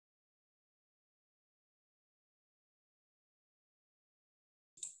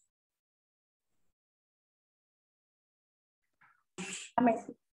How many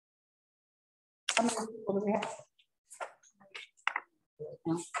people do we have?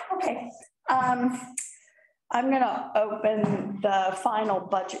 Okay. I'm going to open the final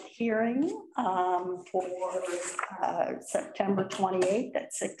budget hearing for September 28th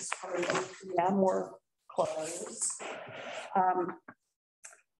at 6:48 p.m. We're closed.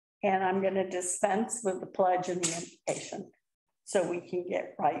 And I'm going to dispense with the pledge and the invocation so we can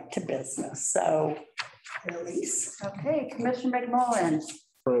get right to business. So, Elise. Okay, Commissioner McMullen.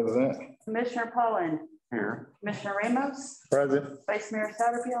 Present. Commissioner Pollan. Here. Commissioner Ramos. Present. Vice Mayor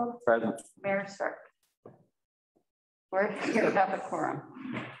Satterfield. Present. Mayor Stark. We're here to have a quorum.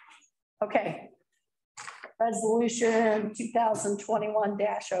 Okay. Resolution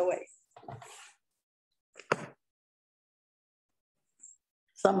 2021-08.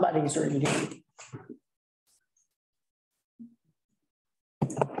 Somebody's reading.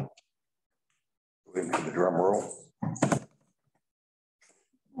 We need the drum roll.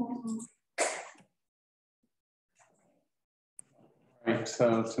 All right,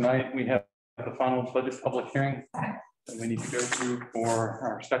 so tonight we have the final budget public hearing that we need to go through for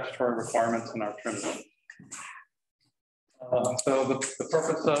our statutory requirements and our trimmed. So the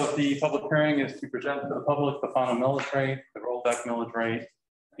purpose of the public hearing is to present to the public the final millage rate, the rollback millage rate,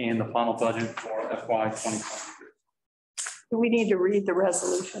 and the final budget for FY 2022. Do we need to read the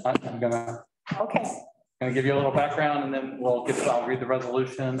resolution? I'm gonna give you a little background, and then I'll read the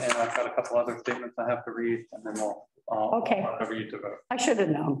resolution, and I've got a couple other statements I have to read, and then we'll over you to vote. I should have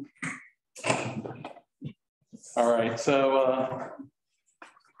known. All right, so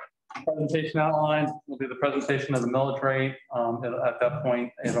presentation outline will be the presentation of the millage rate. At that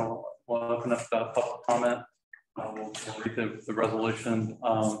point, we'll open up the public comment. We'll read the resolution.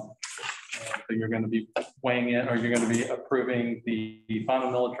 So you're going to be weighing in, or you're going to be approving the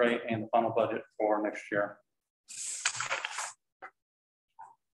final millage rate and the final budget for next year.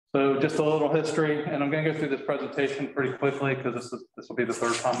 So just a little history, and I'm going to go through this presentation pretty quickly because this will be the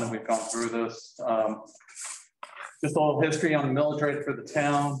third time that we've gone through this. Just a little history on the millage rate for the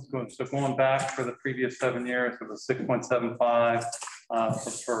town. So going back for the previous 7 years, it was 6.75.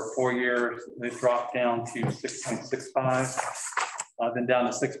 For 4 years, they dropped down to 6.65, then down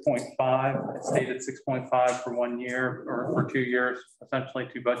to 6.5. It stayed at 6.5 for 1 year, or for 2 years, essentially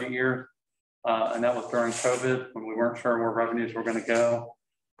 2 budget years. And that was during COVID when we weren't sure where revenues were going to go.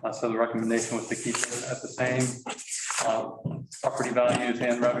 So the recommendation was to keep it at the same. Property values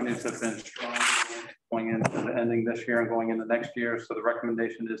and revenues have been strong going into the ending this year and going into next year. So the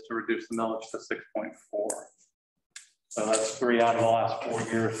recommendation is to reduce the millage to 6.4. So that's 3 out of the last 4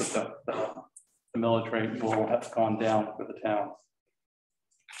 years that the millage rate will have gone down for the town.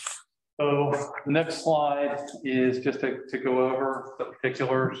 So the next slide is just to go over the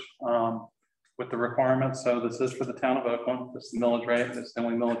particulars with the requirements. So this is for the town of Oakland. This is the millage rate. This is the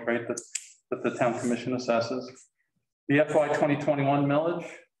only millage rate that the town commission assesses. The FY 2021 millage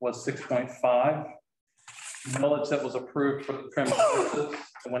was 6.5. The millage that was approved for the trim purposes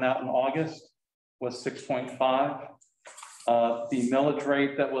that went out in August was 6.5. The millage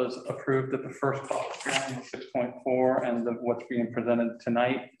rate that was approved at the first public hearing was 6.4, and what's being presented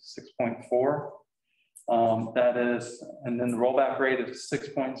tonight, 6.4. That is, and then the rollback rate is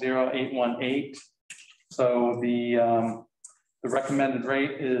 6.0818. So the recommended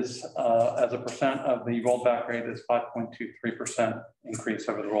rate is, as a percent of the rollback rate, is 5.23% increase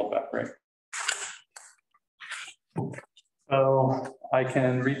over the rollback rate. So I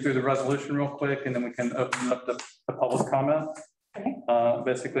can read through the resolution real quick, and then we can open up the public comment. Okay.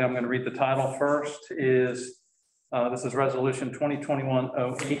 Basically, I'm going to read the title first. This is Resolution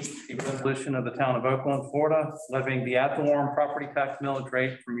 2021-08, the resolution of the town of Oakland, Florida, levying the ad valorem property tax millage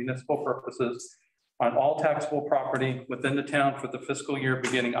rate for municipal purposes on all taxable property within the town for the fiscal year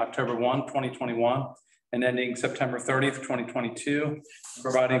beginning October 1, 2021, and ending September 30th, 2022,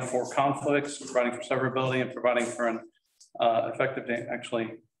 providing for conflicts, providing for severability, and providing for an effective date,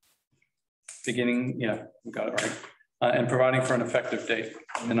 actually beginning, yeah, we got it right, and providing for an effective date.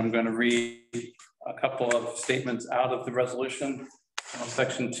 And I'm going to read a couple of statements out of the resolution.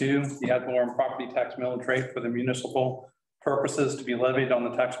 Section 2, the ad valorem property tax millage rate for the municipal purposes to be levied on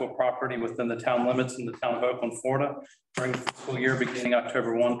the taxable property within the town limits in the town of Oakland, Florida, during the fiscal year beginning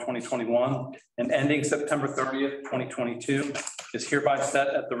October 1, 2021, and ending September 30th, 2022, is hereby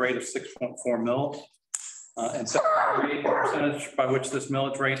set at the rate of 6.4 mils. And set the rate percentage by which this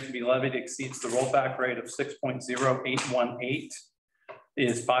millage rate to be levied exceeds the rollback rate of 6.0818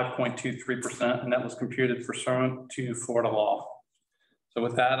 is 5.23%, and that was computed pursuant to Florida law. So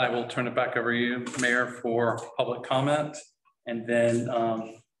with that, I will turn it back over to you, Mayor, for public comment, and then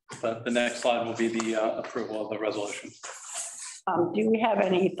the next slide will be the approval of the resolution. Do we have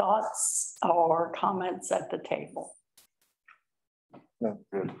any thoughts or comments at the table? No,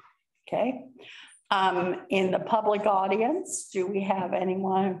 good. Okay. In the public audience, do we have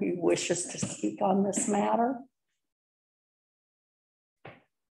anyone who wishes to speak on this matter?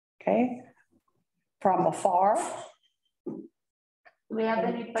 Okay. From afar? Do we have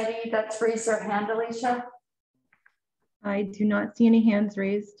anybody that's raised their hand, Alicia? I do not see any hands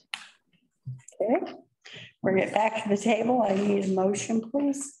raised. Okay. Bring it back to the table. I need a motion,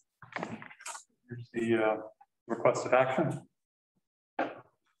 please. Here's the requested action.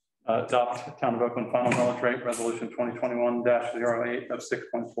 Adopt Town of Oakland final millage rate resolution 2021-08 of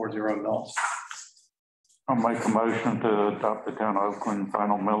 6.40 mils. I'll make a motion to adopt the Town of Oakland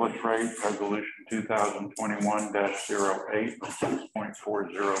final millage rate resolution 2021-08 of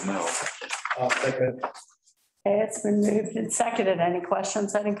 6.40 mils. Okay, it's been moved and seconded. Any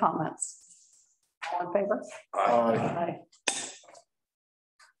questions, any comments? All in favor? Aye.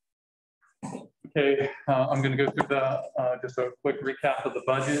 Okay, I'm going to go through the just a quick recap of the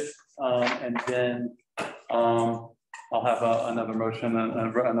budget, and then I'll have another motion and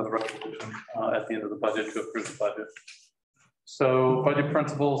another resolution at the end of the budget to approve the budget. So budget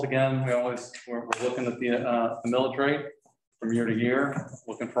principles, again, we're looking at the millage rate from year to year,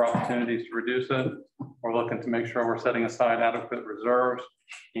 looking for opportunities to reduce it. We're looking to make sure we're setting aside adequate reserves,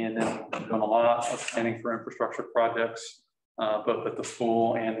 and then we're doing a lot of planning for infrastructure projects, both at the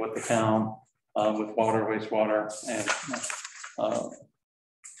school and with the town, with water, wastewater, and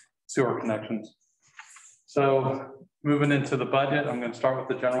sewer connections. So moving into the budget, I'm going to start with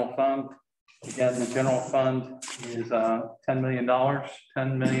the general fund. Again, the general fund is $10 million,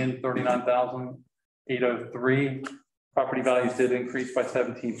 $10,039,803. Property values did increase by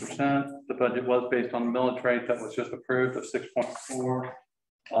 17%. The budget was based on the millage rate that was just approved of 6.4.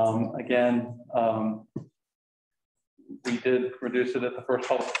 Again, we did reduce it at the first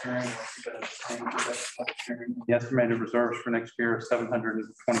public hearing. The estimated reserves for next year is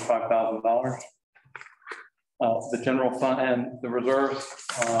 $725,000. The general fund and the reserves,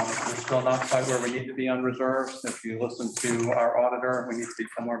 we're still not quite where we need to be on reserves. If you listen to our auditor, we need to be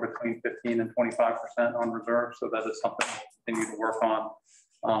somewhere between 15 and 25% on reserves. So that is something we'll continue to work on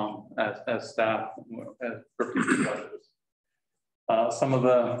as staff. Some of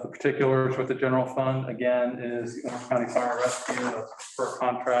the particulars with the general fund, again, is the Orange County Fire Rescue, that's per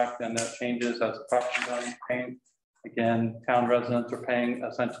contract, and that changes as the property value is paying. Again, town residents are paying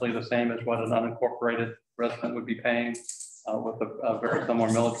essentially the same as what an unincorporated resident would be paying with a very similar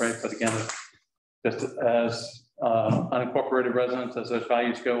millage rate. But again, just as unincorporated residents, as those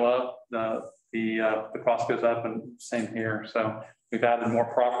values go up, the cost goes up, and same here. So we've added more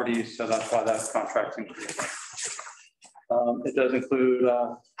properties, so that's why that contract's increasing. It does include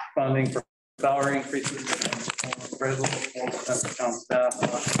funding for salary increases, appraisal, 4% for town staff,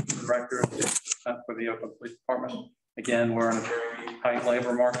 director, 6% for the Oakland Police Department. Again, we're in a very tight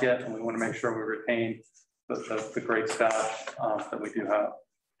labor market, and we want to make sure we retain the great staff that we do have.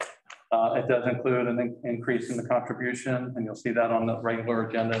 It does include an increase in the contribution, and you'll see that on the regular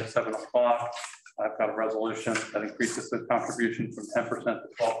agenda at 7 o'clock. I've got a resolution that increases the contribution from 10% to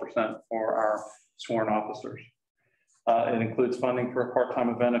 12% for our sworn officers. It includes funding for a part-time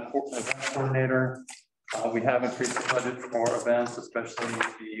event coordinator. We have increased the budget for events, especially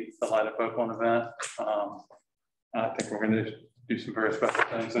the Light Up Oakland event. I think we're going to do some very special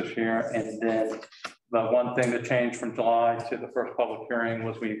things this year. And then the one thing that changed from July to the first public hearing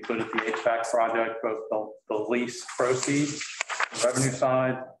was we included the HVAC project, both the lease proceeds, the revenue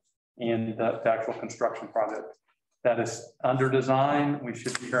side, and the actual construction project. That is under design. We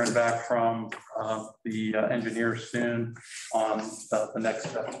should be hearing back from the engineers soon on the next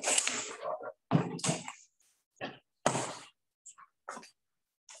step.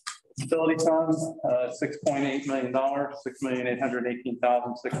 Utility fund, $6.8 million,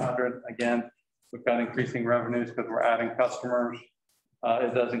 $6,818,600. Again, we've got increasing revenues because we're adding customers.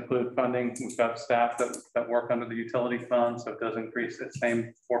 It does include funding. We've got staff that work under the utility fund, so it does increase the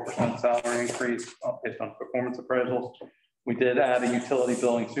same 4% salary increase based on performance appraisals. We did add a utility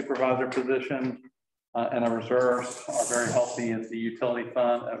billing supervisor position, and our reserves are very healthy in the utility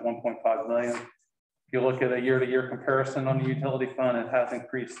fund at $1.5 million. If you look at a year-to-year comparison on the utility fund, it has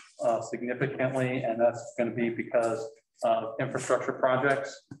increased significantly, and that's going to be because of infrastructure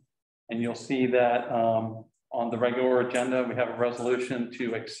projects. And you'll see that on the regular agenda, we have a resolution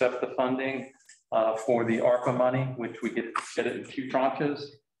to accept the funding for the ARPA money, which we get it in 2 tranches.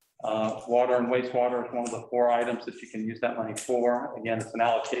 Water and wastewater is one of the 4 items that you can use that money for. Again, it's an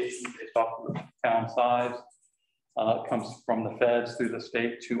allocation based off of the town size. It comes from the feds through the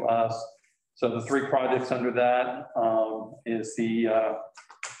state to us. So the three projects under that is the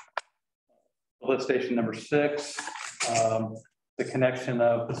lift station number 6, the connection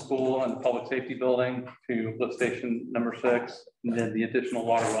of the school and the public safety building to lift station number 6, and then the additional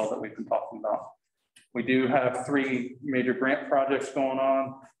water well that we've been talking about. We do have 3 major grant projects going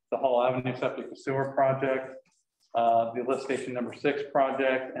on: the Hall Avenue Septic and Sewer project, the lift station number 6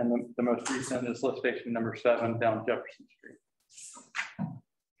 project, and the most recent is lift station number 7 down Jefferson Street.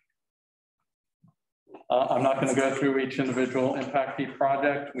 I'm not going to go through each individual impact fee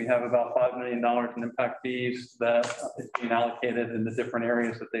project. We have about $5 million in impact fees that is being allocated in the different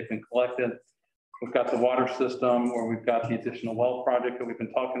areas that they've been collected. We've got the water system, where we've got the additional well project that we've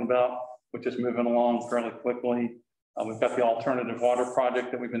been talking about, which is moving along fairly quickly. We've got the alternative water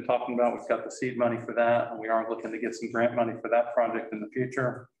project that we've been talking about. We've got the seed money for that, and we are looking to get some grant money for that project in the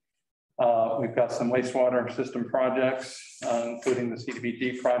future. We've got some wastewater system projects, including the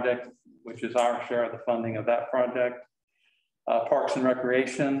CDBG project, which is our share of the funding of that project. Parks and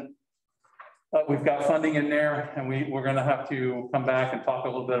Recreation. We've got funding in there, and we're going to have to come back and talk a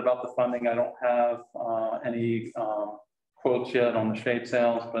little bit about the funding. I don't have any quotes yet on the shade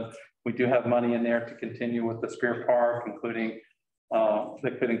sales, but we do have money in there to continue with the Spear Park, including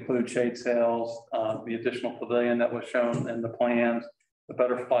that could include shade sales, the additional pavilion that was shown in the plans, the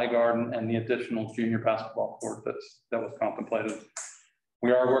butterfly garden, and the additional junior basketball court that was contemplated.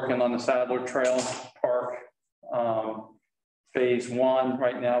 We are working on the Sadler Trail Park phase 1.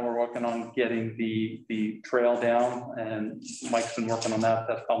 Right now, we're working on getting the trail down, and Mike's been working on that.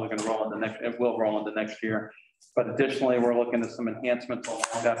 That's probably going to roll into next. It will roll into next year. But additionally, we're looking at some enhancements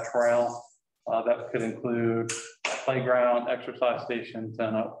along that trail that could include a playground, exercise stations,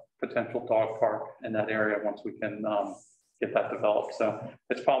 and a potential dog park in that area once we can get that developed. So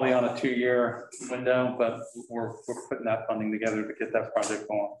it's probably on a 2-year window, but we're putting that funding together to get that project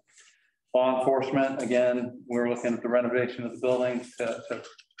going. Law enforcement, again, we're looking at the renovation of the building to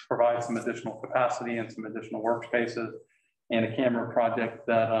provide some additional capacity and some additional workspaces, and a camera project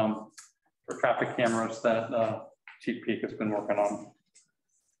that for traffic cameras that Chief Peak has been working on.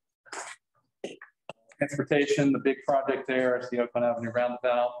 Transportation, the big project there is the Oakland Avenue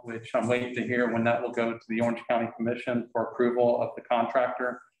Roundabout, which I'm waiting to hear when that will go to the Orange County Commission for approval of the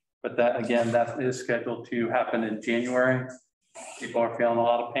contractor. But that, again, that is scheduled to happen in January. People are feeling a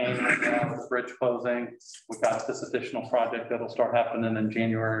lot of pain right now with the bridge closing. We've got this additional project that'll start happening in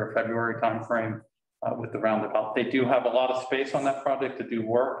January or February timeframe with the roundabout. They do have a lot of space on that project to do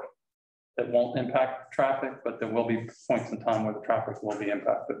work that won't impact traffic, but there will be points in time where the traffic will be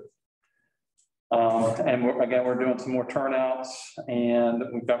impacted. And we're doing some more turnouts, and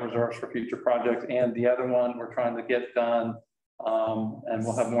we've got reserves for future projects. And the other one we're trying to get done, and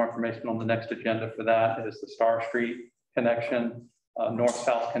we'll have more information on the next agenda for that, is the Star Street connection,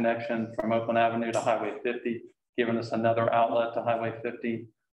 north-south connection from Oakland Avenue to Highway 50, giving us another outlet to Highway 50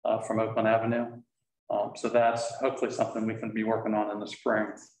 from Oakland Avenue. So that's hopefully something we can be working on in the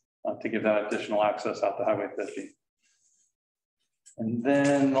spring to give that additional access out to Highway 50. And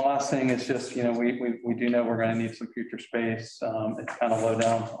then the last thing is just, you know, we do know we're going to need some future space. It's kind of low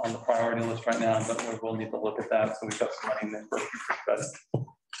down on the priority list right now, but we will need to look at that. So we've got some money in there for future study.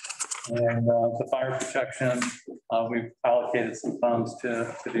 And the fire protection, we've allocated some funds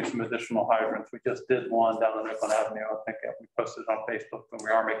to do some additional hydrants. We just did one down on Oakland Avenue. I think we posted on Facebook, but we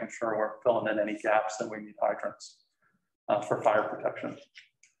are making sure we're filling in any gaps that we need hydrants for fire protection.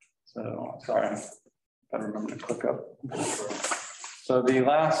 So sorry, I gotta remember to click up. So the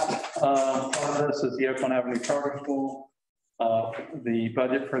last part of this is the Oakland Avenue Charter School. The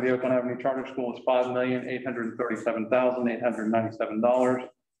budget for the Oakland Avenue Charter School is $5,837,897.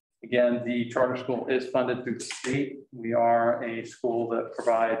 Again, the charter school is funded through the state. We are a school that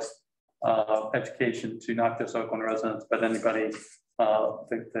provides education to not just Oakland residents, but anybody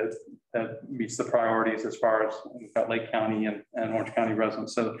that meets the priorities as far as we've got Lake County and Orange County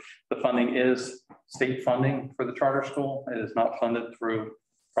residents. So the funding is state funding for the charter school. It is not funded through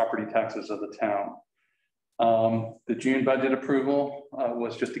property taxes of the town. The June budget approval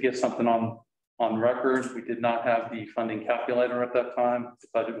was just to get something on record. We did not have the funding calculator at that time. The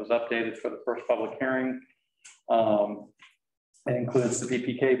budget was updated for the first public hearing. It includes the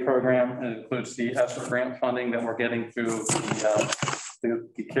VPK program. It includes the ESSER grant funding that we're getting through the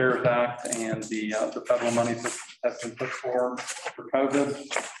CARES Act and the federal monies that's been put forward for COVID.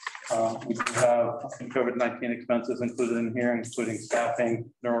 We do have some COVID-19 expenses included in here, including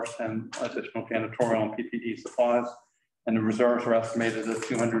staffing, nurse, and additional janitorial and PPE supplies. And the reserves are estimated at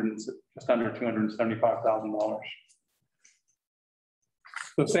just under $275,000.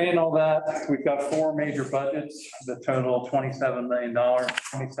 So saying all that, we've got 4 major budgets that total $27 million,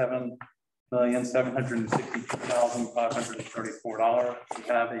 27 $1,762,534. We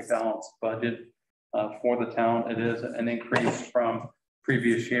have a balanced budget for the town. It is an increase from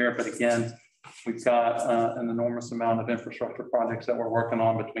previous year, but again, we've got an enormous amount of infrastructure projects that we're working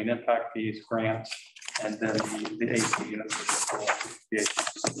on between impact fees, grants, and then the AC units.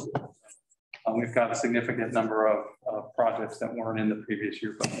 We've got a significant number of projects that weren't in the previous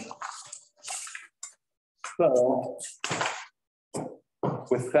year budget. So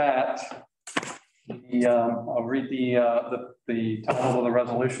with that, I'll read the title of the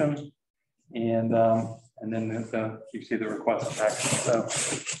resolution, and then you see the request of action. So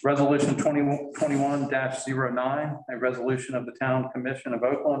resolution 2021-09, a resolution of the Town Commission of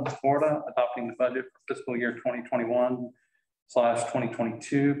Oakland, Florida, adopting the budget for fiscal year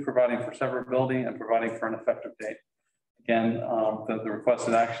 2021/2022, providing for severability and providing for an effective date. Again, the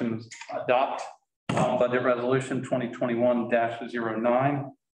requested actions: adopt budget resolution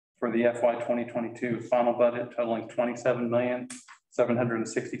 2021-09 for the FY 2022 final budget totaling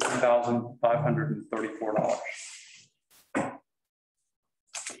 $27,762,534.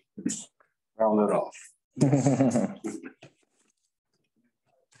 Round it off.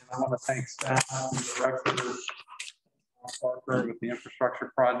 I want to thank staff, directors, Parker with the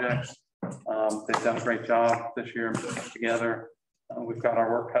infrastructure projects. They've done a great job this year together. We've got our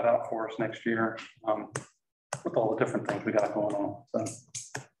work cut out for us next year with all the different things we got going on. So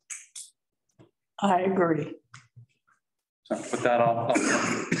I agree. So with that, I'll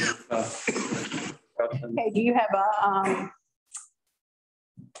Okay, do you have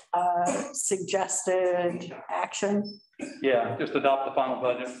a suggested action? yeah, just adopt the final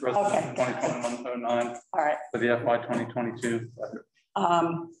budget resolution Okay. 2021-09 All right. for the FY 2022 budget.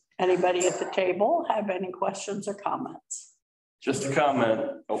 Anybody at the table have any questions or comments? Just a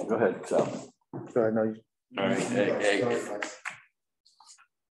comment. Oh, go ahead, Sal. So I know you. All right, hey.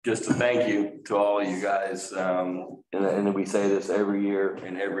 Just a thank you to all of you guys. And we say this every year,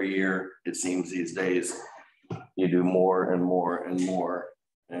 and every year it seems these days you do more and more and more.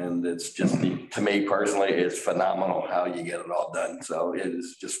 And it's just, to me personally, it's phenomenal how you get it all done. So it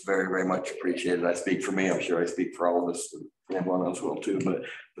is just very, very much appreciated. I speak for me. I'm sure I speak for all of us. Everyone else will too, but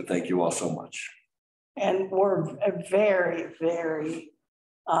thank you all so much. And we're very, very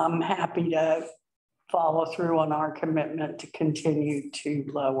happy to follow through on our commitment to continue to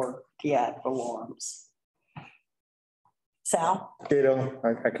lower the ad valorums. Sal? Ditto.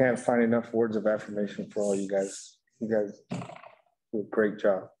 I can't find enough words of affirmation for all you guys. You guys do a great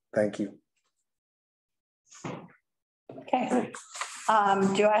job. Thank you. Okay.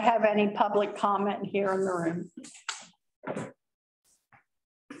 Do I have any public comment here in the room?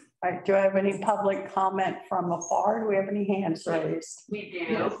 All right, do I have any public comment from afar? Do we have any hands raised? We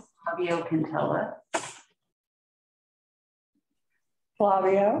do. Fabio Cantella.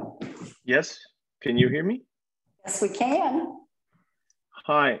 Flavio? Yes, can you hear me? Yes, we can.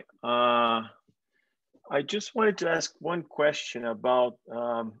 Hi, I just wanted to ask one question about,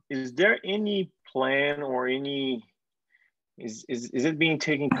 is there any plan or any, is it being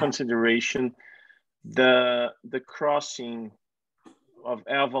taken into consideration, the crossing of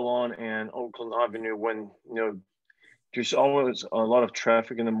Avalon and Oakland Avenue when, you know, there's always a lot of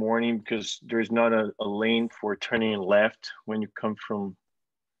traffic in the morning because there's not a lane for turning left when you come from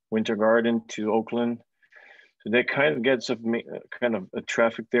Winter Garden to Oakland. So that kind of gets a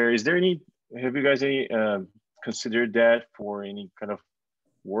traffic there. Is there any, have you guys any considered that for any kind of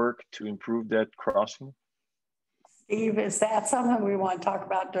work to improve that crossing? Steve, is that something we want to talk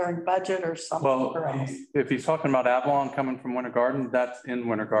about during budget or something? Well, if he's talking about Avalon coming from Winter Garden, that's in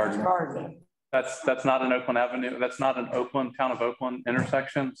Winter Garden. That's not an Oakland Avenue. That's not an Oakland, Town of Oakland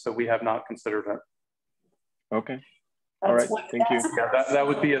intersection. So we have not considered it. Okay. All right. Thank you. Yeah, that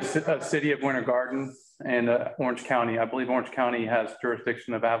would be a city of Winter Garden and Orange County. I believe Orange County has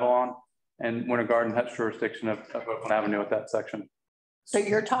jurisdiction of Avalon and Winter Garden has jurisdiction of Oakland Avenue at that section. So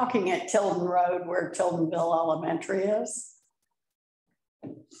you're talking at Tilden Road where Tildenville Elementary is?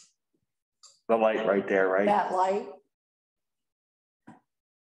 The light right there, right? That light?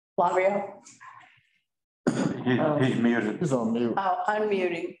 Flavio? He's muted. He's on mute. Oh,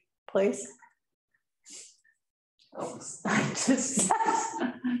 unmuting, please. Oh, I just,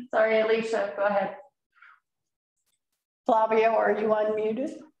 sorry, Alicia, go ahead. Flavio, are you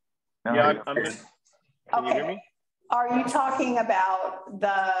unmuted? Yeah, I'm can you hear me? Are you talking about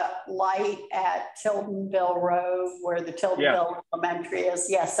the light at Tildenville Road where the Tildenville Elementary is?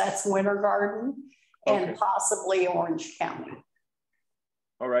 Yes, that's Winter Garden and possibly Orange County.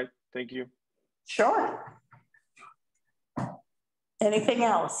 All right, thank you. Sure. Anything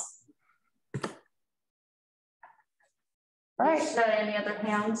else? All right. Any other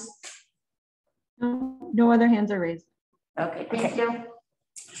hands? No other hands are raised. Okay, thank you.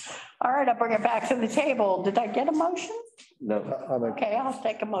 All right, I'll bring it back to the table. Did I get a motion? No, Okay, I'll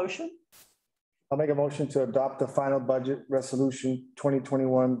take a motion. I'll make a motion to adopt the final budget resolution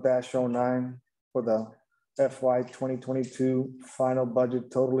 2021-09 for the FY 2022 final budget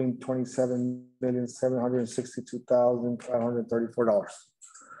totaling $27,762,534.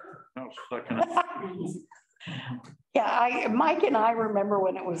 No, second. Yeah, Mike and I remember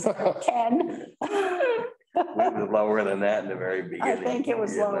when it was 10. we was lower than that in the very beginning. I think it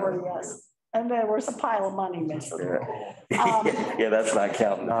was lower, yes. And there was a pile of money missing. Yeah, that's not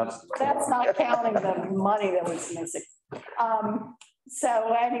counting. That's not counting the money that was missing.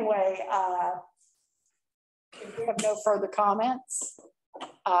 So anyway, if we have no further comments,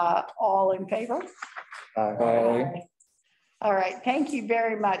 all in favor? Aye. All right, thank you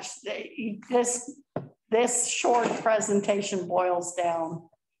very much. This short presentation boils down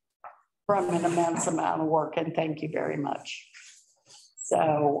from an immense amount of work, and thank you very much.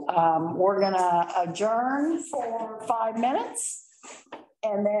 So we're gonna adjourn for 5 minutes,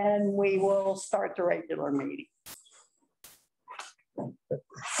 and then we will start the regular meeting.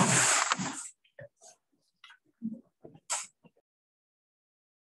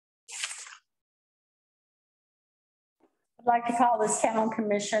 I'd like to call this town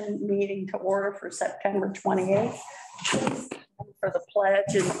commission meeting to order for September 28th for the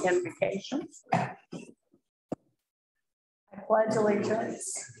pledge and invocation. I pledge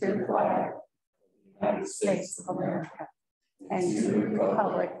allegiance to the flag of the United States of America and to the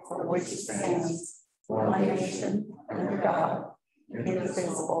republic for which it stands, one nation, under God,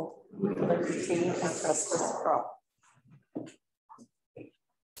 indivisible, with liberty and justice for all.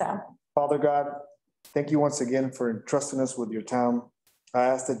 Father God, thank you once again for entrusting us with your town. I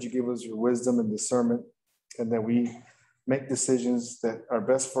ask that you give us your wisdom and discernment, and that we make decisions that are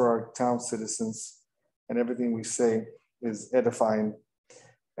best for our town citizens, and everything we say is edifying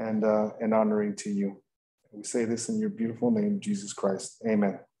and honoring to you. We say this in your beautiful name, Jesus Christ.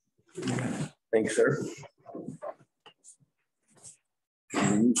 Amen. Thanks, sir. You're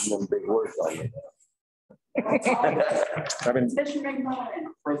using some big words on you. Commissioner McMillan.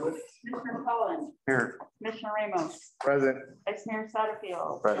 Commissioner Cullen. Here. Commissioner Ramos. Present. Vice Mayor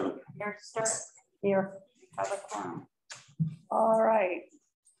Satterfield. Present. Mayor Stark. Here. Public forum. All right.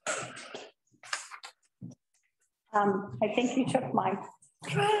 I think you took my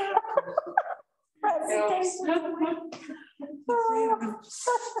presentation.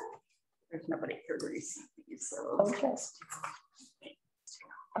 There's nobody here to receive these, so. Okay.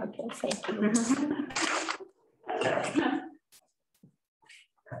 Okay, thank you.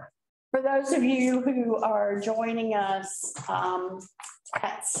 For those of you who are joining us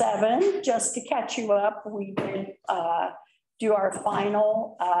at 7, just to catch you up, we did do our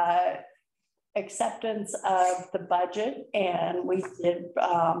final acceptance of the budget, and we did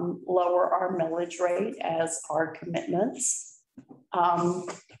lower our millage rate as our commitments.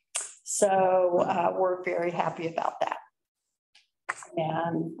 So we're very happy about that.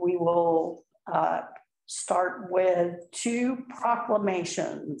 And we will start with 2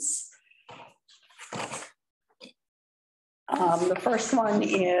 proclamations. The first one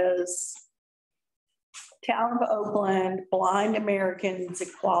is Town of Oakland Blind Americans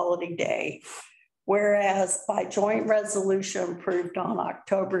Equality Day. Whereas by joint resolution approved on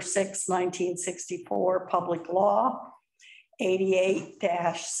October 6, 1964, Public Law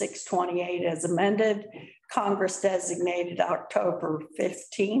 88-628 as amended, Congress designated October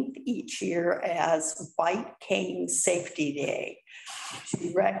 15th each year as White Cane Safety Day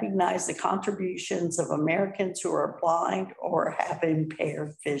to recognize the contributions of Americans who are blind or have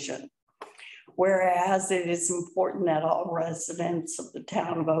impaired vision. Whereas it is important that all residents of the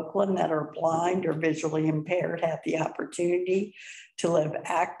town of Oakland that are blind or visually impaired have the opportunity to live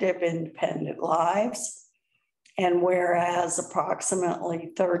active, independent lives. And whereas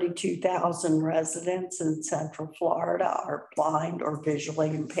approximately 32,000 residents in Central Florida are blind or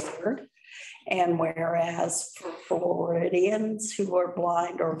visually impaired. And whereas for Floridians who are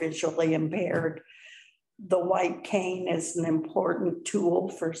blind or visually impaired, the white cane is an important tool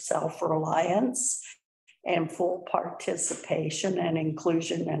for self-reliance and full participation and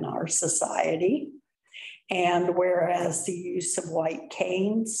inclusion in our society. And whereas the use of white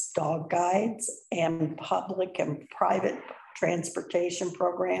canes, dog guides, and public and private transportation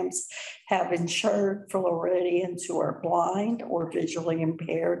programs have ensured Floridians who are blind or visually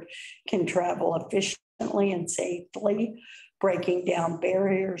impaired can travel efficiently and safely, breaking down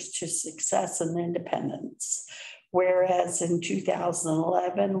barriers to success and independence. Whereas in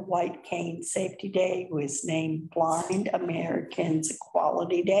 2011, White Cane Safety Day was named Blind Americans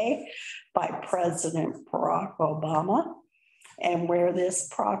Equality Day by President Barack Obama. And where this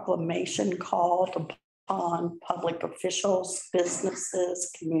proclamation called upon public officials, businesses,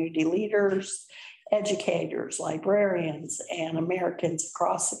 community leaders, educators, librarians, and Americans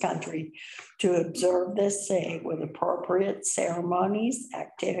across the country to observe this day with appropriate ceremonies,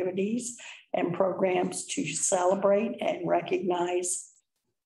 activities, and programs to celebrate and recognize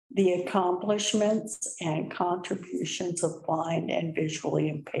the accomplishments and contributions of blind and visually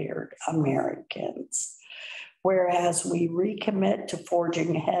impaired Americans. Whereas we recommit to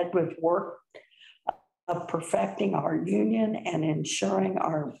forging ahead with work of perfecting our union and ensuring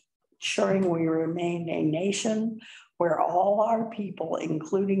we remain a nation where all our people,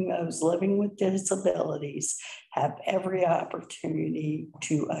 including those living with disabilities, have every opportunity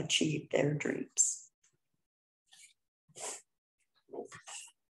to achieve their dreams.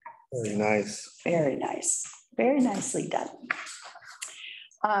 Very nice. Very nice. Very nicely done.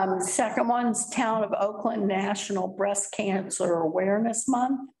 Second one's Town of Oakland National Breast Cancer Awareness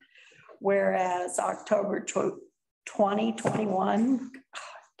Month. Whereas October 2021,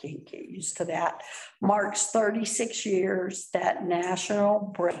 can't get used to that, marks 36 years that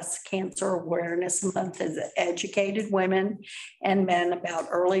National Breast Cancer Awareness Month has educated women and men about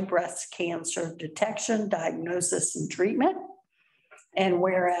early breast cancer detection, diagnosis, and treatment. And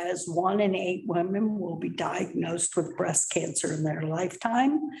whereas 1 in 8 women will be diagnosed with breast cancer in their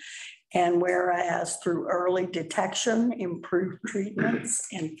lifetime, and whereas through early detection, improved treatments,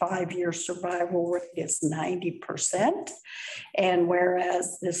 and 5-year survival rate is 90%. And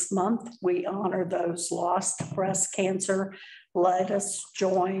whereas this month we honor those lost to breast cancer, let us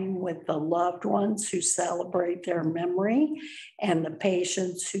join with the loved ones who celebrate their memory and the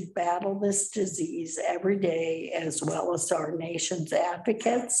patients who battle this disease every day, as well as our nation's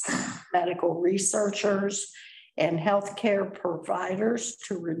advocates, medical researchers, and healthcare providers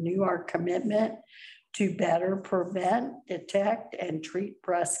to renew our commitment to better prevent, detect, and treat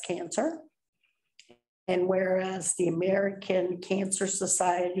breast cancer. And whereas the American Cancer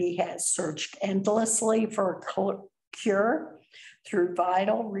Society has searched endlessly for a cure through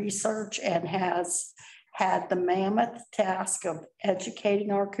vital research and has had the mammoth task of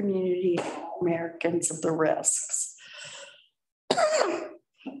educating our community and Americans of the risks.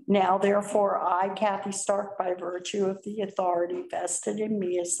 Now, therefore, I, Kathy Stark, by virtue of the authority vested in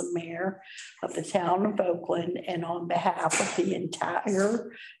me as the mayor of the town of Oakland and on behalf of the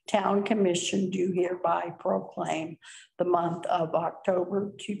entire town commission, do hereby proclaim the month of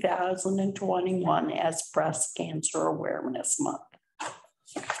October 2021 as Breast Cancer Awareness Month.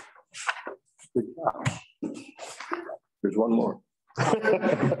 Good job. There's one more.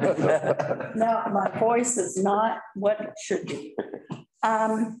 No, my voice is not what it should be.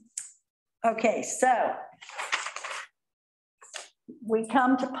 Okay, so we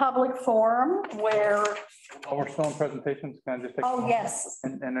come to public forum where. While we're still in presentations, can I just take? Oh, yes.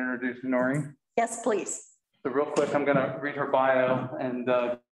 And introduce Noreen? Yes, please. So real quick, I'm going to read her bio and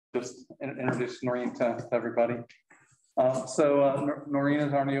just introduce Noreen to everybody. Noreen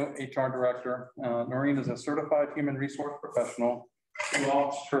is our new HR director. Noreen is a certified human resource professional who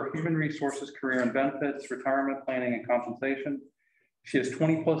launched her human resources career in benefits, retirement planning, and compensation. She has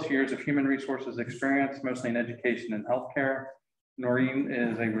 20 plus years of human resources experience, mostly in education and healthcare. Noreen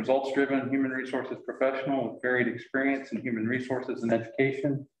is a results-driven human resources professional with varied experience in human resources and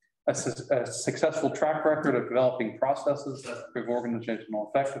education, a successful track record of developing processes that improve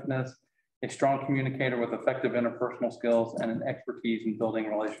organizational effectiveness, a strong communicator with effective interpersonal skills, and an expertise in building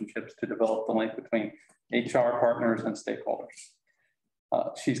relationships to develop the link between HR partners and stakeholders.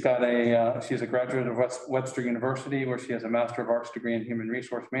 She's a graduate of Webster University, where she has a Master of Arts degree in Human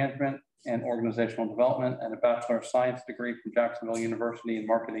Resource Management and Organizational Development, and a Bachelor of Science degree from Jacksonville University in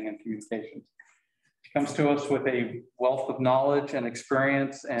Marketing and Communications. She comes to us with a wealth of knowledge and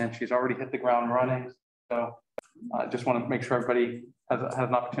experience, and she's already hit the ground running. So I just want to make sure everybody has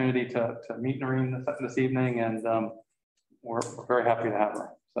an opportunity to meet Noreen this evening, and we're very happy to have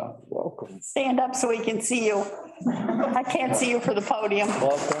her. So welcome. Stand up so we can see you. I can't see you for the podium.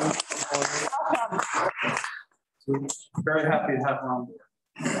 Welcome. Welcome. Very happy to have her on board.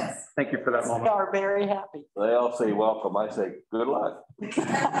 Thank you for that moment. We are very happy. They all say welcome. I say good luck.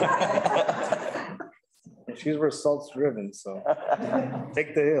 She's results driven, so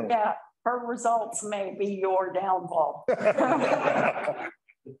take the hill. Yeah, her results may be your downfall.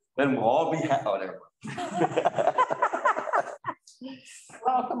 Then we'll all be happy, whatever.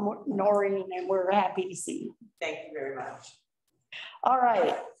 Welcome, Noreen, and we're happy to see you. Thank you very much. All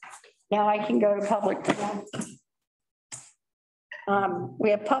right, now I can go to public forum.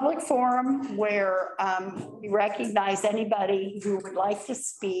 We have public forum where we recognize anybody who would like to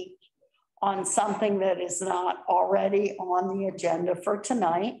speak on something that is not already on the agenda for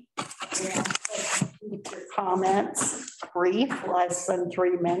tonight. Keep your comments brief, less than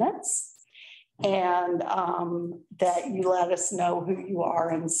 3 minutes. And that you let us know who you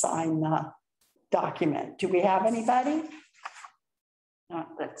are and sign the document. Do we have anybody?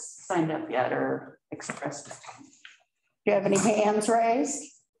 Not that's signed up yet or expressed. Do you have any hands raised?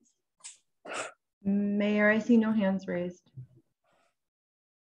 Mayor, I see no hands raised.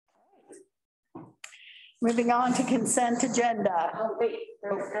 Moving on to consent agenda. Oh, wait,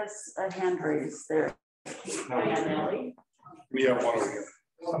 there is a hand raised there. We have one again.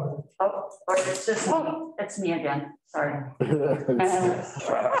 Oh, or it's just, oh, it's me again. Sorry.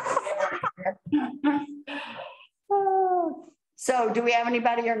 So do we have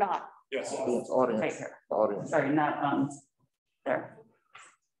anybody or not? Yes. Audience. Right here. Audience. Sorry, not there.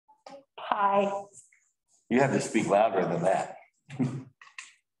 Hi. You have to speak louder than that.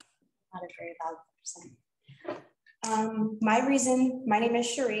 Not a very loud person. My name is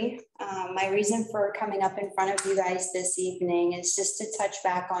Cherie. My reason for coming up in front of you guys this evening is just to touch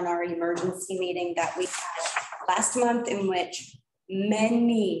back on our emergency meeting that we had last month, in which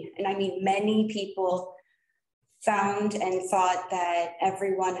many, and I mean many people found and thought that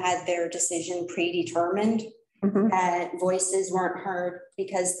everyone had their decision predetermined, that voices weren't heard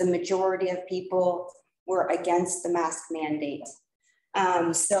because the majority of people were against the mask mandate.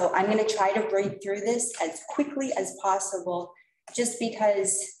 So I'm going to try to break through this as quickly as possible, just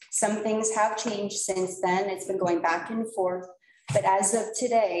because some things have changed since then. It's been going back and forth. But as of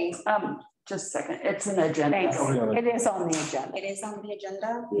today, just a second, it's an agenda. It is on the agenda. it is on the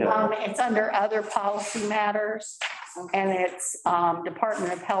agenda. It's under other policy matters, and it's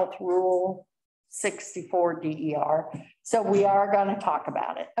Department of Health Rule 64 DER. So we are going to talk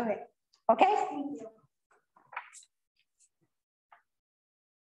about it. Okay. Okay.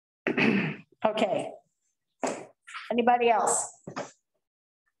 Okay. Anybody else?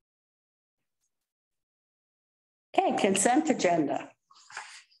 Okay, consent agenda.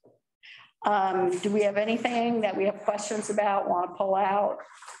 Do we have anything that we have questions about, want to pull out?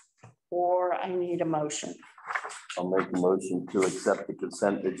 Or I need a motion. I'll make a motion to accept the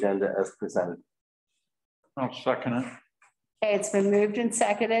consent agenda as presented. I'll second it. Okay, it's been moved and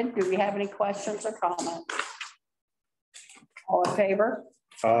seconded. Do we have any questions or comments? All in favor?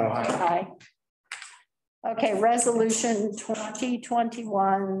 Aye. Okay, resolution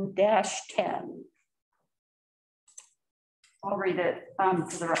 2021-10. I'll read it for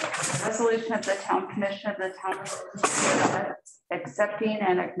the record. Resolution of the Town Commission of the Town of Florida accepting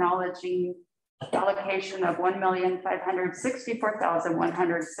and acknowledging allocation of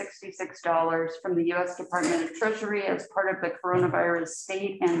 $1,564,166 from the U.S. Department of Treasury as part of the coronavirus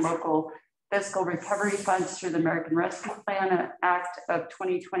state and local fiscal recovery funds through the American Rescue Plan Act of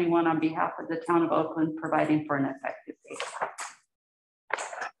 2021 on behalf of the Town of Oakland, providing for an effective date.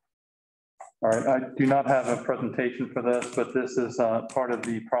 All right, I do not have a presentation for this, but this is part of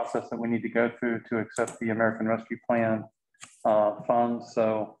the process that we need to go through to accept the American Rescue Plan funds.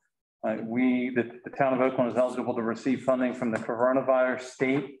 So the Town of Oakland is eligible to receive funding from the coronavirus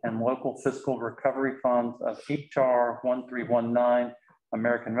state and local fiscal recovery funds of HR 1319,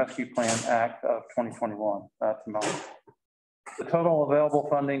 American Rescue Plan Act of 2021. That's the amount. The total available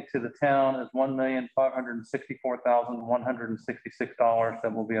funding to the town is $1,564,166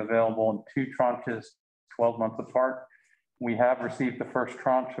 that will be available in 2 tranches, 12 months apart. We have received the first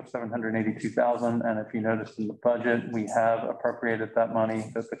tranche of $782,000, and if you notice in the budget, we have appropriated that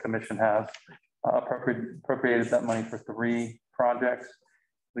money, that the commission has appropriated that money for 3 projects.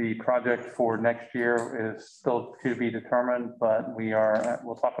 The project for next year is still to be determined, but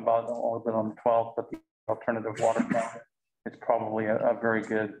we'll talk about it a little bit on the 12th, but the alternative water project is probably a very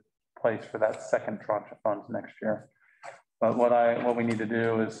good place for that second tranche of funds next year. But what we need to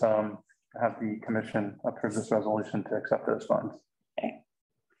do is have the commission approve this resolution to accept those funds. Okay.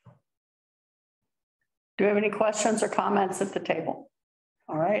 Do we have any questions or comments at the table?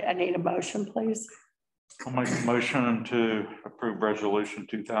 All right, I need a motion, please. I'll make a motion to approve resolution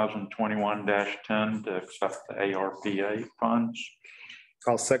 2021-10 to accept the ARPA funds.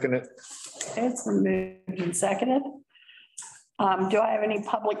 I'll second it. Okay, it's been moved and seconded. Do I have any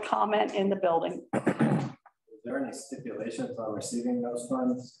public comment in the building? Is there any stipulations on receiving those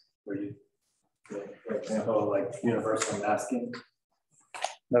funds? Where you, for example, like universal masking?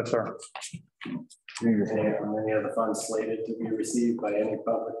 No, sir. Any other funds slated to be received by any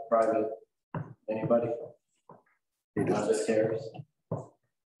public, private, anybody? Not just CARES?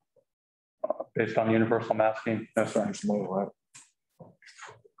 Based on universal masking? No, sir.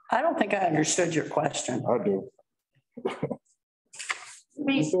 I don't think I understood your question. I do.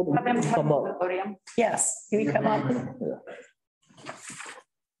 Please have him come to the podium. Yes, can you come up?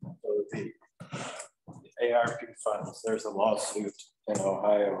 So the ARP funds, there's a lawsuit in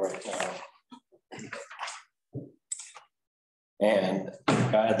Ohio right now. And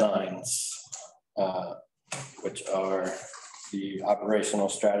guidelines, which are the operational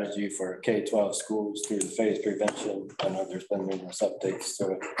strategy for K-12 schools through the phase prevention. I know there's been numerous updates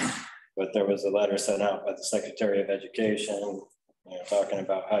to it, but there was a letter sent out by the Secretary of Education, talking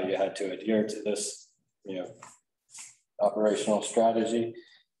about how you had to adhere to this, operational strategy.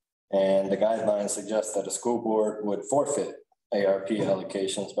 And the guidelines suggest that a school board would forfeit ARP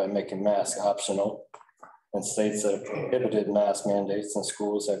allocations by making masks optional, and states that prohibited mask mandates in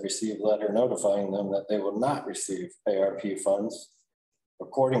schools have received a letter notifying them that they will not receive ARP funds.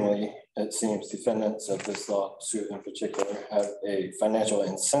 Accordingly, it seems defendants of this lawsuit in particular have a financial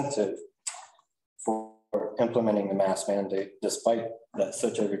incentive for implementing the mask mandate, despite that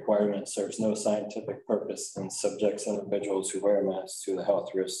such a requirement serves no scientific purpose and subjects individuals who wear masks to the health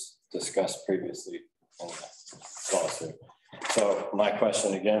risks discussed previously in the lawsuit. So my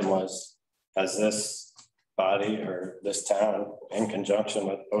question again was, has this body or this town, in conjunction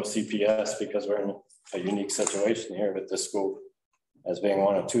with OCPS, because we're in a unique situation here with this school as being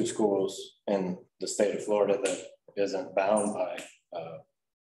one of two schools in the state of Florida that isn't bound by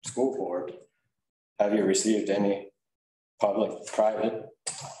school board, have you received any public, private?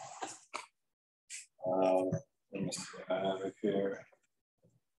 Let me see, I have it here.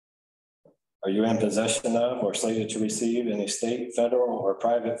 Are you in possession of or slated to receive any state, federal, or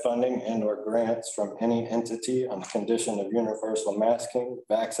private funding and or grants from any entity on the condition of universal masking,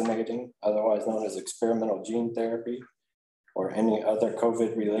 vaccinating, otherwise known as experimental gene therapy, or any other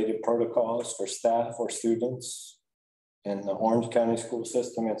COVID-related protocols for staff or students in the Orange County school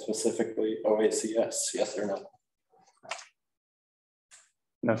system, and specifically OACS? Yes or no?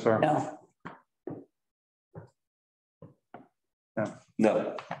 No, sir. No. No.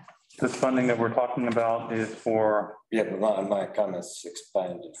 No. This funding that we're talking about is for. Yeah, but my comments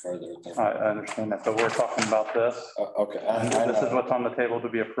expanded further. I understand that, but we're talking about this. Okay. This is what's on the table to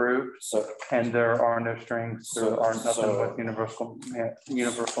be approved. So, and there are no strings. There are nothing with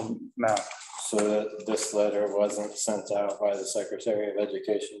universal mask. So that this letter wasn't sent out by the Secretary of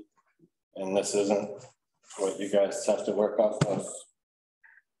Education, and this isn't what you guys have to work off of,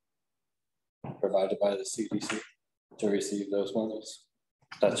 provided by the CDC to receive those monies.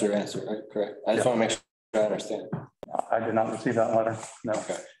 That's your answer, right? Correct. I just want to make sure I understand. I did not receive that letter. No.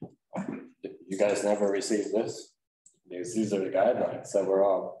 Okay. You guys never received this? Because these are the guidelines that we're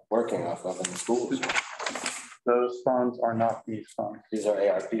all working off of in the schools. Those funds are not these funds. These are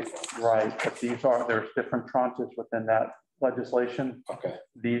ARP funds. Right, but there's different tranches within that legislation. Okay.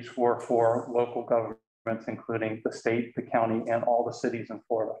 These were for local governments, including the state, the county, and all the cities in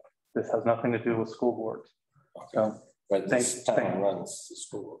Florida. This has nothing to do with school boards. Okay. So, but this town runs the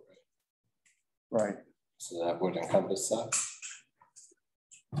school, right? Right. So that would encompass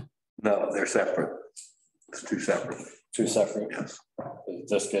that? No, they're separate. It's two separate. Two separate? Yes.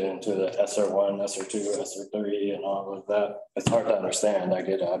 Just get into the SR1, SR2, SR3 and all of that. It's hard to understand. I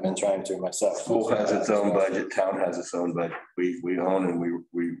get it. I've been trying to myself. School has its own budget, town has its own budget. We own and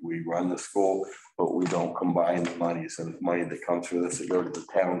we run the school, but we don't combine the money. So the money that comes from this to go to the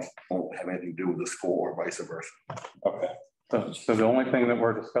town won't have anything to do with the school or vice versa. Okay. So the only thing that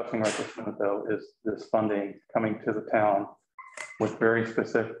we're discussing right this minute, though, is this funding coming to the town with very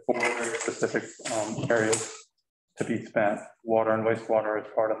specific areas to be spent. Water and wastewater is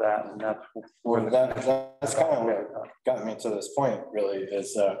part of that, and that's where that's kind of what got me to this point. Really,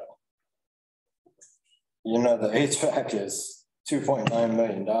 is the HVAC is $2.9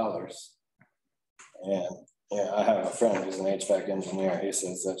 million, and yeah, I have a friend who's an HVAC engineer. He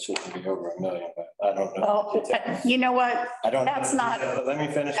says that shouldn't be over $1 million, but I don't know. Well, you know what? I don't. That's not. Let me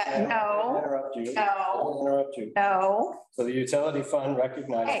finish. No. Interrupt you. No. Interrupt you. No. So the utility fund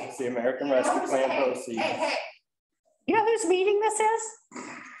recognizes the American Rescue Plan proceeds. Hey. You know whose meeting this is?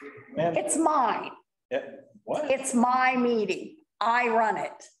 Man. It's mine. Yeah. What? It's my meeting. I run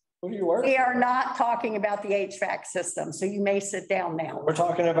it. Who do you work? We are not talking about the HVAC system, so you may sit down now. We're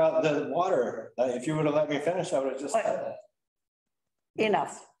talking about the water. If you would have let me finish, I would have just said that.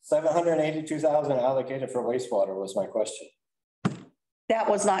 Enough. 782,000 allocated for wastewater was my question. That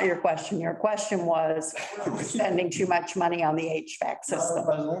was not your question. Your question was, we're spending too much money on the HVAC system.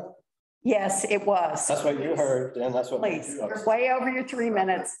 Yes, it was. That's what you heard, and that's what. Please, you're way over your 3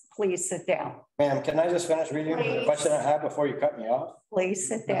 minutes. Please sit down. Ma'am, can I just finish reading the question I had before you cut me off? Please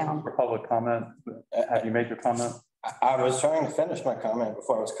sit down. For public comment, have you made your comment? I was trying to finish my comment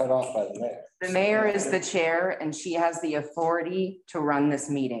before I was cut off by the mayor. The mayor is the chair and she has the authority to run this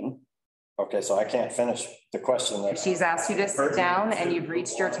meeting. Okay, so I can't finish the question. If she's asked you to sit down and you've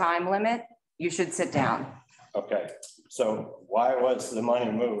reached your time limit, you should sit down. Okay, so why was the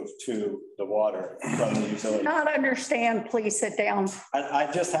money moved to the water from the utility? Not understand, please sit down. I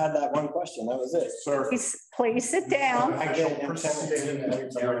just had that one question. That was it. Sir. Please sit down. I get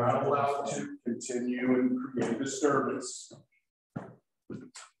intimidated. You're not allowed to continue and create disturbance.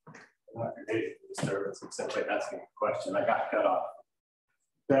 Not creating disturbance, I'm simply asking a question. I got cut off.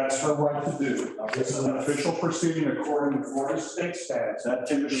 That's her right to do. This is an official proceeding according to Florida state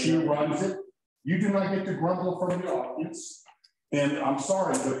statutes. She runs it. You do not get to grumble from the audience. And I'm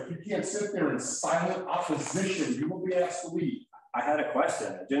sorry, but you can't sit there in silent opposition. You will be asked to leave. I had a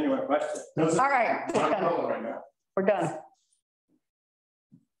question, a genuine question. All right, we're done. Right now. We're done.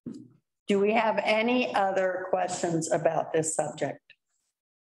 Do we have any other questions about this subject?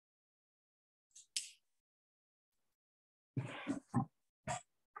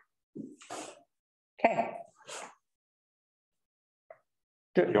 Okay.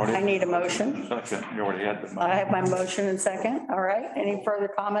 I need a motion. Second, you already had the. I have my motion and second. All right. Any further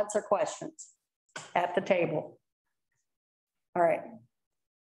comments or questions at the table? All right.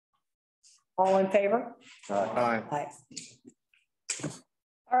 All in favor? Aye. Aye.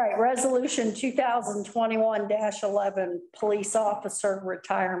 All right. Resolution 2021-11, police officer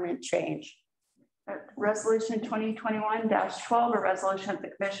retirement change. Resolution 2021-12, a resolution of the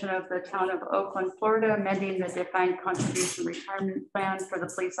Commission of the Town of Oakland, Florida, amending the defined contribution retirement plan for the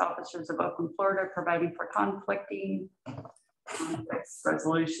police officers of Oakland, Florida, providing for conflicting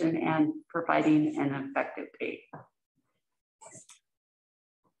resolution and providing an effective date.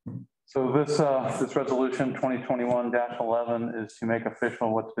 So this resolution 2021-11 is to make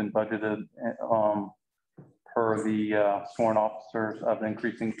official what's been budgeted per the sworn officers of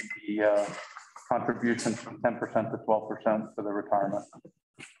increasing the contribution from 10% to 12% for the retirement.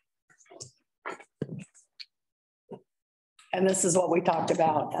 And this is what we talked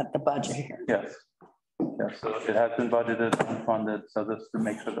about at the budget hearing. Yes. Yes. So it has been budgeted and funded. So this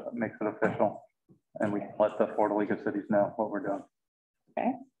makes it official, and we can let the Florida League of Cities know what we're doing.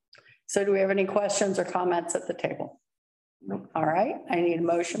 Okay. So do we have any questions or comments at the table? Nope. All right. I need a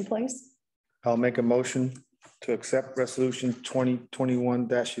motion, please. I'll make a motion to accept resolution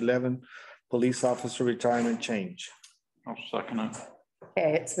 2021-11, police officer retirement change. I'll second it.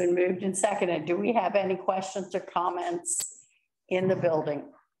 Okay, it's been moved and seconded. Do we have any questions or comments in the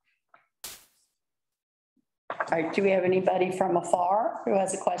building? All right, do we have anybody from afar who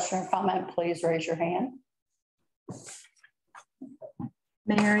has a question or comment? Please raise your hand.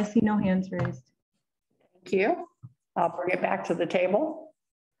 Mayor, I see no hands raised. Thank you. I'll bring it back to the table.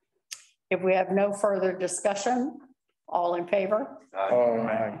 If we have no further discussion, all in favor?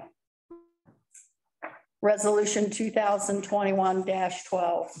 Aye. Resolution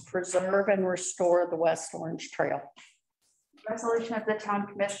 2021-12, preserve and restore the West Orange Trail. Resolution of the Town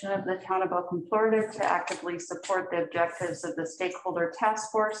Commission of the Town of Oakland, Florida, to actively support the objectives of the stakeholder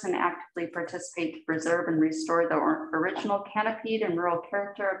task force and actively participate to preserve and restore the original canopied and rural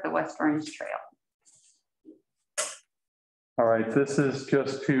character of the West Orange Trail. All right, this is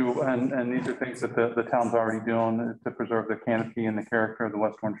just to, and these are things that the town's already doing to preserve the canopy and the character of the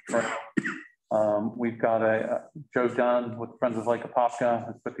West Orange Trail. We've got Joe Dunn with Friends of Lake Apopka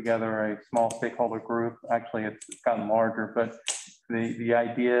has put together a small stakeholder group. Actually, it's gotten larger, but the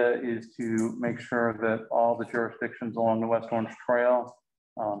idea is to make sure that all the jurisdictions along the West Orange Trail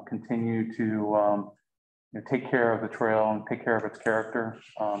continue to take care of the trail and take care of its character.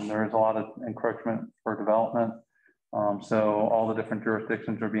 There is a lot of encroachment for development. So all the different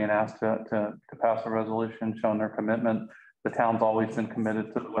jurisdictions are being asked to pass a resolution showing their commitment. The town's always been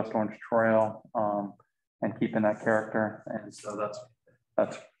committed to the West Orange Trail and keeping that character. And so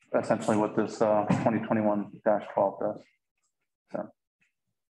that's essentially what this 2021-12 does. So.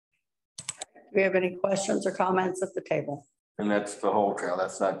 Do we have any questions or comments at the table? And that's the whole trail.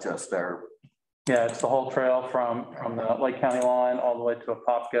 That's not just our. Yeah, it's the whole trail from the Lake County line all the way to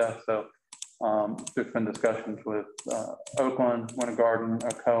Apopka. So there's been discussions with Oakland, Winter Garden,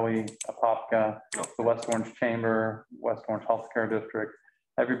 Ocoee, Apopka, the West Orange Chamber, West Orange Healthcare District,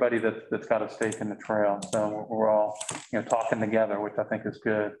 everybody that's got a stake in the trail. So we're all talking together, which I think is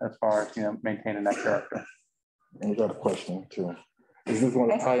good as far as maintaining that character. And we got a question too. Is this going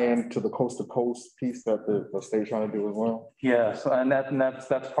to tie into the coast to coast piece that the state's trying to do as well? Yes, and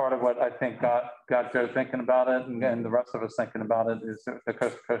that's part of what I think got Joe thinking about it, and the rest of us thinking about it is the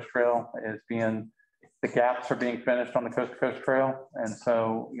Coast to Coast Trail is being the gaps are being finished on the Coast to Coast Trail. And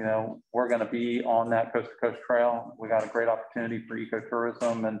so, you know, we're going to be on that Coast to Coast Trail. We got a great opportunity for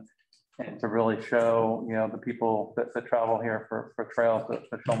ecotourism and to really show, you know, the people that travel here for trails, to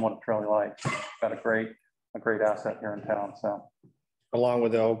show them what it's really like. Got a great asset here in town. So, along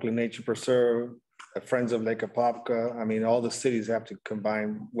with the Oakland Nature Preserve, the Friends of Lake Apopka, I mean, all the cities have to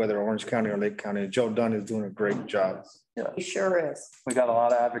combine, whether Orange County or Lake County. Joe Dunn is doing a great job. yeah, He sure is. we got a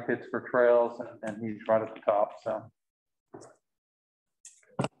lot of advocates for trails, and he's right at the top. So,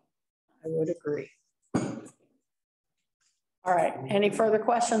 I would agree. All right, any further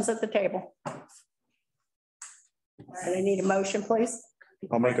questions at the table? All right, I need a motion, please.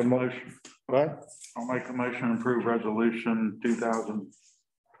 I'll make a motion. What? I'll make a motion to approve resolution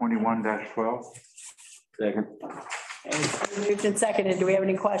 2021-12. Second. Okay, moved and seconded. Do we have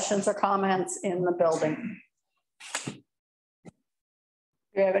any questions or comments in the building? Do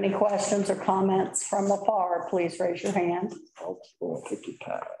you have any questions or comments from afar? Please raise your hand.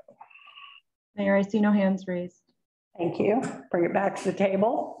 Mayor, I see no hands raised. Thank you. Bring it back to the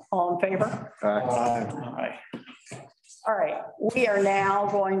table. All in favor? Aye. All right, we are now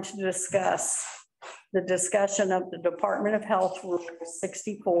going to discuss the discussion of the Department of Health Rule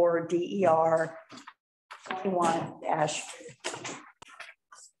 64 DER 21-.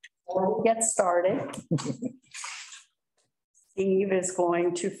 Before we get started, Steve is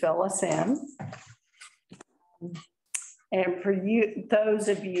going to fill us in. And for you, those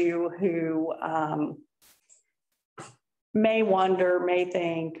of you who may wonder, may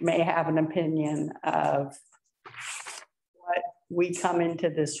think, may have an opinion of what we come into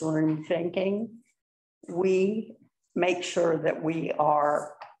this room thinking, we make sure that we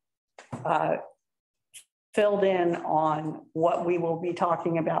are filled in on what we will be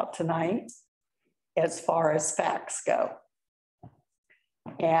talking about tonight as far as facts go.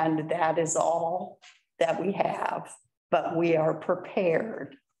 And that is all that we have, but we are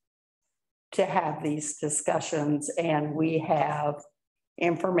prepared to have these discussions, and we have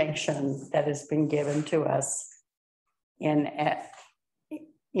information that has been given to us in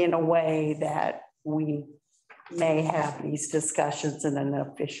a way that we may have these discussions in an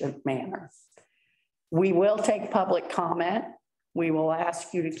efficient manner. We will take public comment. We will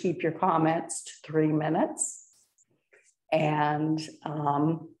ask you to keep your comments to 3 minutes. And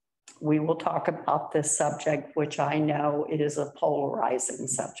we will talk about this subject, which I know is a polarizing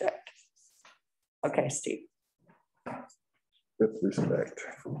subject. Okay, Steve. With respect.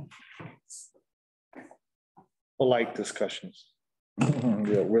 Polite discussions.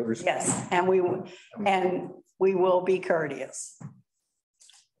 Yeah, with respect. Yes, and we will be courteous.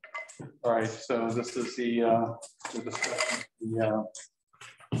 all right. So this is the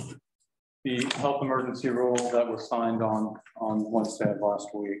health emergency rule that was signed on Wednesday of last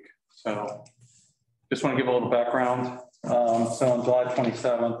week. So just want to give a little background. So on July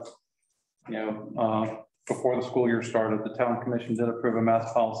 27th, before the school year started, the town commission did approve a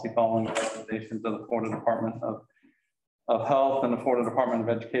mask policy following the recommendations of the Florida Department of Health and the Florida Department of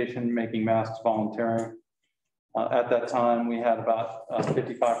Education, making masks voluntary. At that time, we had about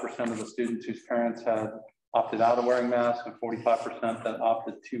 55% of the students whose parents had opted out of wearing masks and 45% that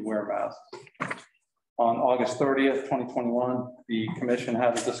opted to wear masks. On August 30th, 2021, the commission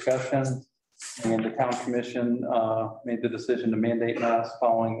had a discussion, and the town commission made the decision to mandate masks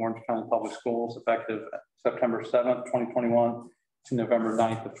following Orange County Public Schools effective September 7th, 2021 to November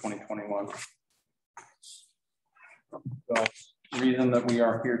 9th of 2021. The reason that we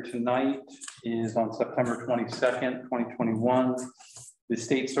are here tonight is on September 22nd, 2021, the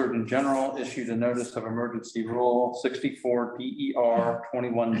State Surgeon General issued a notice of emergency rule 64 DER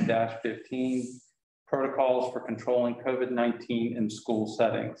 21-15, protocols for controlling COVID-19 in school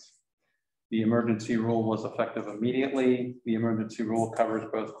settings. The emergency rule was effective immediately. The emergency rule covers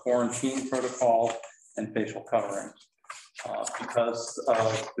both quarantine protocols and facial coverings. Because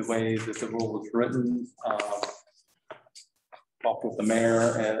of the way that the rule was written, talked with the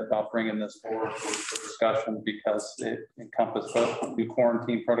mayor about bringing this forward for discussion because it encompasses both the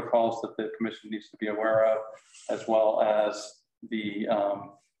quarantine protocols that the commission needs to be aware of, as well as the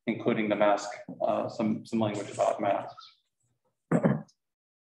including the mask, some language about masks,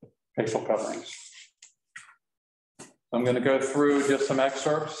 facial coverings. I'm going to go through just some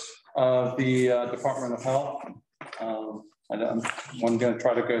excerpts of the Department of Health. I'm going to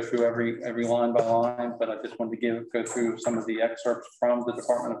try to go through every line by line, but I just wanted to go through some of the excerpts from the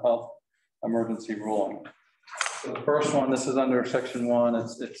Department of Health emergency ruling. So the first one, this is under section 1,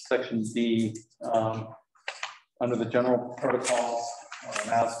 it's section D, under the general protocols,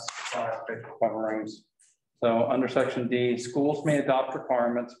 masks, facial coverings. So under section D, schools may adopt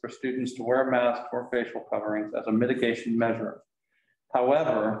requirements for students to wear masks or facial coverings as a mitigation measure.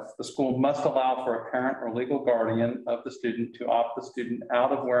 However, the school must allow for a parent or legal guardian of the student to opt the student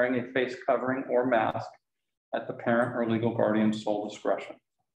out of wearing a face covering or mask at the parent or legal guardian's sole discretion.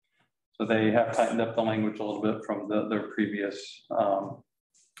 So they have tightened up the language a little bit from their previous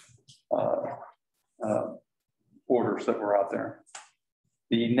orders that were out there.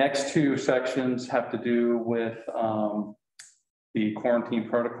 The next two sections have to do with the quarantine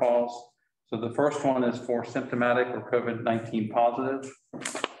protocols. So the first one is for symptomatic or COVID-19 positive.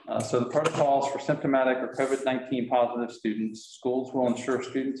 So the protocols for symptomatic or COVID-19 positive students, schools will ensure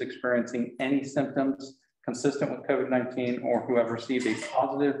students experiencing any symptoms consistent with COVID-19 or who have received a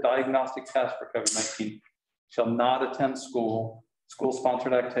positive diagnostic test for COVID-19 shall not attend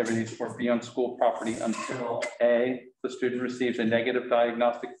school-sponsored activities, or be on school property until A, the student receives a negative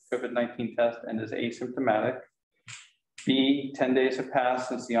diagnostic COVID-19 test and is asymptomatic. B, 10 days have passed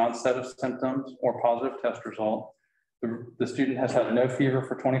since the onset of symptoms or positive test result. The student has had no fever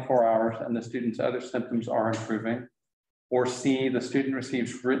for 24 hours and the student's other symptoms are improving. Or C, the student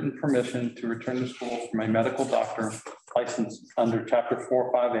receives written permission to return to school from a medical doctor licensed under Chapter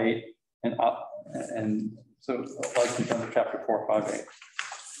 458 and so licensed under Chapter 458.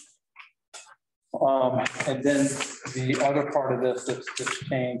 And then the other part of this that's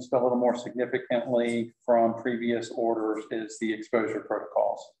changed a little more significantly from previous orders is the exposure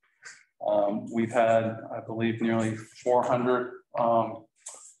protocols. We've had, I believe, nearly 400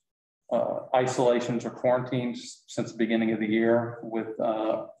 isolations or quarantines since the beginning of the year with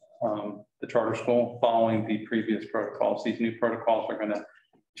the charter school following the previous protocols. These new protocols are going to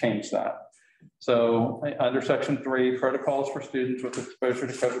change that. So under section 3, protocols for students with exposure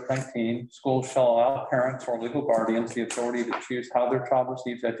to COVID-19, schools shall allow parents or legal guardians the authority to choose how their child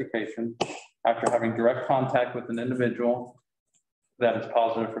receives education after having direct contact with an individual that is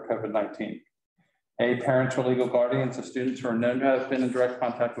positive for COVID-19. A, parents or legal guardians of students who are known to have been in direct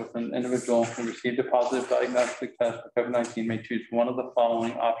contact with an individual who received a positive diagnostic test for COVID-19 may choose one of the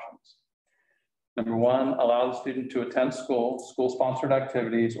following options. Number 1, allow the student to attend school-sponsored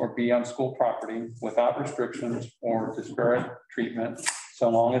activities, or be on school property without restrictions or disparate treatment, so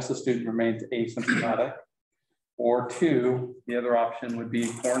long as the student remains asymptomatic. Or 2, the other option would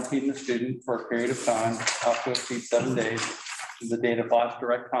be quarantine the student for a period of time, up to exceed 7 days, from the date of last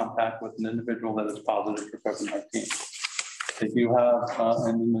direct contact with an individual that is positive for COVID-19. They do have,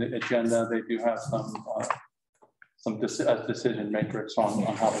 in the agenda, they do have some decision matrix on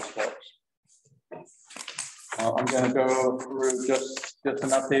how this works. I'm going to go through just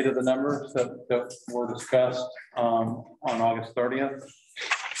an update of the numbers that were discussed on August 30th.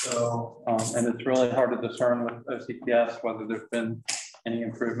 So, and it's really hard to discern with OCPS whether there's been any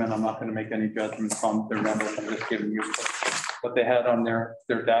improvement. I'm not going to make any judgments on their numbers. I'm just giving you what they had on their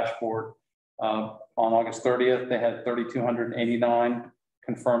dashboard. On August 30th, they had 3,289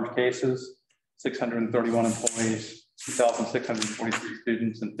 confirmed cases, 631 employees, 2,643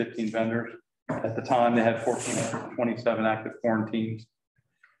 students, and 15 vendors. At the time, they had 1,427 active quarantines.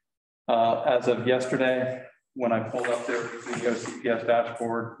 As of yesterday, when I pulled up the OCPS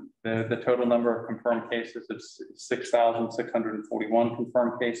dashboard, the total number of confirmed cases is 6,641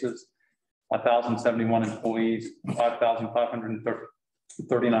 confirmed cases, 1,071 employees,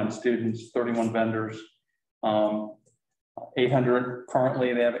 5,539 students, 31 vendors, 800,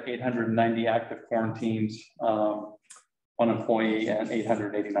 currently they have 890 active quarantines, 1 employee, and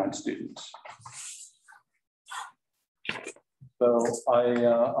 889 students. So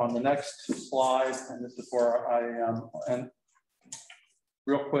on the next slide, and this is where and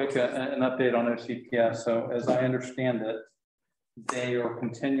real quick, an update on OCPS. So as I understand it, they are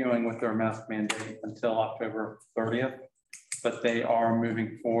continuing with their mask mandate until October 30th, but they are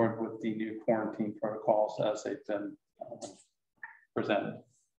moving forward with the new quarantine protocols as they've been presented.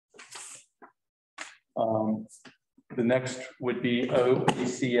 The next would be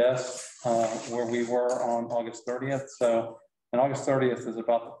OECS, where we were on August 30th. So, and August 30th is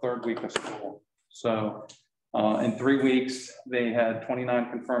about the 3rd week of school. So in 3 weeks, they had 29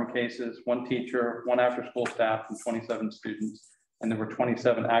 confirmed cases, 1 teacher, 1 after-school staff, and 27 students. And there were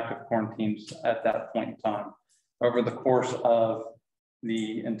 27 active quarantines at that point in time. Over the course of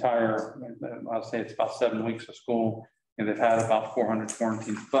the entire, I'll say it's about 7 weeks of school, and they've had about 400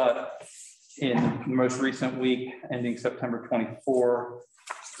 quarantines. But in the most recent week, ending September 24,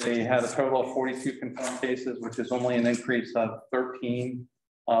 they had a total of 42 confirmed cases, which is only an increase of 13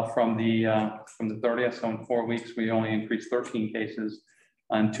 from the 30th. So in 4 weeks, we only increased 13 cases,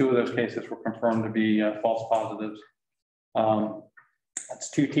 and 2 of those cases were confirmed to be false positives. That's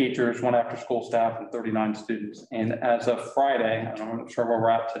 2 teachers, 1 after school staff, and 39 students. And as of Friday, I'm not sure where we're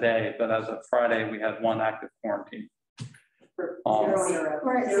at today, but as of Friday, we had 1 active quarantine.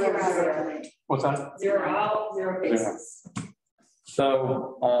 We're at 0. What's that? 0 cases.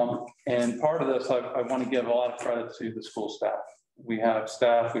 So, and part of this, I want to give a lot of credit to the school staff. We have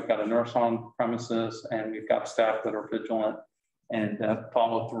staff, we've got a nurse on premises, and we've got staff that are vigilant and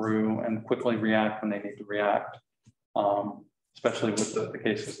follow through and quickly react when they need to react, especially with the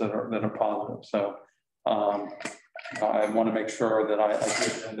cases that are positive. So I want to make sure that I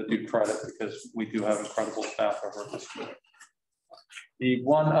give them the due credit, because we do have incredible staff over at the school. The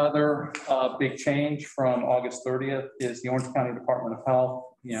one other big change from August 30th is the Orange County Department of Health.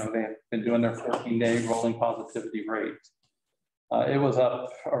 You know, they've been doing their 14-day rolling positivity rate. It was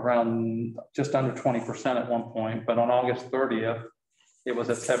up around just under 20% at one point, but on August 30th, it was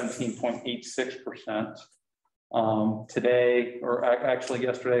at 17.86%. Today, or actually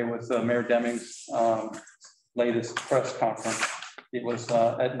yesterday, with Mayor Deming's latest press conference, it was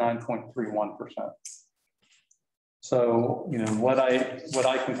at 9.31%. So, you know, what I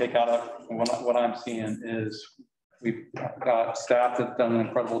can take out of what I'm seeing is we've got staff that's done an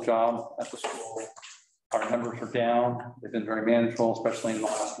incredible job at the school. Our numbers are down. They've been very manageable, especially in the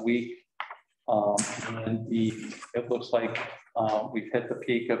last week. And it looks like we've hit the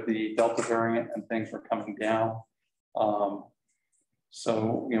peak of the Delta variant and things are coming down.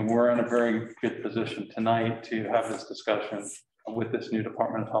 So, you know, we're in a very good position tonight to have this discussion with this new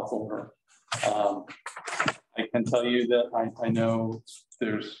Department of Health order. I can tell you that I know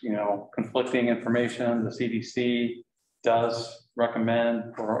there's, you know, conflicting information. The CDC does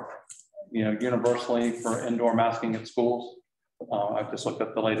recommend for, you know, universally for indoor masking at schools. I've just looked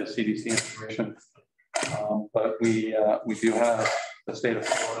at the latest CDC information, but we do have the state of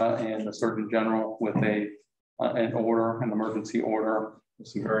Florida and the Surgeon General with an order, an emergency order, with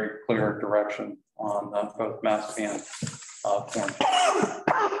some very clear direction on both mask and quarantine.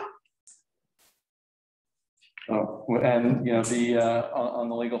 And you know, on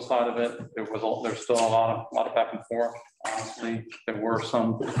the legal side of it, there's still a lot of back and forth. Honestly, there were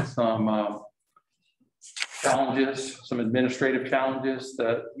some challenges, some administrative challenges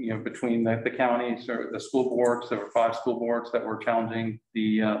that, you know, between the counties or the school boards. There were 5 school boards that were challenging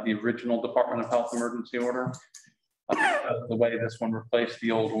the original Department of Health emergency order. The way this one replaced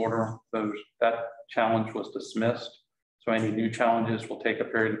the old order, that challenge was dismissed. So any new challenges will take a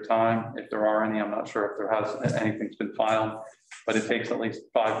period of time. If there are any, I'm not sure if there has anything's been filed, but it takes at least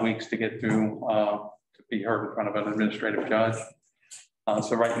 5 weeks to get through to be heard in front of an administrative judge.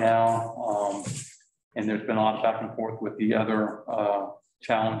 So right now, and there's been a lot of back and forth with the other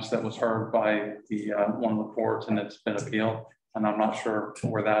challenge that was heard by the one of the courts, and it's been appealed. And I'm not sure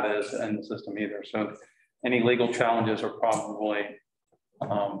where that is in the system either. So any legal challenges are probably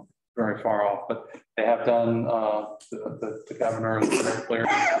very far off, but they have done, the governor is very clear,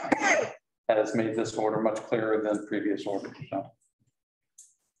 has made this order much clearer than previous orders. So.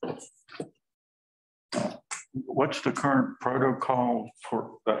 What's the current protocol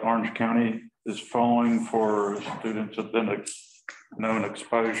for that Orange County is following for students that have been known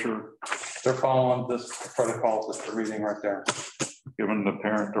exposure? They're following this protocol that they're reading right there. Giving the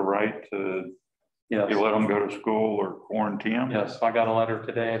parent the right to, yes, you let them go to school or quarantine? Yes, I got a letter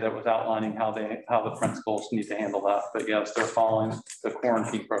today that was outlining how the principals need to handle that. But yes, they're following the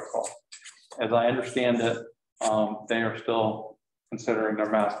quarantine protocol. As I understand it, they are still considering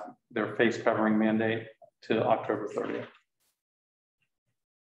their face covering mandate to October 30th.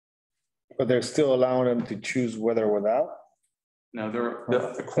 But they're still allowing them to choose whether or without? No,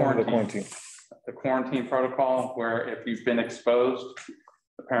 the quarantine. The quarantine protocol, where if you've been exposed,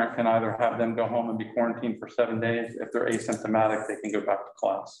 the parent can either have them go home and be quarantined for 7 days. If they're asymptomatic, they can go back to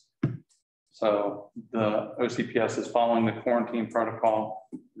class. So the OCPS is following the quarantine protocol.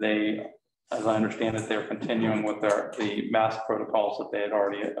 They, as I understand it, they're continuing with the mask protocols that they had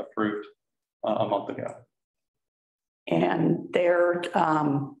already approved a month ago. And their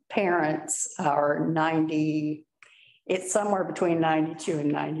parents are 90, it's somewhere between 92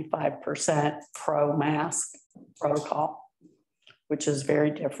 and 95% pro-mask protocol, which is very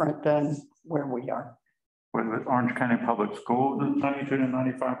different than where we are. With Orange County Public Schools, 92 to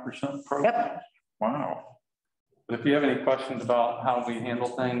 95% pro? Yep. Wow. But if you have any questions about how we handle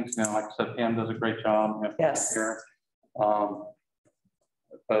things, you know, like I said, Pam does a great job. Yes. Here.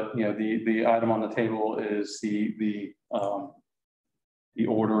 But you know, the item on the table is the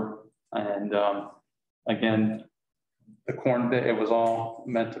order, and again, it was all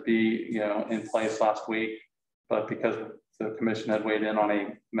meant to be, you know, in place last week, but because the commission had weighed in on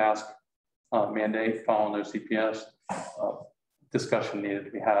a mask mandate following their CPS, discussion needed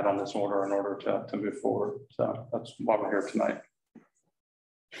to be had on this order in order to move forward. So that's why we're here tonight.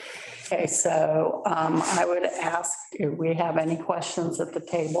 Okay, so I would ask if we have any questions at the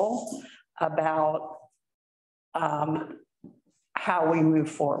table about how we move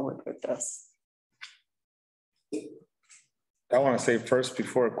forward with this. I want to say first,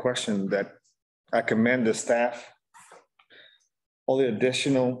 before a question, that I commend the staff. All the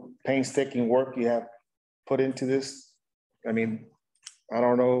additional painstaking work you have put into this. I mean, I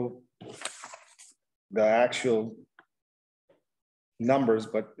don't know the actual numbers,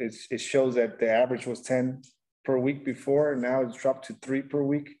 but it shows that the average was 10 per week before, and now it's dropped to 3 per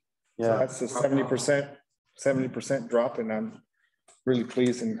week. Yeah, so that's a 70% drop, and I'm really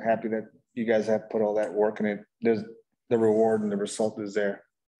pleased and happy that you guys have put all that work in it. There's the reward and the result is there.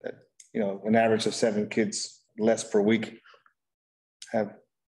 That, you know, an average of 7 kids less per week have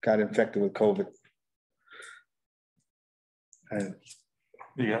got infected with COVID. And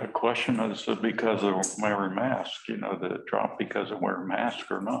you got a question? Is it because of wearing masks? You know, that it dropped because of wearing masks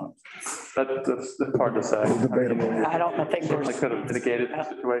or not? That's hard to say. Debatable. I don't think certainly could have mitigated the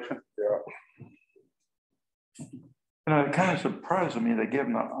situation. Yeah. You know, it kind of surprised me they give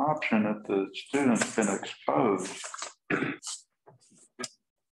them the option if the student's been exposed.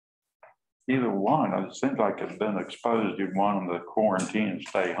 Either one, it seems like it's been exposed. You'd want them to quarantine and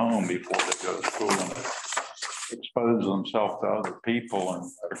stay home before they go to school and expose themselves to other people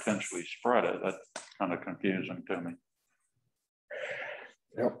and potentially spread it. That's kind of confusing to me.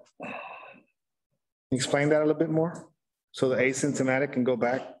 Yep. Explain that a little bit more. So the asymptomatic can go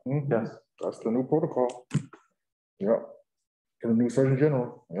back? Mm-hmm. Yes. That's the new protocol. Yep. And the new Surgeon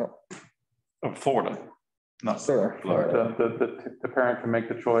General. Yep. Of Florida. No, sir. The parent can make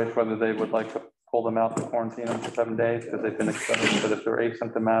the choice whether they would like to pull them out to quarantine them for 7 days because they've been exposed. But if they're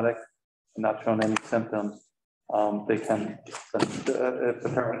asymptomatic and not showing any symptoms, they can, if the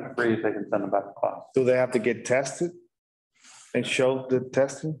parent agrees, they can send them back to class. Do they have to get tested and show the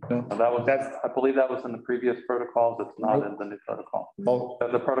testing? No. I believe that was in the previous protocols. It's not in the new protocol. Oh.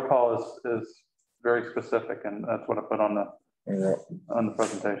 The protocol is very specific, and that's what I put on the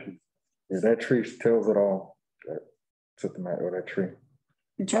presentation. Yeah, that tree tells it all. Symptomatic with that tree.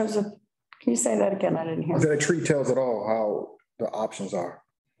 Joseph, can you say that again? I didn't hear. That tree tells it all how the options are.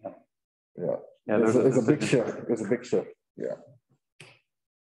 Yeah. Yeah, it's a big shift. It's a big shift. Yeah.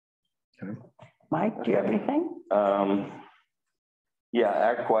 Okay. Mike, do you have anything? Yeah,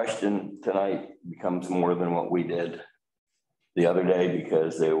 our question tonight becomes more than what we did the other day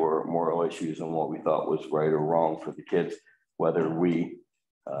because there were moral issues on what we thought was right or wrong for the kids, whether we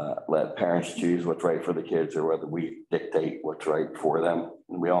let parents choose what's right for the kids or whether we dictate what's right for them.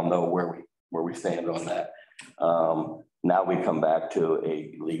 And we all know where we stand on that. Now we come back to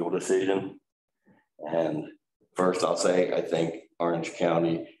a legal decision. And first I'll say, I think Orange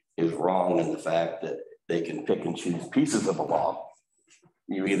County is wrong in the fact that they can pick and choose pieces of a law.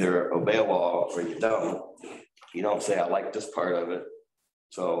 You either obey a law or you don't. You don't say, I like this part of it,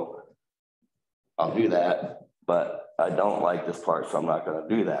 so I'll do that, but I don't like this part, so I'm not going to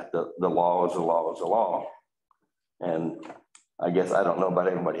do that. The law is a law is a law. And I guess I don't know about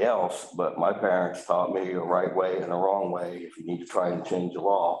everybody else, but my parents taught me a right way and a wrong way. If you need to try and change the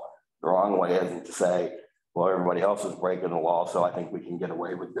law, the wrong way isn't to say, well, everybody else is breaking the law, so I think we can get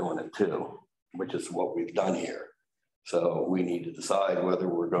away with doing it too, which is what we've done here. So we need to decide whether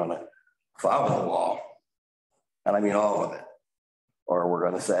we're going to follow the law, and I mean all of it, or we're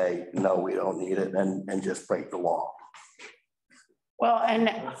going to say, no, we don't need it and just break the law. Well, and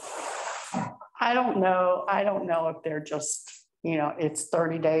I don't know if they're just, you know, it's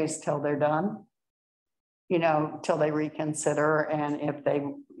 30 days till they're done, you know, till they reconsider, and if they,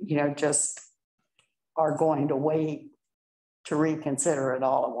 you know, just are going to wait to reconsider it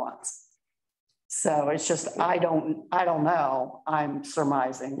all at once. So it's just, I don't know. I'm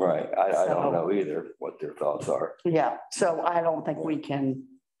surmising. Right. I don't know either what their thoughts are. Yeah. So I don't think we can,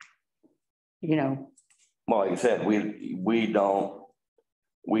 you know. Well, like I said, we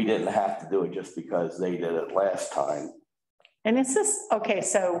didn't have to do it just because they did it last time. And is this, okay,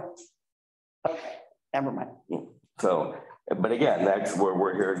 so, okay, never mind. So, but again, that's where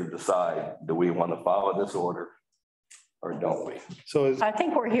we're here to decide, do we want to follow this order or don't we? So I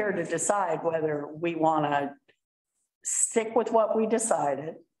think we're here to decide whether we want to stick with what we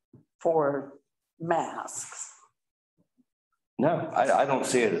decided for masks. No, I don't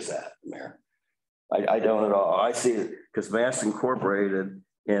see it as that, Mayor. I don't at all. I see it because masks incorporated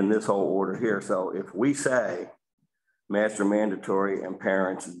in this whole order here. So if we say masks are mandatory and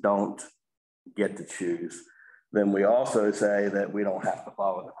parents don't get to choose, then we also say that we don't have to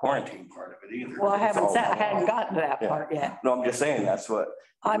follow the quarantine part of it either. Well, I haven't It's said, all I hadn't law. gotten to that Yeah. part yet. No, I'm just saying that's what.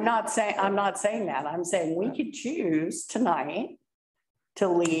 I'm not saying that. I'm saying we could choose tonight to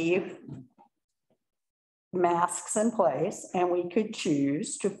leave masks in place, and we could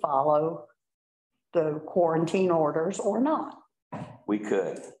choose to follow the quarantine orders or not. We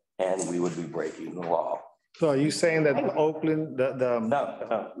could, and we would be breaking the law. So are you saying that Oakland,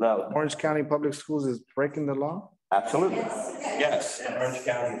 No, Orange County Public Schools is breaking the law? absolutely. Yes, Orange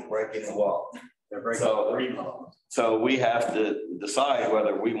County is breaking the law. They're breaking all three laws. So we have to decide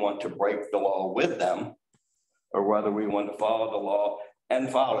whether we want to break the law with them or whether we want to follow the law and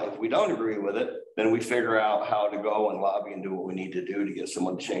follow it. If we don't agree with it, then we figure out how to go and lobby and do what we need to do to get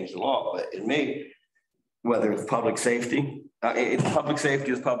someone to change the law. But in me, whether it's public safety, public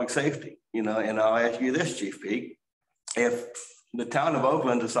safety is public safety, you know, and I'll ask you this, Chief Peake, if the town of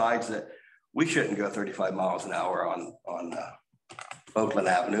Oakland decides that we shouldn't go 35 miles an hour on Oakland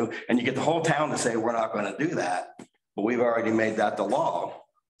Avenue, and you get the whole town to say, we're not going to do that, but we've already made that the law,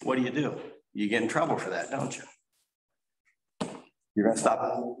 what do? You get in trouble for that, don't you? You're going to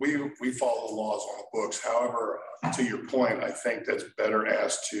stop. We follow the laws on the books. However, to your point, I think that's better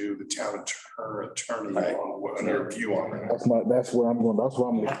asked to the town attorney Right. on their view on that. That's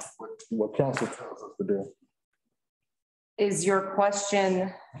what council tells us to do. Is your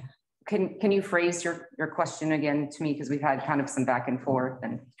question, can you phrase your question again to me? Because we've had kind of some back and forth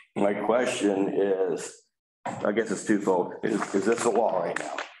and. My question is, I guess it's twofold. Is this a law right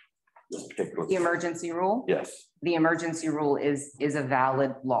now? This particular. The emergency rule? Yes. The emergency rule is a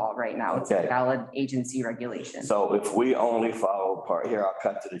valid law right now. It's Okay. a valid agency regulation. So if we only follow part here, I'll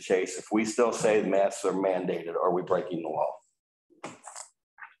cut to the chase. If we still say masks are mandated, are we breaking the law?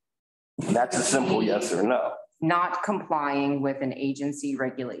 And that's a simple yes or no. Not complying with an agency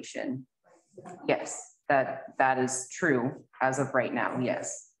regulation. Yes, that is true as of right now,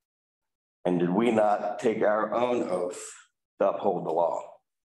 yes. And did we not take our own oath to uphold the law?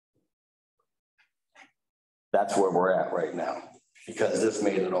 That's where we're at right now, because this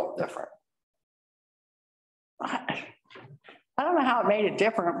made it all different. I don't know how it made it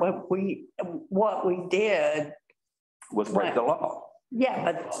different. What we did. Was break the law. Yeah,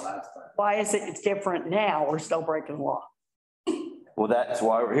 but why is it different now? We're still breaking the law. Well, that's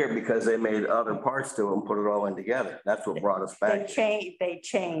why we're here, because they made other parts to them, put it all in together. That's what brought us back. They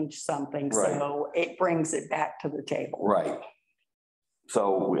changed something, Right. so it brings it back to the table. Right.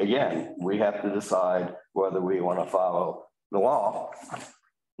 So again, we have to decide whether we want to follow the law,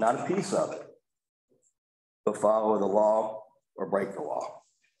 not a piece of it, but follow the law or break the law.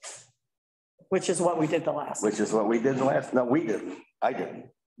 Which is what we did the last. Which is what we did the last, no, we didn't. I didn't.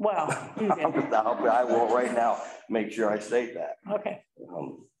 Well, you did. I will right now make sure I state that. Okay,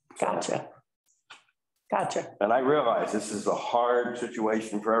 So- gotcha. And I realize this is a hard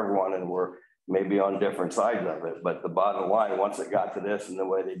situation for everyone and we're maybe on different sides of it, but the bottom line, once it got to this and the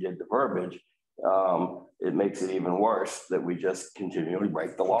way they did the verbiage, it makes it even worse that we just continually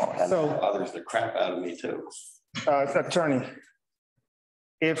break the law and So- others the crap out of me too. Attorney,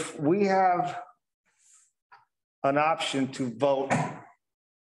 if we have an option to vote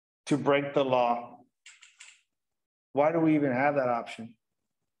to break the law, why do we even have that option?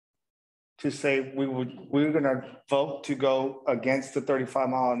 To say we're gonna vote to go against the 35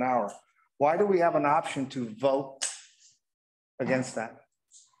 mile an hour. Why do we have an option to vote against that?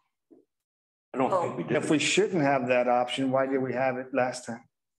 I don't think we did. If we shouldn't have that option, why did we have it last time?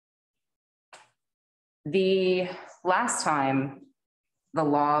 The last time the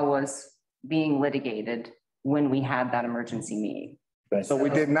law was being litigated when we had that emergency meeting. So we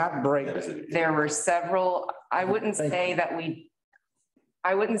did not break. There were several, I wouldn't say that we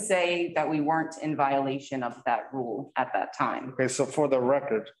weren't in violation of that rule at that time. Okay, so for the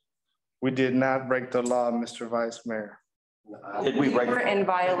record, we did not break the law, Mr. Vice Mayor. Did we break? We were in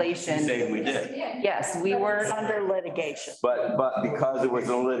violation. You say we did. Yes, we were. Under litigation. But because it was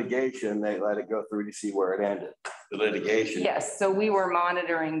in litigation, they let it go through to see where it ended. The litigation. Yes, so we were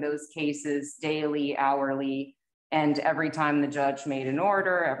monitoring those cases daily, hourly, and every time the judge made an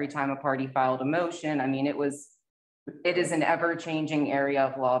order, every time a party filed a motion, I mean, it is an ever-changing area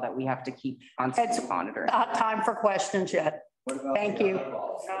of law that we have to keep constantly monitoring. Not time for questions yet. Thank you.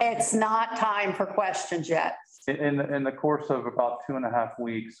 It's not time for questions yet. In the course of about 2.5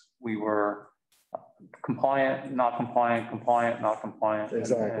 weeks, we were compliant, not compliant, compliant, not compliant.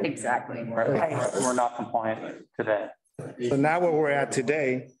 Exactly. We're not compliant today. So now where we're at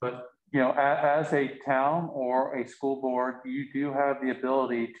today, But you know, as a town or a school board, you do have the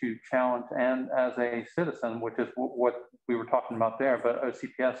ability to challenge, and as a citizen, which is what we were talking about there, but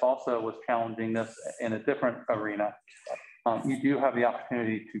OCPS also was challenging this in a different arena. You do have the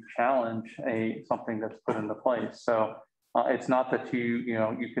opportunity to challenge something that's put into place. So it's not that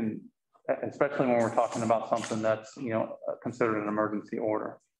you can, especially when we're talking about something that's, considered an emergency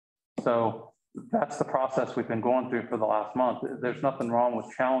order. So that's the process we've been going through for the last month. There's nothing wrong with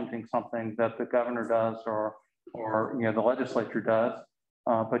challenging something that the governor does or the legislature does,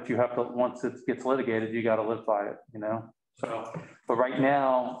 but you have to, once it gets litigated, you got to live by it, So, but right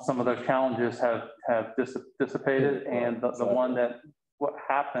now, some of those challenges have dissipated, and the one that what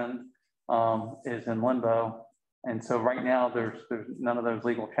happened is in limbo. And so right now, there's none of those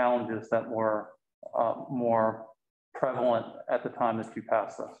legal challenges that were more prevalent at the time that you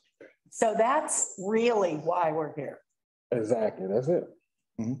passed this. So that's really why we're here. Exactly, that's it.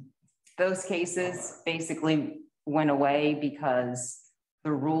 Those cases basically went away because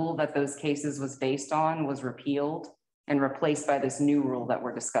the rule that those cases was based on was repealed and replaced by this new rule that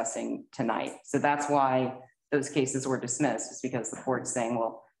we're discussing tonight. So that's why those cases were dismissed, is because the court's saying,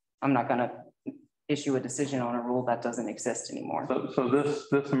 well, I'm not going to issue a decision on a rule that doesn't exist anymore. So this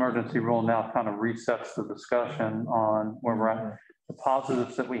emergency rule now kind of resets the discussion on where we're at. The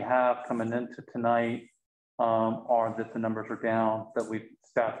positives that we have coming into tonight are that the numbers are down, that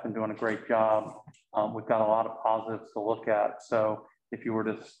staff's been doing a great job. We've got a lot of positives to look at. So if you were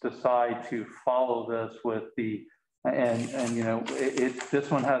to decide to follow this with this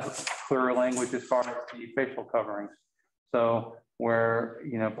one has clearer language as far as the facial coverings. So where,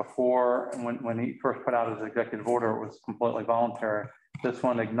 before, when he first put out his executive order, it was completely voluntary. This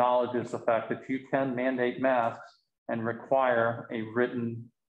one acknowledges the fact that you can mandate masks and require a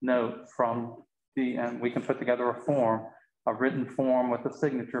written note from and we can put together a written form with a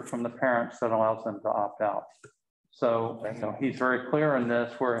signature from the parents that allows them to opt out. So he's very clear in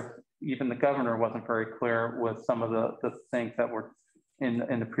this, where even the governor wasn't very clear with some of the things that were in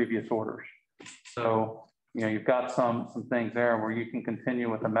the previous orders. So, you've got some things there where you can continue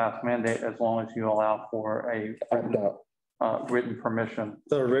with a mask mandate as long as you allow for a written permission.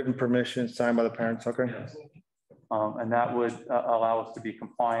 So a written permission signed by the parents, okay? Yes. And that would allow us to be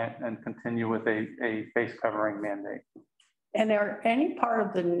compliant and continue with a face covering mandate. And are any part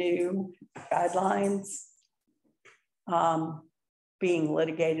of the new guidelines being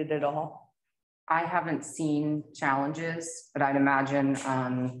litigated at all? I haven't seen challenges, but I'd imagine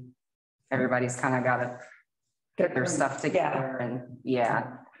everybody's kind of got to get their stuff together,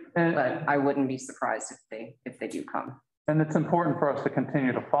 but I wouldn't be surprised if they do come. And it's important for us to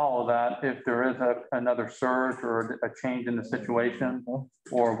continue to follow that. If there is another surge or a change in the situation,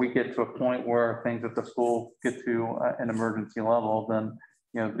 or we get to a point where things at the school get to an emergency level, then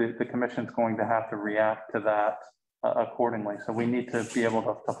the commission's going to have to react to that accordingly. So we need to be able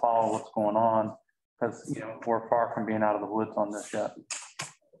to follow what's going on, because we're far from being out of the woods on this yet.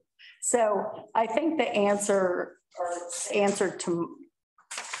 So I think the answer to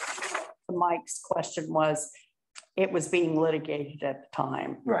Mike's question was, it was being litigated at the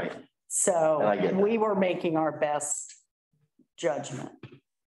time. Right. So we were making our best judgment.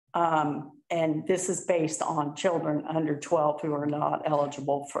 And this is based on children under 12 who are not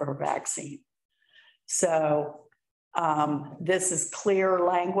eligible for a vaccine. So this is clear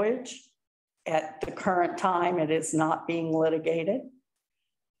language. At the current time, it is not being litigated.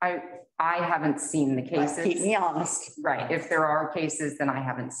 I haven't seen the cases. Keep me honest. Right. If there are cases, then I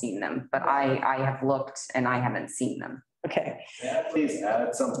haven't seen them, but I have looked and I haven't seen them. Okay. May I please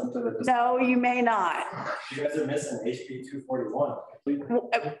add something to the discussion? No, you may not. You guys are missing HB 241. We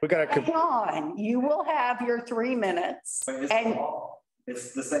got to. Come on, you will have your 3 minutes. But it's and law.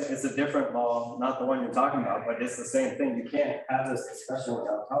 It's the same. It's a different law, not the one you're talking about, but it's the same thing. You can't have this discussion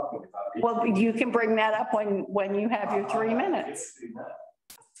without talking about it. Well, you can bring that up when you have your 3 minutes.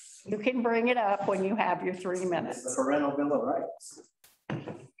 You can bring it up when you have your 3 minutes. It's the parental bill of rights.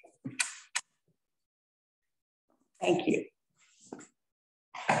 Thank you.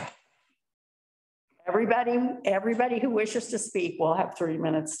 Everybody who wishes to speak will have 3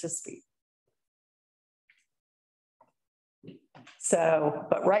 minutes to speak. So,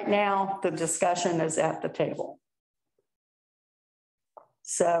 but right now the discussion is at the table.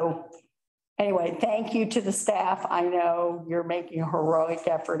 So anyway, thank you to the staff. I know you're making a heroic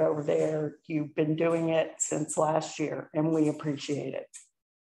effort over there. You've been doing it since last year and we appreciate it.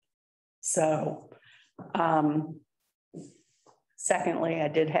 So, secondly, I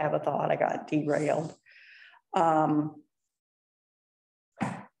did have a thought, I got derailed.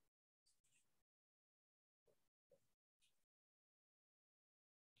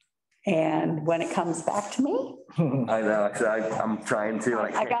 And when it comes back to me, I know, I'm trying to.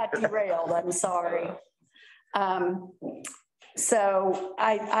 I got derailed, I'm sorry. So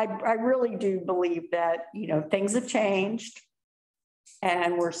I really do believe that, you know, things have changed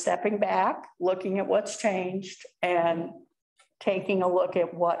and we're stepping back, looking at what's changed and taking a look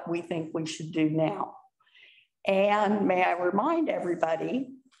at what we think we should do now. And may I remind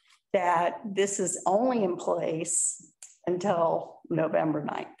everybody that this is only in place until November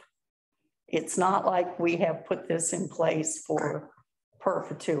 9th. It's not like we have put this in place for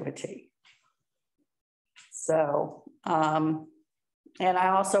perpetuity. So, and I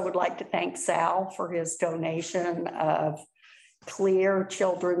also would like to thank Sal for his donation of clear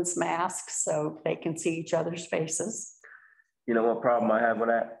children's masks so they can see each other's faces. You know what problem I have with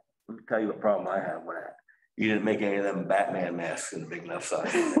that? Let me tell you what problem I have with that. You didn't make any of them Batman masks in a big enough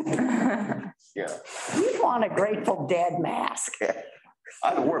size. Yeah. You want a Grateful Dead mask.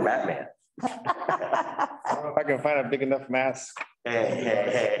 I wore Batman. If I can find a big enough mask.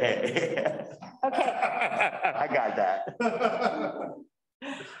 Hey. Okay. I got that.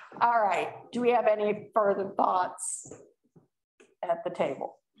 All right. Do we have any further thoughts at the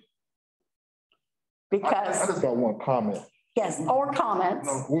table? Because I just got one comment. yes, or comments.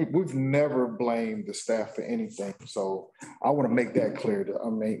 We've never blamed the staff for anything. So I want to make that clear. I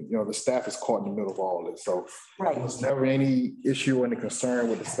mean, you know, the staff is caught in the middle of all this. So right. There's never any issue or any concern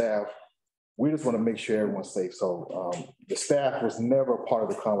with the staff. We just want to make sure everyone's safe. So the staff was never part of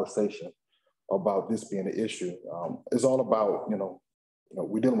the conversation about this being an issue. It's all about, you know,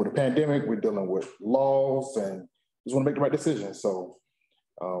 we're dealing with a pandemic, we're dealing with laws, and just want to make the right decision. So,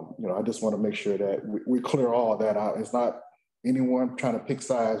 you know, I just want to make sure that we clear all that out. It's not anyone trying to pick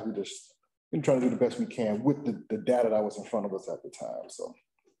sides. We're trying to do the best we can with the data that was in front of us at the time. So,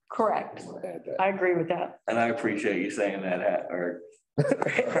 correct. I agree with that. And I appreciate you saying that, or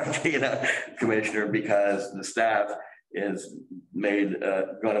you know, Commissioner, because the staff is made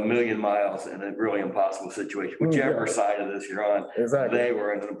gone a million miles in a really impossible situation. Whichever side of this you're on, exactly. They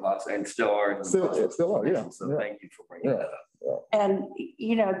were in an impossible and still are. In still are, yeah. So thank you for bringing that up. Yeah. And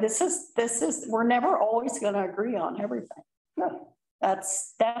you know, this is we're never always going to agree on everything. No,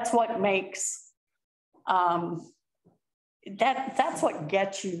 that's what makes that's what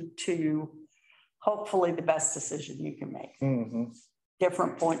gets you to hopefully the best decision you can make. Mm-hmm.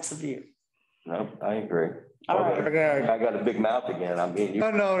 Different points of view. No, I agree. All right. I got a big mouth again. I mean, no.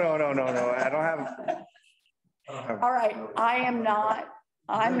 I don't have. All right. I'm not.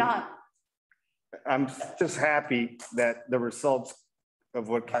 I'm just happy that the results of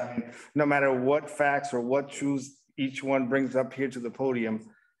what came, no matter what facts or what truths each one brings up here to the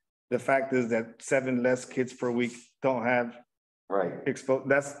podium, the fact is that 7 less kids per week don't have exposed.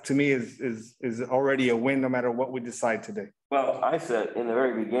 That's to me is already a win, no matter what we decide today. Well, I said in the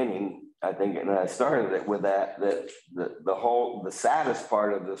very beginning, I think, and I started it with that the saddest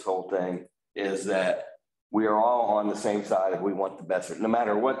part of this whole thing is that we are all on the same side and we want the best, no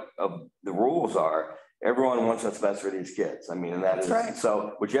matter what the rules are. Everyone wants what's best for these kids. I mean, and that is right.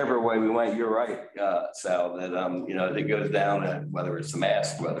 So whichever way we went, you're right, Sal, that, you know, it goes down, and whether it's a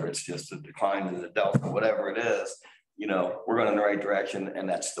mask, whether it's just a decline in the Delta, whatever it is, you know, we're going in the right direction, and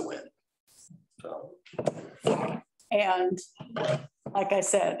that's the win. So. And like I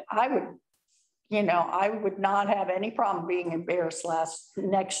said, I would not have any problem being embarrassed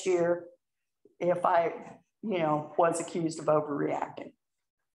next year if I, you know, was accused of overreacting.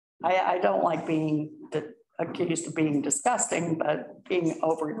 I don't like being accused of being disgusting, but being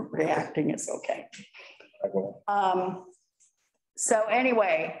overreacting is okay. So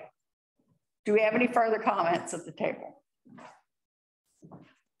anyway, do we have any further comments at the table?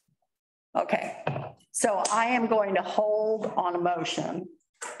 Okay, so I am going to hold on a motion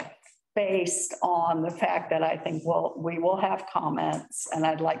based on the fact that I think we will have comments, and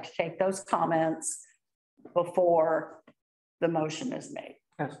I'd like to take those comments before the motion is made.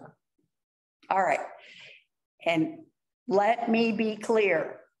 Yes. All right. And let me be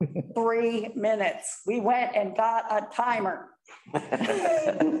clear, 3 minutes. We went and got a timer.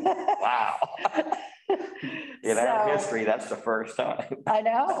 Wow. In our history, that's the first time. I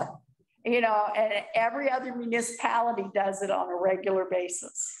know. You know, and every other municipality does it on a regular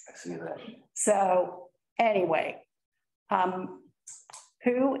basis. I see that. So anyway,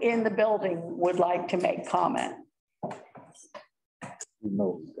 who in the building would like to make comment?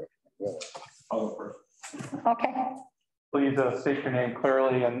 No. Okay. Please state your name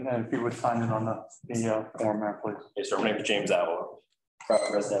clearly, and if you would sign in on the form there, please. Yes, sir. My name is James Avila,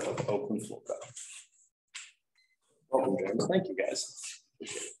 resident of Oakland, Florida. Welcome, James. Thank you, guys.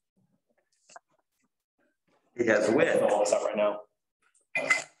 Appreciate it. He has a win. All this up right now.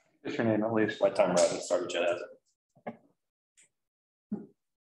 What's your name at least? My timer hasn't started yet, has it?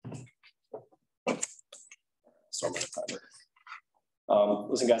 Start my timer.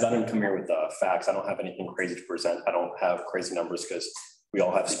 Listen, guys, I didn't come here with facts. I don't have anything crazy to present. I don't have crazy numbers because we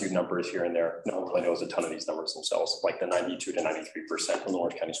all have skewed numbers here and there. No one really knows a ton of these numbers themselves, like the 92 to 93% from the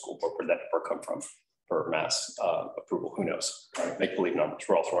Orange County School Board, where that number come from for mass approval. Who knows? Right? Make believe numbers.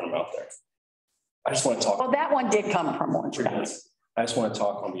 We're all throwing them out there. I just want to talk. Well, that one did come from Orange County. I just want to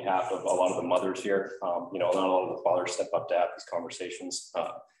talk on behalf of a lot of the mothers here. You know, not a lot of the fathers step up to have these conversations.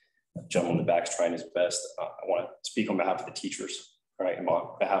 The gentleman in the back is trying his best. I want to speak on behalf of the teachers, right, and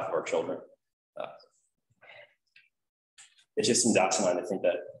on behalf of our children. It just seems asinine to think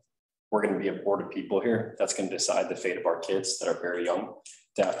that we're going to be a board of people here that's going to decide the fate of our kids that are very young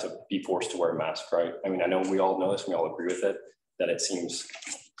to have to be forced to wear a mask, right? I mean, I know we all know this, we all agree with it, that it seems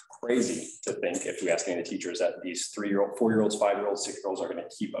crazy to think, if we ask any of the teachers, that these 3-year-old, 4-year-olds, 5-year-olds, 6-year-olds are going to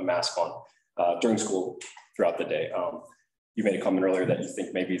keep a mask on during school throughout the day. You made a comment earlier that you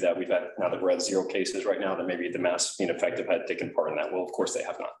think maybe that we've had, now that we're at 0 cases right now, that maybe the masks being effective had taken part in that. Well, of course they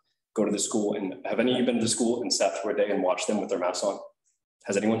have not. Go to the school, and have any of you been to the school and sat through a day and watched them with their masks on?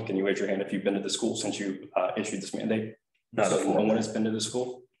 Has anyone? Can you raise your hand if you've been to the school since you issued this mandate? No one has been to the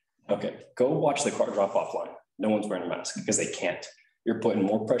school? Okay, go watch the car drop off line. No one's wearing a mask because they can't. You're putting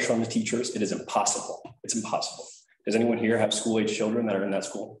more pressure on the teachers. It is impossible. It's impossible. Does anyone here have school-age children that are in that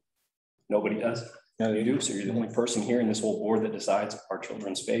school? Nobody does? No, you do. So you're the only person here in this whole board that decides our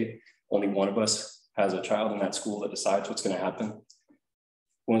children's fate. Only one of us has a child in that school that decides what's going to happen.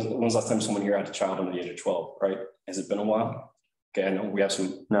 When was the last time someone here had a child under the age of 12, right? Has it been a while? Okay, I know we have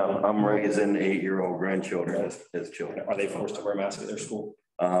some. No, I'm raising 8-year-old grandchildren as children. Are they forced to wear masks at their school?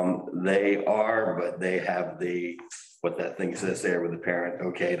 They are, but they have what that thing says there with the parent,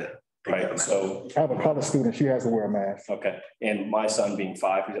 okay to. Right, so. I have a college student, she has to wear a mask. Okay, and my son being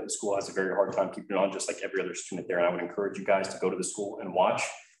 5, who's at the school, has a very hard time keeping it on, just like every other student there. And I would encourage you guys to go to the school and watch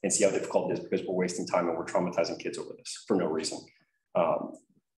and see how difficult it is, because we're wasting time and we're traumatizing kids over this for no reason.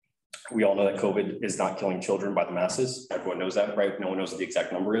 We all know that COVID is not killing children by the masses. Everyone knows that, right? No one knows what the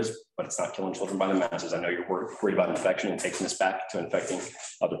exact number is, but it's not killing children by the masses. I know you're worried about infection and taking us back to infecting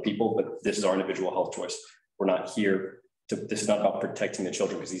other people, but this is our individual health choice. We're not here to, this is not about protecting the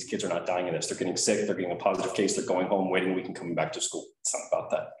children, because these kids are not dying in this. They're getting sick, they're getting a positive case, they're going home, waiting a week and coming back to school. It's not about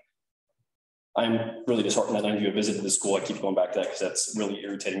that. I'm really disheartened that none of you have visited the school. I keep going back to that because that's really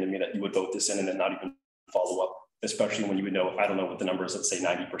irritating to me that you would vote this in and then not even follow up. Especially when you would know, I don't know what the numbers, let's say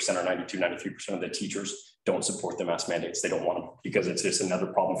 90% or 92, 93% of the teachers don't support the mask mandates. They don't want them because it's just another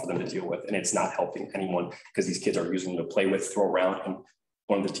problem for them to deal with. And it's not helping anyone because these kids are using them to play with, throw around. And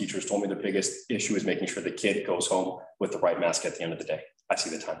one of the teachers told me the biggest issue is making sure the kid goes home with the right mask at the end of the day. I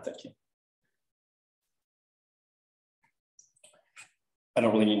see the time. Thank you. I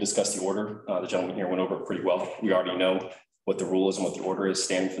don't really need to discuss the order. The gentleman here went over it pretty well. We already know what the rule is and what the order is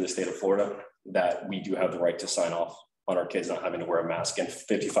standing for the state of Florida, that we do have the right to sign off on our kids not having to wear a mask. And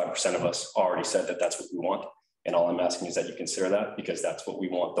 55% of us already said that that's what we want. And all I'm asking is that you consider that, because that's what we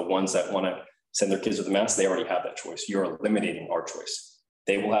want. The ones that want to send their kids with a mask, they already have that choice. You're eliminating our choice.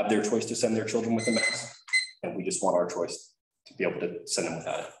 They will have their choice to send their children with a mask. And we just want our choice to be able to send them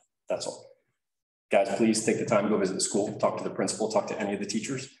without it. That's all. Guys, please take the time to go visit the school, talk to the principal, talk to any of the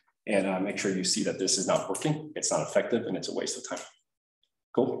teachers, and make sure you see that this is not working, it's not effective, and it's a waste of time.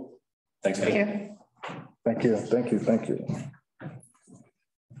 Cool. Thanks, guys. Thank you. Thank you, thank you, thank you.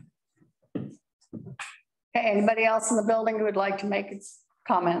 Okay, anybody else in the building who would like to make a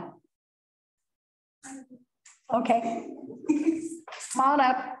comment? Okay. Come on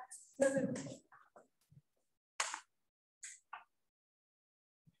up.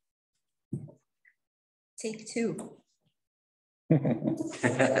 Take 2.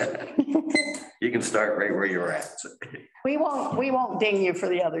 You can start right where you're at. We won't ding you for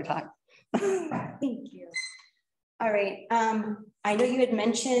the other time. Thank you. All right. I know you had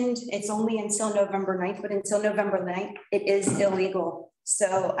mentioned it's only until November 9th, but until November 9th, it is illegal.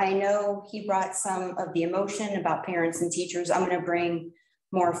 So I know he brought some of the emotion about parents and teachers. I'm going to bring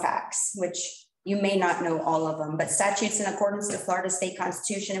more facts, which you may not know all of them, but statutes in accordance to Florida State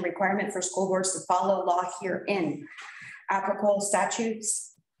Constitution and requirement for school boards to follow law herein. Applicable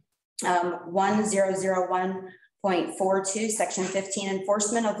statutes, 1001.42, section 15,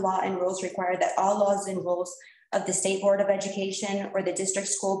 enforcement of law and rules require that all laws and rules of the State Board of Education or the district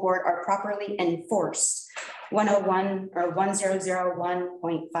school board are properly enforced. 101 or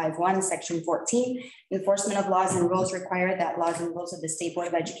 1001.51, section 14, enforcement of laws and rules require that laws and rules of the State Board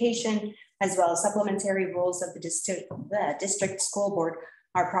of Education, as well as supplementary rules of the district school board,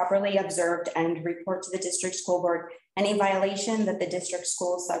 are properly observed and report to the district school board Any violation that the district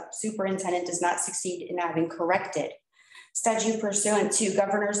school superintendent does not succeed in having corrected. Statute pursuant to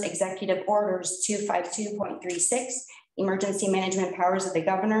Governor's Executive Orders 252.36, emergency management powers of the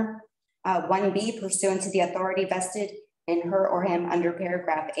governor. 1B, pursuant to the authority vested in her or him under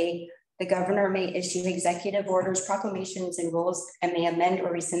paragraph A, the governor may issue executive orders, proclamations, and rules and may amend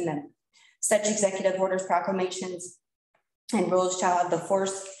or rescind them. Such executive orders, proclamations, and rules shall have the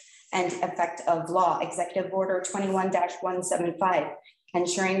force and effect of law. Executive Order 21-175,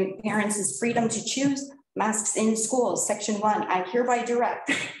 ensuring parents' freedom to choose masks in schools. Section 1, I hereby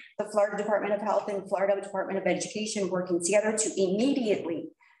direct the Florida Department of Health and Florida Department of Education working together to immediately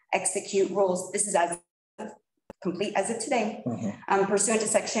execute rules. This is as complete as of today, pursuant to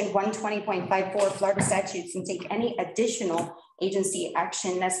section 120.54 Florida statutes, and take any additional agency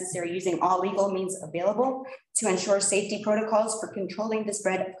action necessary using all legal means available to ensure safety protocols for controlling the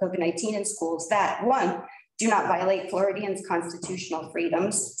spread of COVID-19 in schools that 1, do not violate Floridians' constitutional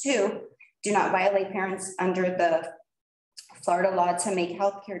freedoms. 2, do not violate parents under the Florida law to make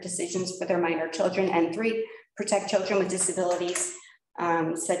healthcare decisions for their minor children. And 3, protect children with disabilities,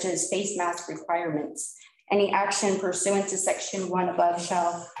 such as face mask requirements. Any action pursuant to section 1 above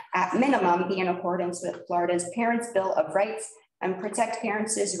shall at minimum be in accordance with Florida's Parents' Bill of Rights and protect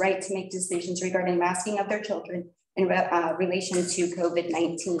parents' right to make decisions regarding masking of their children in relation to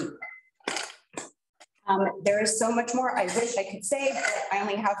COVID-19. There is so much more I wish I could say, but I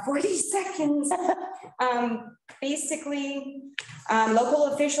only have 40 seconds. Basically,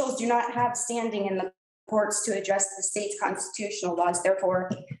 local officials do not have standing in the courts to address the state's constitutional laws. Therefore,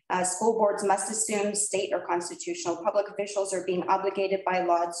 school boards must assume state or constitutional. Public officials are being obligated by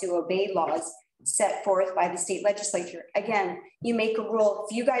law to obey laws set forth by the state legislature. Again, you make a rule.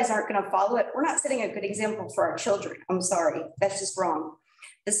 If you guys aren't going to follow it, we're not setting a good example for our children. I'm sorry, that's just wrong.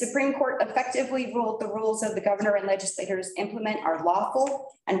 The Supreme Court effectively ruled the rules of the governor and legislators implement are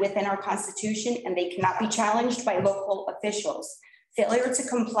lawful and within our Constitution, and they cannot be challenged by local officials. Failure to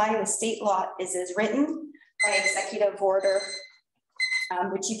comply with state law is as written by executive order,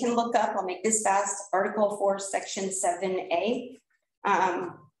 which you can look up. I'll make this fast. Article 4, Section 7A.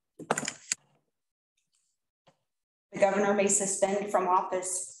 The governor may suspend from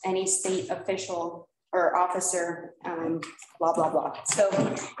office any state official or officer, blah, blah, blah. So,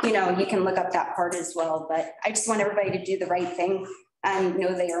 you know, you can look up that part as well, but I just want everybody to do the right thing and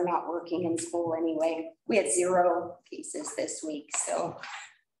know they are not working in school anyway. We had 0 cases this week, so,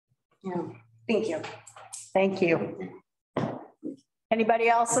 yeah, thank you. Thank you. Anybody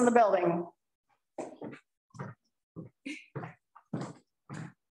else in the building?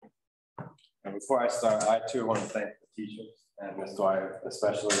 And before I start, I too want to thank the teachers and Ms. Dwyer,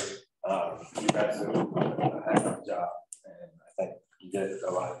 especially. You guys do a heck of a job, and I think you get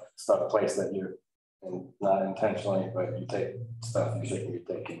a lot of stuff placed that you're not intentionally, but you take stuff you shouldn't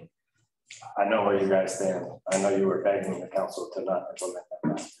be taking. I know where you guys stand. I know you were begging the council to not implement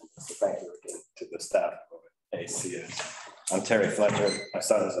that. So thank you again to the staff of ACS. I'm Terry Fletcher. My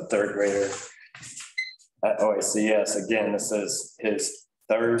son is a 3rd grader at OACS. Again, this is his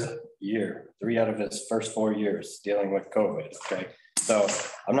 3rd year, 3 out of his first 4 years dealing with COVID. Okay. So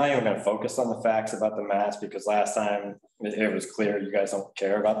I'm not even going to focus on the facts about the mask because last time it was clear you guys don't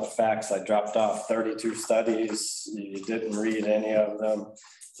care about the facts. I dropped off 32 studies. You didn't read any of them.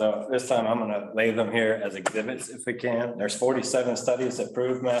 So this time I'm going to lay them here as exhibits if we can. There's 47 studies that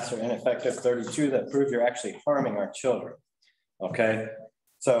prove masks are ineffective, 32 that prove you're actually harming our children. Okay.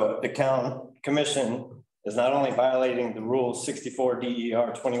 So the commission is not only violating the rules 64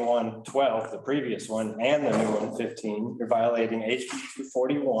 DER 2112, the previous one, and the new one 15, you're violating HB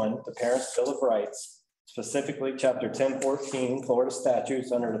 241, the Parents' Bill of Rights, specifically Chapter 1014, Florida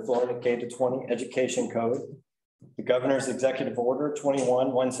statutes under the Florida K-20 Education Code, the Governor's Executive Order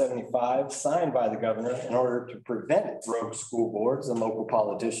 21-175, signed by the governor in order to prevent rogue school boards and local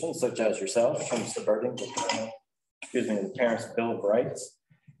politicians such as yourself from subverting the Parents' Bill of Rights.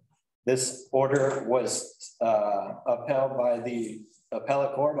 This order was upheld by the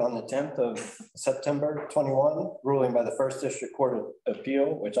appellate court on the 10th of September 21, ruling by the 1st District Court of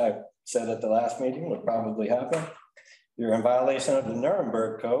Appeal, which I said at the last meeting would probably happen. You're in violation of the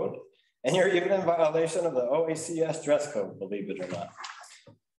Nuremberg Code, and you're even in violation of the OACS dress code, believe it or not.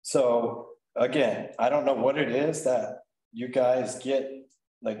 So again, I don't know what it is that you guys get,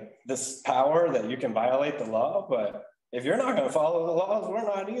 like this power that you can violate the law, but if you're not going to follow the laws, we're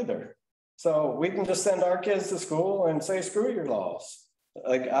not either. So we can just send our kids to school and say, screw your laws.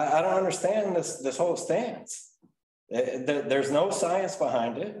 Like, I don't understand this whole stance. There's no science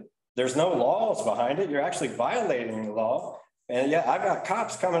behind it. There's no laws behind it. You're actually violating the law. And yeah, I got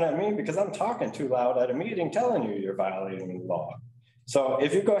cops coming at me because I'm talking too loud at a meeting telling you you're violating the law. So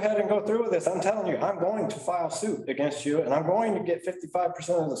if you go ahead and go through with this, I'm telling you, I'm going to file suit against you and I'm going to get 55%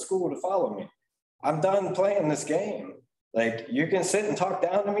 of the school to follow me. I'm done playing this game. Like, you can sit and talk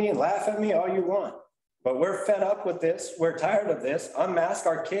down to me and laugh at me all you want, but we're fed up with this. We're tired of this. Unmask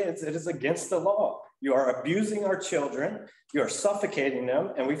our kids. It is against the law. You are abusing our children. You are suffocating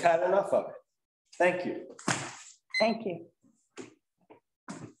them, and we've had enough of it. Thank you. Thank you.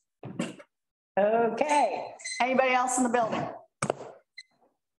 Okay, anybody else in the building?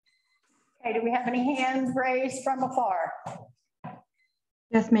 Okay, do we have any hands raised from afar?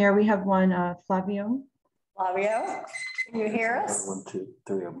 Yes, Mayor, we have one, Flavio. Flavio, can you hear us? 1, 2,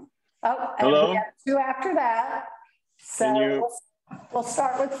 3 of them. Oh, and Hello? we have 2 after that. So we'll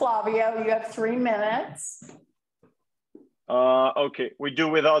start with Flavio. You have 3 minutes. Okay, we do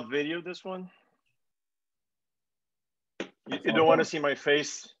without video this one? You don't want to see my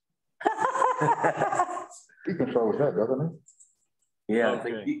face? He controls that, doesn't he? Yeah,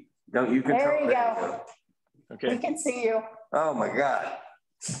 okay. I think don't you control? There you go. Okay. We can see you. Oh my God.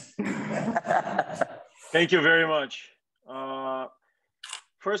 Thank you very much.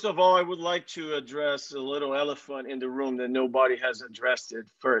 First of all, I would like to address a little elephant in the room that nobody has addressed it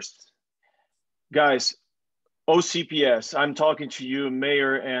first. Guys, OCPS, I'm talking to you,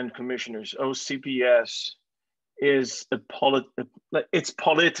 Mayor and Commissioners. OCPS is it's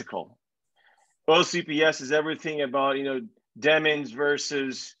political. OCPS is everything about, Demings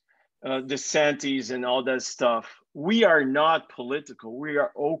versus DeSantis and all that stuff. We are not political. We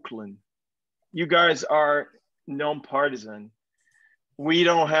are Oakland. You guys are nonpartisan. We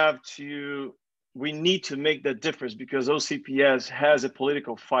don't have to, we need to make that difference because OCPS has a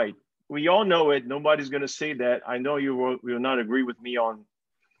political fight. We all know it. Nobody's going to say that. I know you will not agree with me on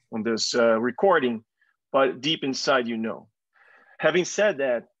this recording, but deep inside, you know. Having said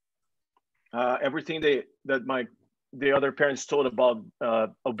that, everything that the other parents told about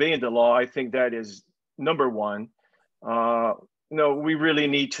obeying the law, I think that is number one. We really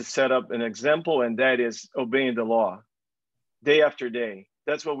need to set up an example, and that is obeying the law day after day.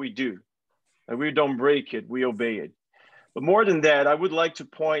 That's what we do. And we don't break it, we obey it. But more than that, I would like to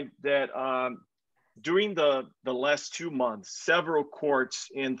point that during the last 2 months, several courts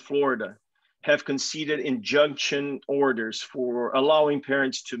in Florida have conceded injunction orders for allowing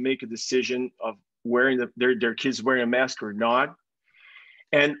parents to make a decision of wearing their kids wearing a mask or not.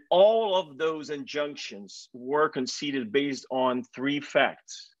 And all of those injunctions were conceded based on 3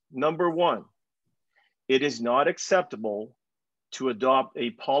 facts. Number one, it is not acceptable to adopt a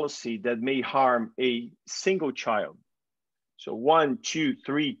policy that may harm a single child. So 1, 2,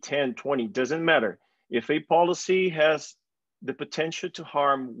 3, 10, 20, doesn't matter. If a policy has the potential to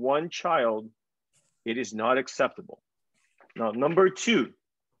harm one child, it is not acceptable. Now, number two,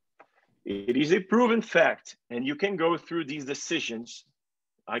 it is a proven fact, and you can go through these decisions.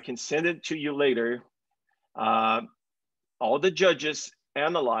 I can send it to you later. All the judges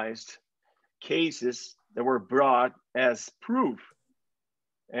analyzed cases that were brought as proof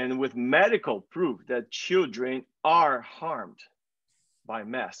and with medical proof that children are harmed by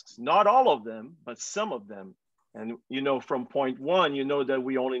masks. Not all of them, but some of them. And from point 1, that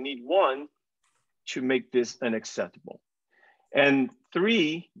we only need 1 to make this unacceptable. And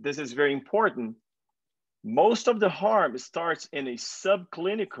 3, this is very important. Most of the harm starts in a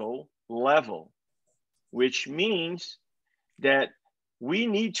subclinical level, which means that we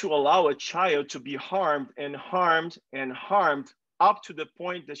need to allow a child to be harmed and harmed and harmed up to the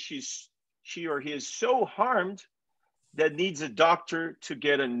point that she or he is so harmed that needs a doctor to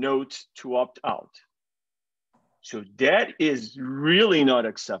get a note to opt out. So that is really not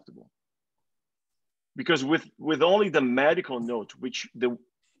acceptable. Because with only the medical note, which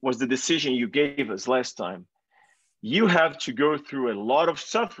was the decision you gave us last time, you have to go through a lot of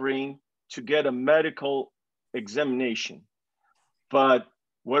suffering to get a medical examination. But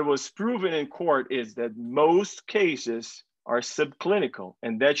what was proven in court is that most cases are subclinical,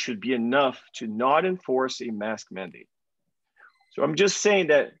 and that should be enough to not enforce a mask mandate. So I'm just saying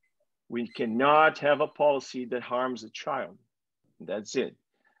that we cannot have a policy that harms a child. That's it.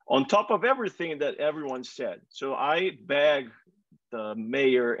 On top of everything that everyone said. So I beg the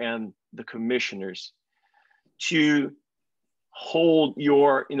mayor and the commissioners to hold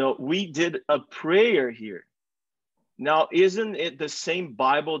we did a prayer here. Now, isn't it the same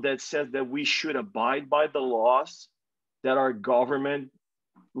Bible that says that we should abide by the laws that our government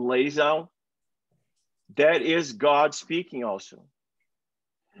lays out? That is God speaking also.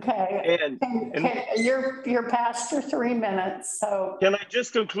 Okay, you're past your 3 minutes, so. Can I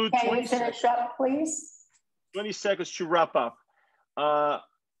just conclude? Can you finish up, please? 20 seconds to wrap up.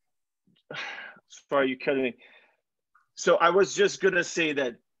 Sorry, you cut me. So I was just gonna say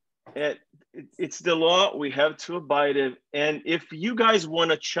that it's the law, we have to abide it. And if you guys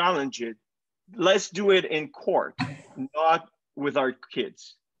wanna challenge it, let's do it in court, not with our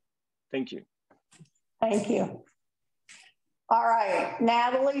kids. Thank you. Thank you. All right,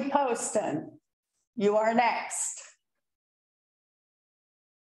 Natalie Poston, you are next.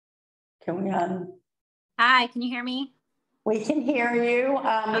 Can we Hi, can you hear me? We can hear you.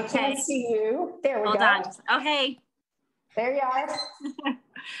 We can't see you. There we go. Hold on. Oh, hey. There you are.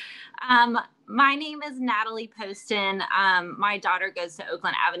 My name is Natalie Poston. My daughter goes to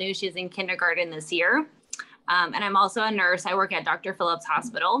Oakland Avenue. She's in kindergarten this year. And I'm also a nurse. I work at Dr. Phillips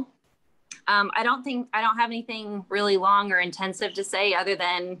Hospital. I don't have anything really long or intensive to say other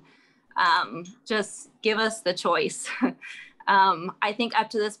than just give us the choice. I think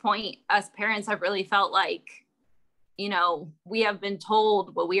up to this point, us parents have really felt like, you know, we have been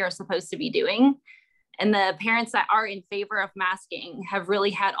told what we are supposed to be doing. And the parents that are in favor of masking have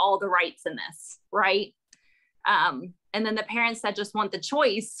really had all the rights in this, right? And then the parents that just want the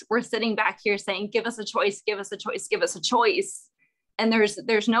choice, we're sitting back here saying, give us a choice, give us a choice, give us a choice. And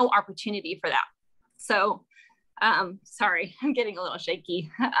there's no opportunity for that. So, sorry, I'm getting a little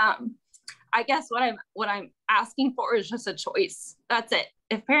shaky. I guess what I'm asking for is just a choice. That's it.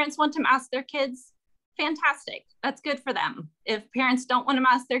 If parents want to mask their kids, fantastic. That's good for them. If parents don't want to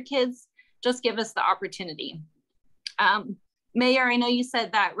mask their kids, just give us the opportunity. Mayor, I know you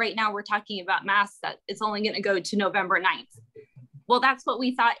said that right now we're talking about masks, that it's only going to go to November 9th. Well, that's what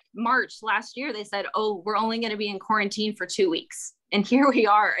we thought March last year. They said, oh, we're only going to be in quarantine for 2 weeks. And here we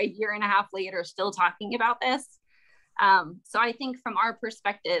are a year and a half later, still talking about this. So I think from our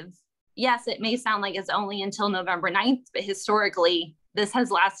perspective, yes, it may sound like it's only until November 9th, but historically, this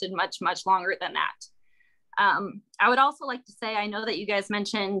has lasted much, much longer than that. I would also like to say, I know that you guys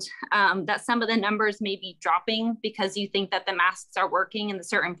mentioned that some of the numbers may be dropping because you think that the masks are working and the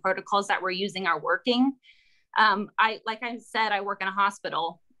certain protocols that we're using are working. Like I said, I work in a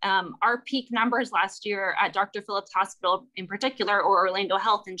hospital. Our peak numbers last year at Dr. Phillips Hospital in particular, or Orlando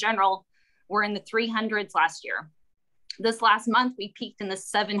Health in general, were in the 300s last year. This last month, we peaked in the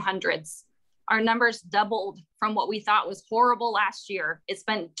 700s. Our numbers doubled from what we thought was horrible last year. It's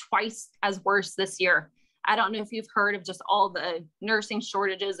been twice as worse this year. I don't know if you've heard of just all the nursing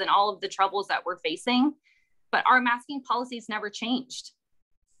shortages and all of the troubles that we're facing, but our masking policies never changed.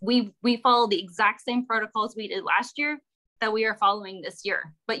 We follow the exact same protocols we did last year that we are following this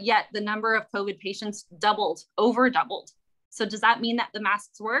year, but yet the number of COVID patients over doubled. So does that mean that the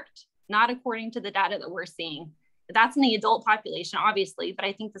masks worked? Not according to the data that we're seeing. That's in the adult population, obviously, but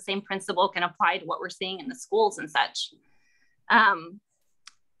I think the same principle can apply to what we're seeing in the schools and such.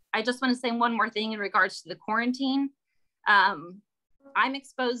 I just want to say one more thing in regards to the quarantine. I'm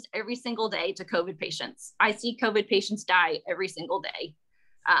exposed every single day to COVID patients. I see COVID patients die every single day.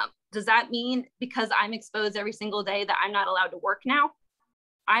 Does that mean because I'm exposed every single day that I'm not allowed to work now?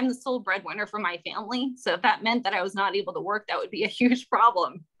 I'm the sole breadwinner for my family. So if that meant that I was not able to work, that would be a huge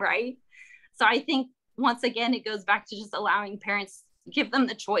problem, right? So I think once again, it goes back to just allowing parents, give them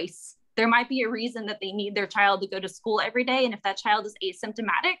the choice. There might be a reason that they need their child to go to school every day. And if that child is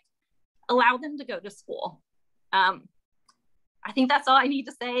asymptomatic, allow them to go to school. I think that's all I need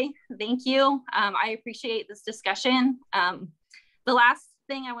to say. Thank you. I appreciate this discussion. The last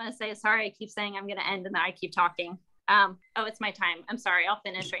thing I want to say is, sorry, I keep saying I'm going to end and then I keep talking. Oh, it's my time. I'm sorry. I'll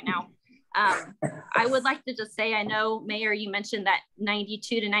finish right now. I would like to just say, I know, Mayor, you mentioned that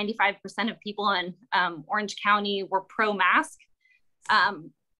 92 to 95% of people in Orange County were pro-mask.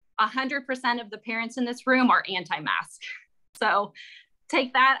 100% of the parents in this room are anti-mask. So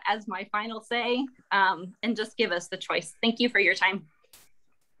take that as my final say and just give us the choice. Thank you for your time.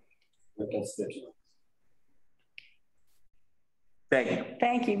 Thank you.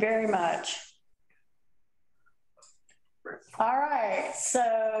 Thank you very much. All right,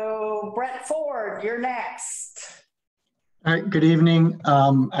 so Brett Ford, you're next. All right, good evening.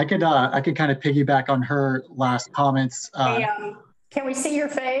 I could kind of piggyback on her last comments. Hey, can we see your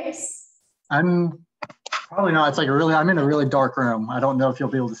face? I'm probably not. It's like I'm in a really dark room. I don't know if you'll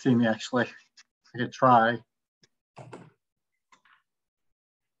be able to see me actually. I could try.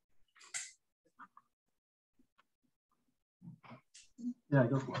 Yeah,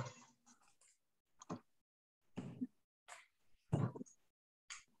 go for it.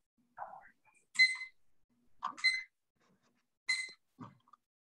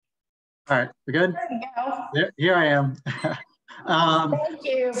 All right, we good? There you go. Here I am. Thank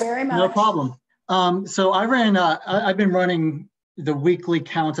you very much. No problem. So I've been running the weekly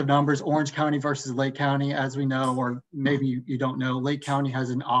count of numbers, Orange County versus Lake County, as we know, or maybe you don't know, Lake County has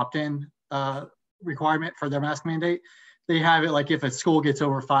an opt-in requirement for their mask mandate. They have it like if a school gets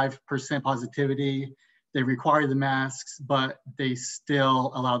over 5% positivity, they require the masks, but they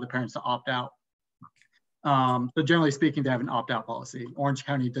still allow the parents to opt out. So generally speaking, they have an opt-out policy. Orange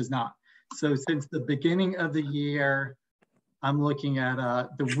County does not. So since the beginning of the year, I'm looking at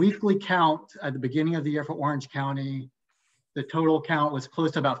the weekly count at the beginning of the year for Orange County. The total count was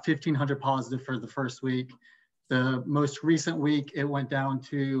close to about 1,500 positive for the first week. The most recent week, it went down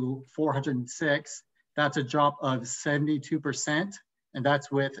to 406. That's a drop of 72%, and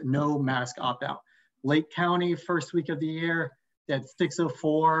that's with no mask opt-out. Lake County, first week of the year, they had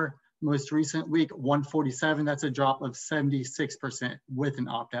 604. Most recent week, 147. That's a drop of 76% with an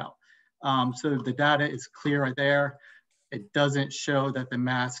opt-out. So the data is clear right there. It doesn't show that the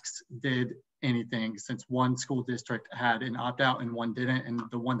masks did anything since one school district had an opt-out and one didn't, and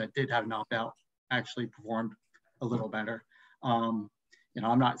the one that did have an opt-out actually performed a little better. You know,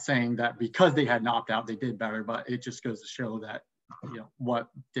 I'm not saying that because they had an opt-out they did better, but it just goes to show that, you know, what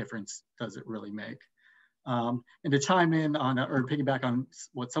difference does it really make. And to chime in on or piggyback on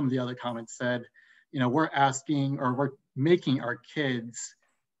what some of the other comments said, you know, we're asking or we're making our kids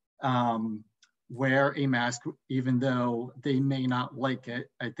wear a mask even though they may not like it.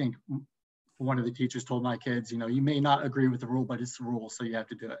 I think one of the teachers told my kids, you know, you may not agree with the rule, but it's the rule, so you have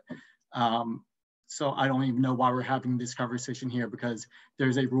to do it. So I don't even know why we're having this conversation here, because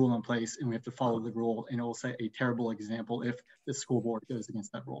there's a rule in place and we have to follow the rule, and it will set a terrible example if the school board goes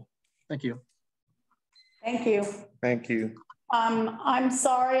against that rule. Thank you. Thank you. Thank you. I'm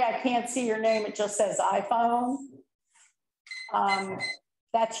sorry, I can't see your name. It just says iPhone.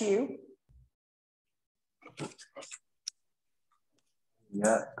 That's you.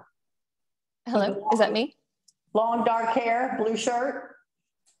 Yeah. Hello, is that me? Long dark hair, blue shirt.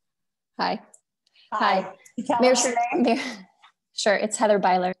 Hi. Hi. Mayor, sure, it's Heather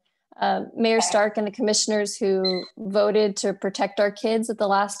Byler. Mayor Stark and the commissioners who voted to protect our kids at the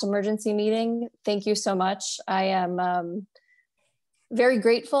last emergency meeting, thank you so much. I am very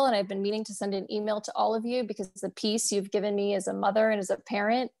grateful, and I've been meaning to send an email to all of you because the peace you've given me as a mother and as a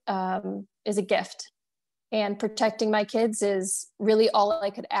parent is a gift. And protecting my kids is really all I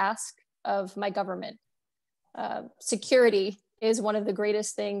could ask of my government. Security is one of the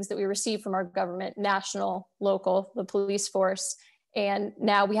greatest things that we receive from our government, national, local, the police force. And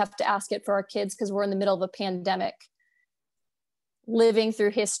now we have to ask it for our kids because we're in the middle of a pandemic. Living through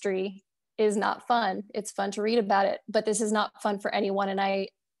history is not fun. It's fun to read about it, but this is not fun for anyone. And I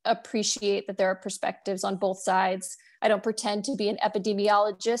appreciate that there are perspectives on both sides. I don't pretend to be an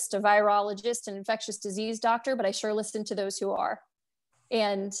epidemiologist, a virologist, an infectious disease doctor, but I sure listen to those who are.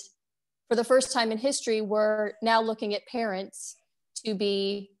 And for the first time in history, we're now looking at parents to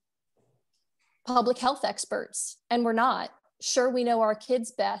be public health experts, and we're not. Sure, we know our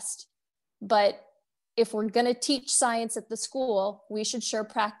kids best, but if we're going to teach science at the school, we should sure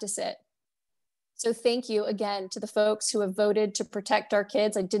practice it. So thank you again to the folks who have voted to protect our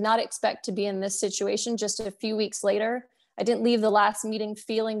kids. I did not expect to be in this situation just a few weeks later. I didn't leave the last meeting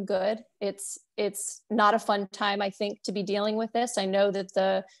feeling good. It's not a fun time, I think, to be dealing with this. I know that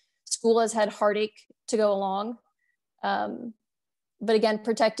the school has had heartache to go along. But again,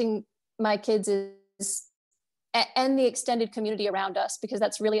 protecting my kids is, and the extended community around us, because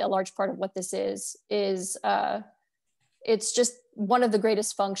that's really a large part of what this is it's just one of the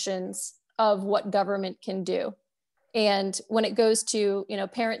greatest functions of what government can do. And when it goes to, you know,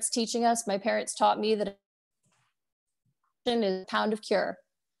 parents teaching us, my parents taught me that is a pound of cure.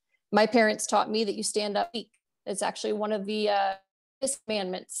 My parents taught me that you stand up. It's actually one of the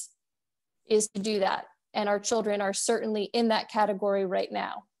commandments is to do that. And our children are certainly in that category right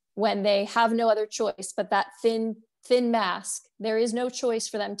now when they have no other choice but that thin mask. There is no choice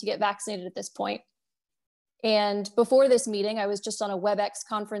for them to get vaccinated at this point. And before this meeting, I was just on a WebEx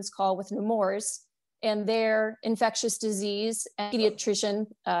conference call with Nemours and their infectious disease and pediatrician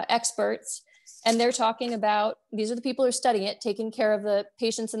experts. And they're talking about, these are the people who are studying it, taking care of the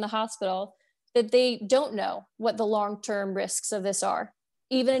patients in the hospital, that they don't know what the long-term risks of this are,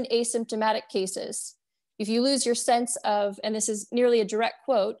 even in asymptomatic cases. If you lose your sense of, and this is nearly a direct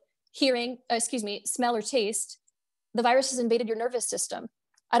quote, smell or taste, the virus has invaded your nervous system.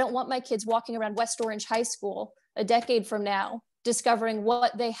 I don't want my kids walking around West Orange High School a decade from now, discovering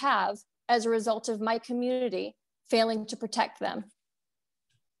what they have as a result of my community failing to protect them.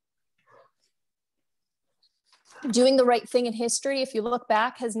 Doing the right thing in history, if you look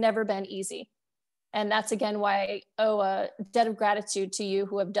back, has never been easy. And that's again why I owe a debt of gratitude to you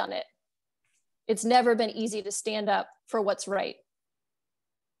who have done it. It's never been easy to stand up for what's right.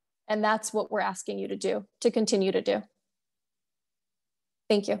 And that's what we're asking you to do, to continue to do.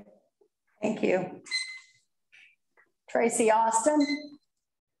 Thank you. Thank you. Tracy Austin.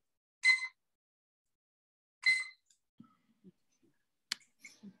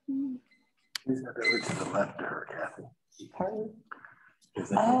 Is that over to the left of her, Kathy? Pardon?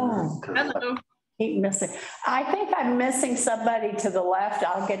 Oh, hello. Keep missing. I think I'm missing somebody to the left.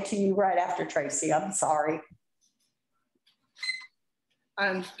 I'll get to you right after Tracy. I'm sorry.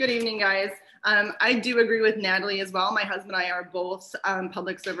 Good evening, guys. I do agree with Natalie as well. My husband and I are both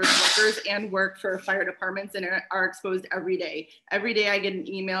public service workers and work for fire departments and are exposed every day. Every day I get an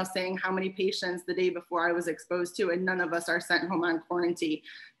email saying how many patients the day before I was exposed to, and none of us are sent home on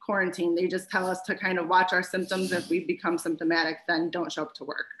quarantine. They just tell us to kind of watch our symptoms. If we become symptomatic, then don't show up to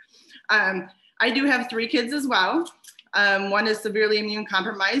work. I do have 3 kids as well. One is severely immune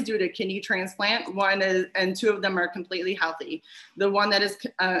compromised due to kidney transplant. And 2 of them are completely healthy. The one that is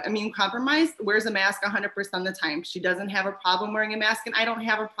immune compromised wears a mask 100% of the time. She doesn't have a problem wearing a mask, and I don't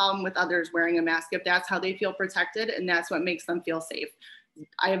have a problem with others wearing a mask if that's how they feel protected and that's what makes them feel safe.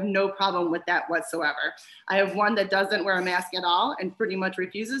 I have no problem with that whatsoever. I have one that doesn't wear a mask at all and pretty much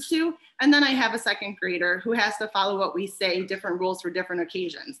refuses to. And then I have a 2nd grader who has to follow what we say, different rules for different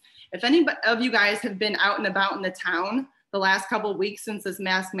occasions. If any of you guys have been out and about in the town the last couple of weeks since this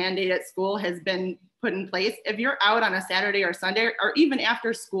mask mandate at school has been put in place, if you're out on a Saturday or Sunday or even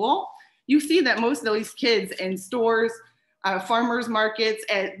after school, you see that most of these kids in stores, farmers markets,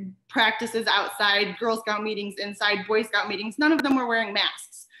 at practices outside, Girl Scout meetings inside, Boy Scout meetings, none of them were wearing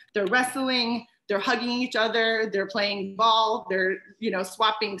masks. They're wrestling, they're hugging each other, they're playing ball, they're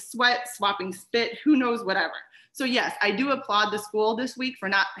swapping sweat, swapping spit, who knows, whatever. So yes, I do applaud the school this week for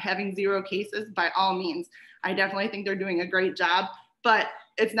not having 0 cases by all means. I definitely think they're doing a great job, but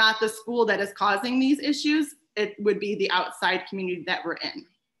it's not the school that is causing these issues. It would be the outside community that we're in.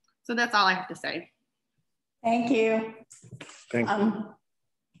 So that's all I have to say. Thank you. Thank you.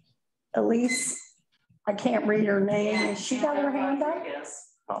 Elise, I can't read her name. Has she got her hand up?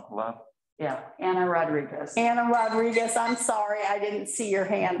 Top left. Yeah, Anna Rodriguez. Anna Rodriguez, I'm sorry, I didn't see your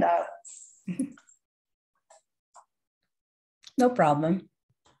hand up. No problem.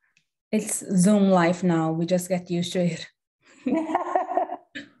 It's Zoom life now. We just get used to it.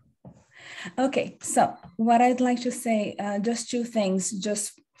 Okay, so what I'd like to say, just 2 things,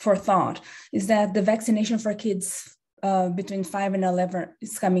 just for thought, is that the vaccination for kids between 5 and 11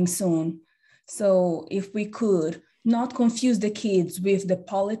 is coming soon. So if we could not confuse the kids with the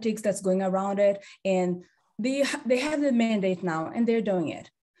politics that's going around it, and they have the mandate now and they're doing it.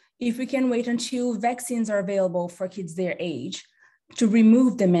 If we can wait until vaccines are available for kids their age to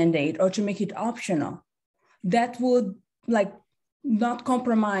remove the mandate or to make it optional, that would not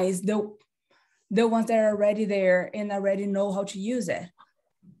compromise the ones that are already there and already know how to use it.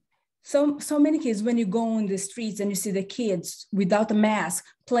 So many kids, when you go on the streets and you see the kids without a mask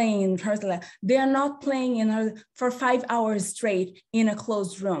playing, they are not playing for 5 hours straight in a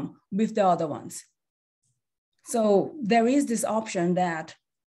closed room with the other ones. So there is this option that,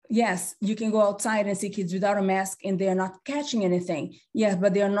 yes, you can go outside and see kids without a mask and they are not catching anything. Yes,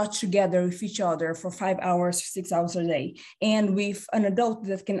 but they are not together with each other for 5 hours, 6 hours a day. And with an adult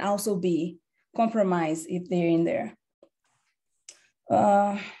that can also be compromised if they're in there.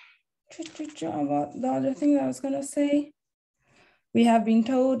 The other thing I was gonna say, we have been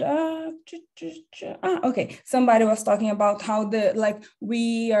told, okay, somebody was talking about how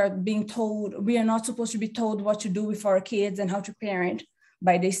we are being told, we are not supposed to be told what to do with our kids and how to parent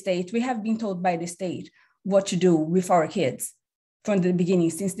by the state. We have been told by the state what to do with our kids from the beginning,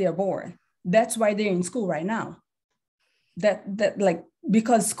 since they are born. That's why they're in school right now.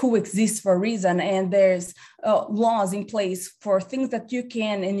 Because school exists for a reason, and there's laws in place for things that you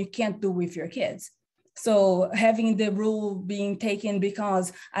can and you can't do with your kids. So having the rule being taken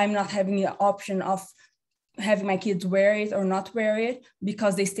because I'm not having the option of having my kids wear it or not wear it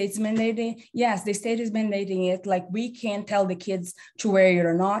because the state's mandating. Yes, the state is mandating it. We can't tell the kids to wear it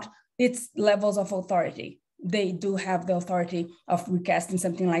or not. It's levels of authority. They do have the authority of recasting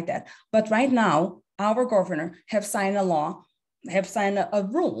something like that. But right now, our governor have signed a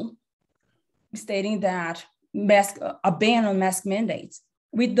rule stating that a ban on mask mandates,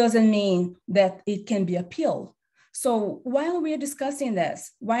 which doesn't mean that it can be appealed. So while we're discussing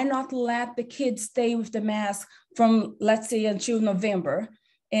this, why not let the kids stay with the mask from, let's say, until November?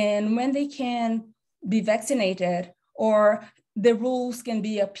 And when they can be vaccinated or the rules can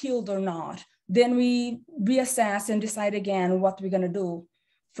be appealed or not, then we reassess and decide again what we're gonna do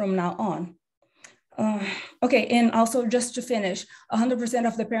from now on. Okay, and also just to finish, 100%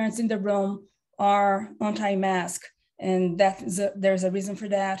 of the parents in the room are anti-mask, And there's a reason for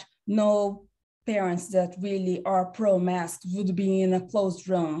that. No parents that really are pro-mask would be in a closed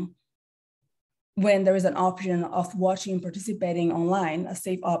room when there is an option of watching and participating online, a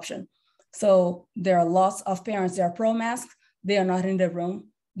safe option. So there are lots of parents that are pro-mask, they are not in the room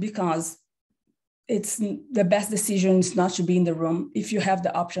because it's the best decision is not to be in the room if you have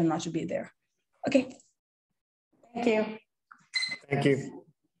the option not to be there. Okay. Thank you. Thank you.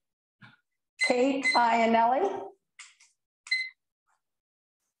 Kate Iannelli.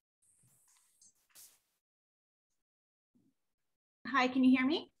 Hi, can you hear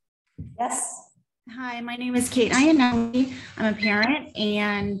me? Yes. Hi, my name is Kate Iannelli. I'm a parent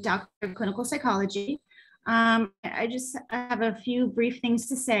and doctor of clinical psychology. I just have a few brief things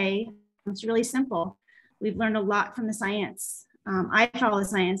to say. It's really simple. We've learned a lot from the science. I follow the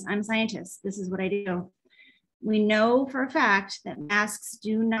science. I'm a scientist. This is what I do. We know for a fact that masks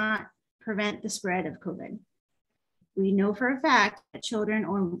do not prevent the spread of COVID. We know for a fact that children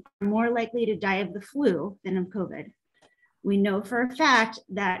are more likely to die of the flu than of COVID. We know for a fact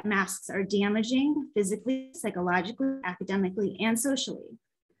that masks are damaging physically, psychologically, academically, and socially.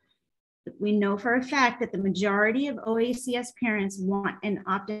 We know for a fact that the majority of OACS parents want an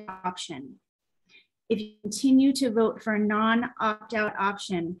opt-out option. If you continue to vote for a non-opt-out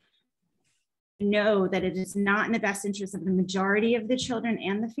option, know that it is not in the best interest of the majority of the children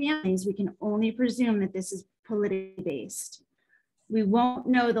and the families. We can only presume that this is politically based. We won't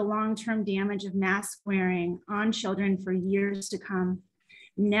know the long-term damage of mask wearing on children for years to come.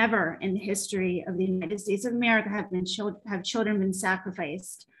 Never in the history of the United States of America have children been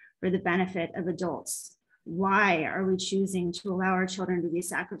sacrificed for the benefit of adults. Why are we choosing to allow our children to be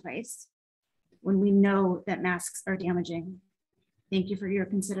sacrificed when we know that masks are damaging? Thank you for your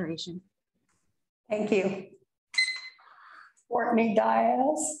consideration. Thank you. Courtney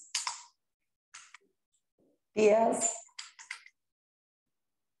Diaz.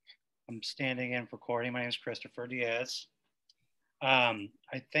 I'm standing in for Courtney. My name is Christopher Diaz. I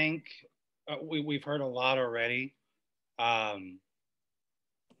think we've heard a lot already.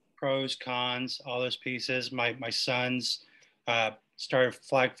 Pros, cons, all those pieces. My sons started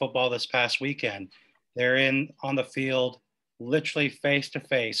flag football this past weekend. They're on the field, literally face to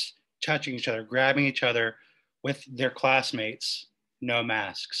face, touching each other, grabbing each other with their classmates, no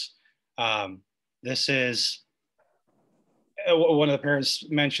masks. This is, one of the parents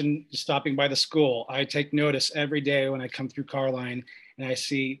mentioned stopping by the school. I take notice every day when I come through Carline and I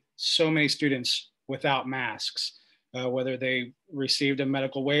see so many students without masks, whether they received a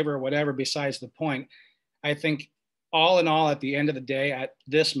medical waiver or whatever, besides the point. I think all in all, at the end of the day, at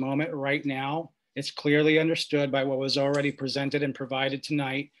this moment right now, it's clearly understood by what was already presented and provided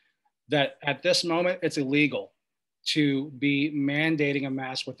tonight that at this moment, it's illegal to be mandating a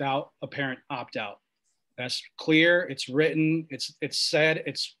mask without a parent opt-out. That's clear, it's written, it's said,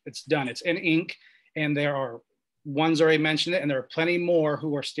 it's done, it's in ink, and there are ones already mentioned it, and there are plenty more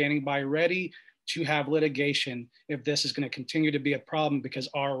who are standing by ready to have litigation if this is going to continue to be a problem, because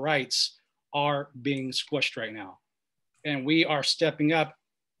our rights are being squished right now. And we are stepping up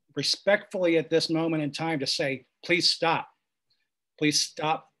respectfully at this moment in time to say, please stop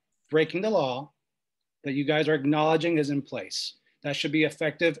breaking the law that you guys are acknowledging is in place. That should be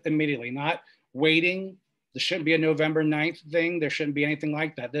effective immediately, not waiting. There shouldn't be a November 9th thing. There shouldn't be anything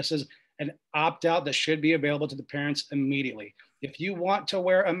like that. This is an opt-out that should be available to the parents immediately. If you want to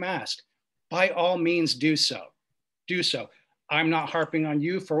wear a mask, by all means do so. Do so. I'm not harping on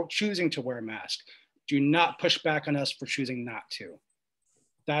you for choosing to wear a mask. Do not push back on us for choosing not to.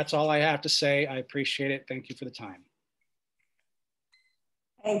 That's all I have to say. I appreciate it. Thank you for the time.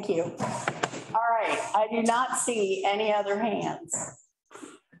 Thank you. All right, I do not see any other hands.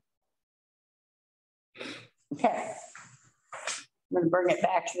 Okay, I'm going to bring it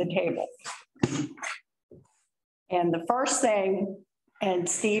back to the table. And the first thing, and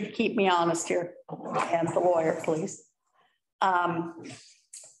Steve, keep me honest here, and the lawyer, please.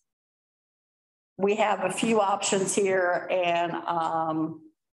 We have a few options here, and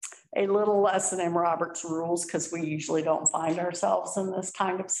a little lesson in Robert's rules, because we usually don't find ourselves in this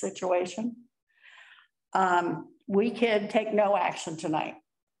kind of situation. We could take no action tonight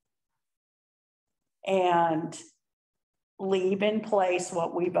and leave in place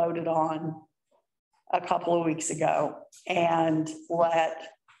what we voted on a couple of weeks ago and let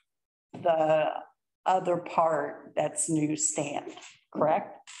the other part that's new stand,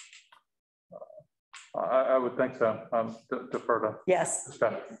 correct? I would think so. Defer to. Yes.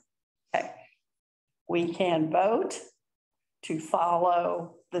 Okay. We can vote to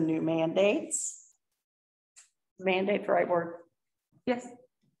follow the new mandates. Mandate the right word? Yes.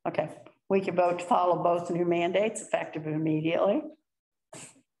 Okay. We can vote to follow both new mandates effective immediately.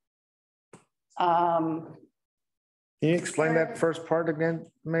 Can you explain that first part again,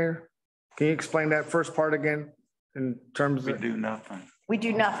 Mayor? Can you explain that first part again in terms We of? do nothing. We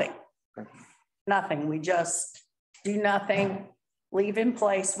do nothing. Nothing. We just do nothing, leave in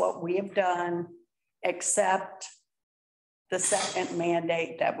place what we have done, except the second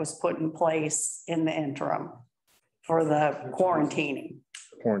mandate that was put in place in the interim for the quarantining.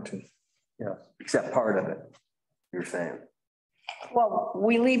 Quarantine. Yes. Except part of it, you're saying. Well,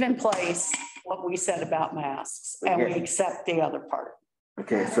 we leave in place what we said about masks and we accept the other part.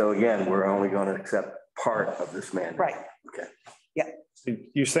 Okay, so again, we're only going to accept part of this mandate. Right. Okay. Yeah.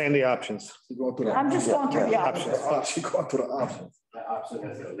 You're saying the options. I'm just going through the options. She's going through the options. The option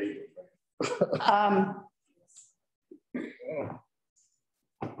is illegal.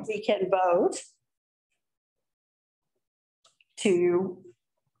 We can vote to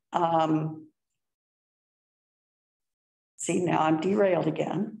see, now I'm derailed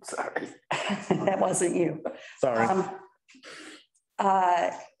again. Sorry. That wasn't you. Sorry.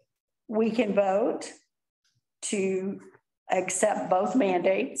 We can vote to accept both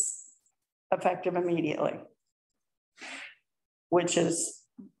mandates effective immediately, which is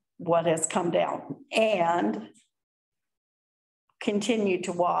what has come down, and continue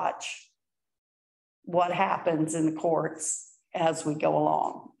to watch what happens in the courts as we go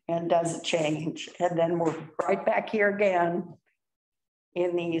along, and does it change? And then we're right back here again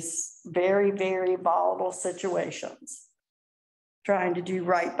in these very, very volatile situations, trying to do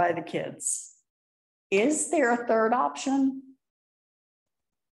right by the kids. Is there a third option?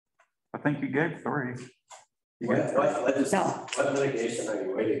 I think you gave 3. What litigation are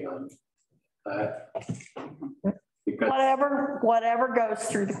you waiting on? Because Whatever goes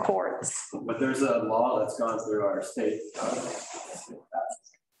through the courts. but there's a law that's gone through our state.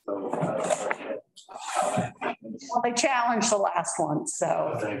 Well, they challenged the last one,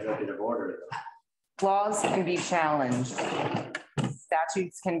 so. It's an executive order. Laws can be challenged.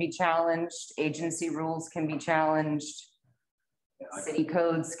 Statutes can be challenged. Agency rules can be challenged. City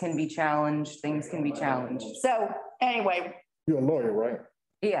codes can be challenged. Things can be challenged. So anyway. You're a lawyer, right?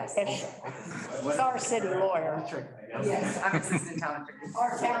 Yes. It's our city lawyer. Yes, I'm assistant town attorney.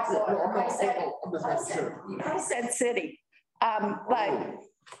 Our town lawyer. I said city. But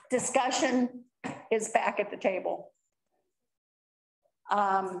discussion is back at the table.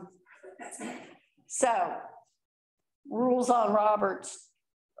 So rules on Roberts,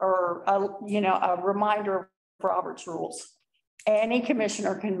 or a reminder of Robert's rules. Any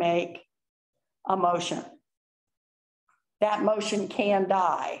commissioner can make a motion. That motion can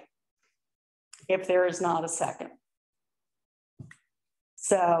die if there is not a second.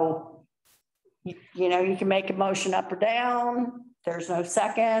 So, you can make a motion up or down. There's no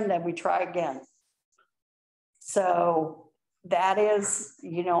second, then we try again. So that is,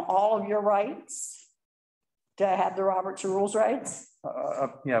 all of your rights to have the Roberts Rules rights.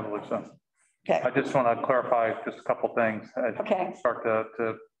 Yeah, I believe so. Okay. I just want to clarify just a couple things. As you start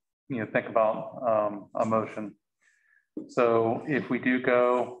to think about a motion. So if we do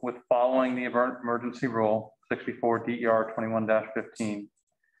go with following the emergency rule 64 DER 21-15,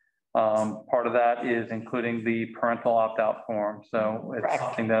 part of that is including the parental opt-out form. So it's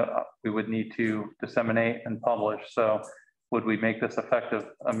something that we would need to disseminate and publish. So would we make this effective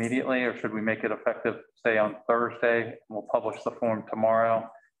immediately, or should we make it effective, say, on Thursday? We'll publish the form tomorrow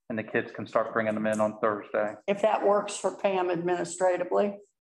and the kids can start bringing them in on Thursday. If that works for Pam administratively.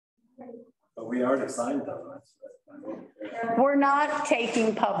 But we already signed them. We're not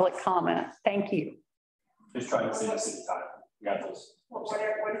taking public comment. Thank you. Just trying to save us time. We got this. What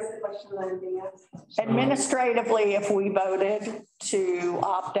is the question? Administratively, if we voted to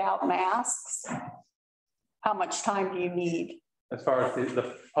opt out masks, how much time do you need? As far as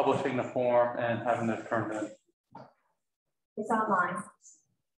the publishing the form and having this turned in. It's online.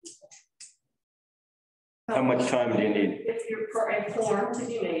 How much time do you need? If you're for a form to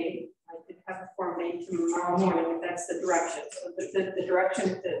be made, I could have a form made tomorrow morning, if that's the direction. So the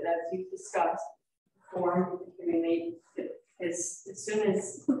direction that you discussed, form can be made as soon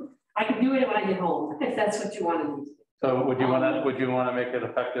as I can do it when I get home, if that's what you want to do. So would you want to make it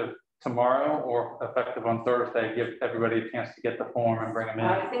effective tomorrow or effective on Thursday? Give everybody a chance to get the form and bring them in.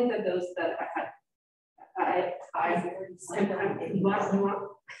 I think that those that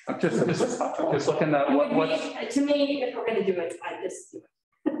just looking at what to me, if we're going to do it, I just do it.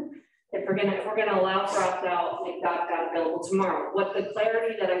 If we're gonna allow for opt-out, make that available tomorrow. What the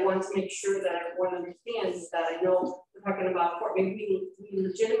clarity that I want to make sure that everyone understands is that I know we're talking about, maybe we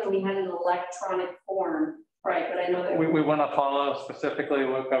legitimately had an electronic form Right, but I know that. We want to follow specifically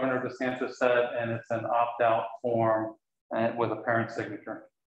what Governor DeSantis said, and it's an opt-out form and with a parent signature.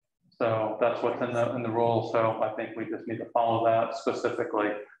 So that's what's in the rule. So I think we just need to follow that specifically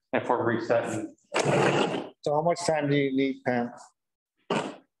if we're resetting. So how much time do you need, Pam?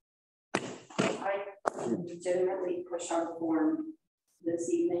 I legitimately push our form this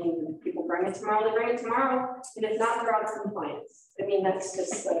evening. If people bring it tomorrow, they bring it tomorrow. And if not, they're out of compliance. I mean, that's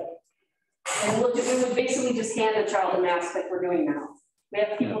just like, and we would basically just hand a child a mask like we're doing now. We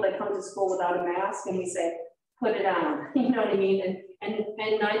have people that come to school without a mask and we say, put it on, you know what I mean? And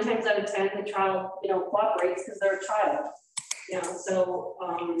 9 times out of 10, the child, you know, cooperates because they're a child. You know, so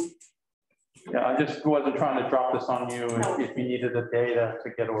yeah, I just wasn't trying to drop this on you if you needed the data to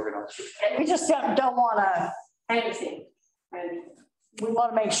get organized. And we just don't want to. I understand. We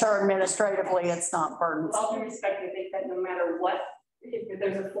want to make sure administratively it's not burdensome. With all due respect, I think that no matter what, if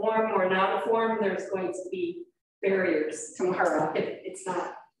there's a form or not a form, there's going to be barriers tomorrow. If it's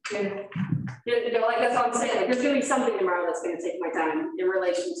not, you know, like that's what I'm saying. Like, there's going to be something tomorrow that's going to take my time in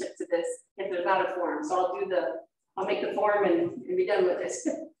relationship to this. If there's not a form, so I'll make the form and be done with this.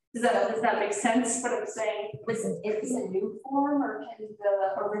 Does that make sense? What I'm saying? Listen, is this a new form or can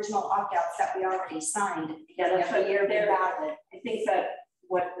the original opt-outs that we already signed Yeah, that's year be valid? I think that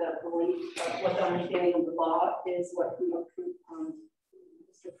what the belief, what the understanding of the law is, what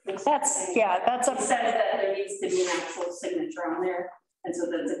that's a says that there needs to be an actual signature on there, and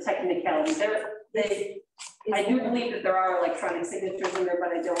so that's a technicality. I do believe that there are electronic signatures in there,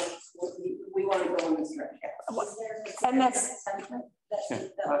 but I don't. We want to go in this direction. And that's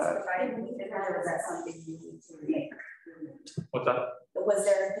What's that? Was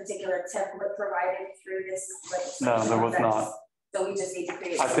there a particular template provided through this? No, there was not. So we just need to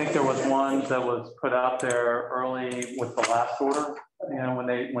create. I think there was one that was put out there early with the last order. You know, when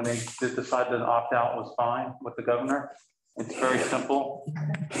they did decide that an opt-out was fine with the governor. It's very simple.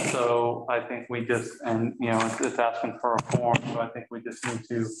 So I think we just, and you know, it's asking for a form. So I think we just need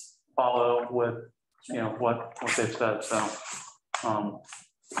to follow with, you know, what they've said. So,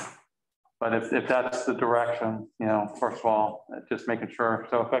 but if that's the direction, you know, first of all, just making sure.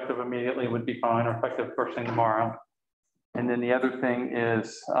 So effective immediately would be fine, or effective first thing tomorrow. And then the other thing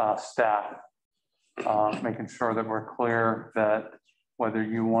is staff, making sure that we're clear that whether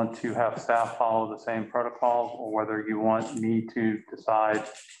you want to have staff follow the same protocols or whether you want me to decide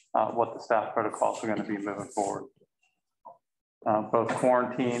what the staff protocols are going to be moving forward. Both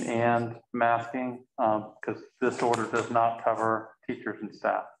quarantine and masking, because this order does not cover teachers and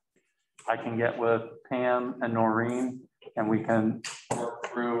staff. I can get with Pam and Noreen and we can work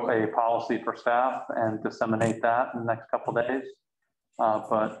through a policy for staff and disseminate that in the next couple of days.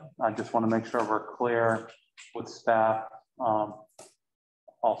 But I just want to make sure we're clear with staff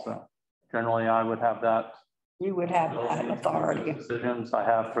also. Generally, I would have that. You would have that authority. Decisions I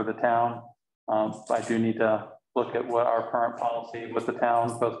have for the town. I do need to look at what our current policy with the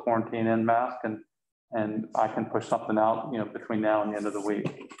town, both quarantine and mask, and I can push something out, you know, between now and the end of the week.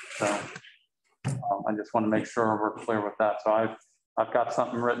 So I just want to make sure we're clear with that. So I've got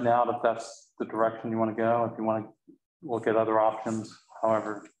something written out if that's the direction you want to go. If you want to look at other options,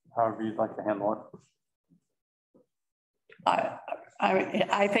 however you'd like to handle it.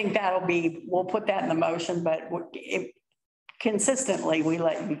 I think we'll put that in the motion, but consistently we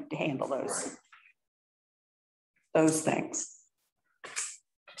let you handle those things.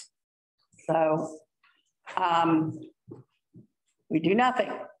 So we do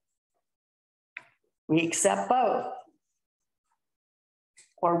nothing. We accept both,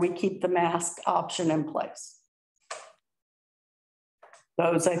 or we keep the mask option in place.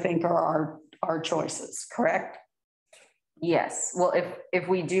 Those, I think, are our choices, correct? Yes. Well, if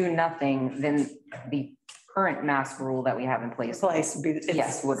we do nothing, then the current mask rule that we have in place would be the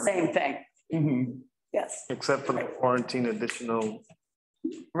same thing. Mm-hmm. Yes. Except for the quarantine additional.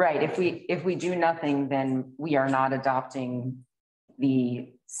 Right. If we do nothing, then we are not adopting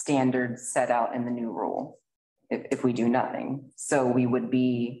the standards set out in the new rule. If we do nothing, so we would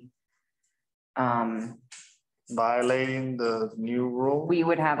be violating the new rule. We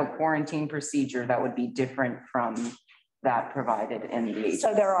would have a quarantine procedure that would be different from that provided in the agency.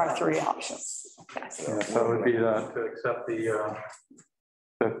 So there are 3 options. Yeah, so it would be to accept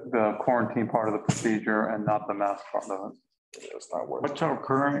the quarantine part of the procedure and not the mask part of it. It's not working. What's our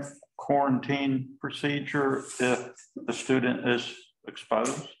current quarantine procedure if the student is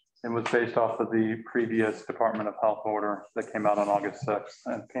exposed? It was based off of the previous Department of Health order that came out on August 6th,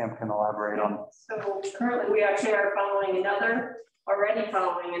 and Pam can elaborate on. So currently we actually are following another already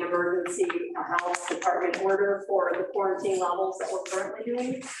following an emergency health department order for the quarantine levels that we're currently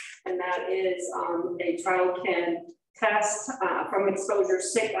doing. And that is a child can test from exposure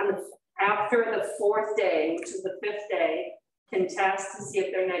sick after the 4th day, which is the 5th day, can test to see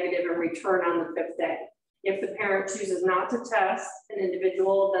if they're negative and return on the 5th day. If the parent chooses not to test an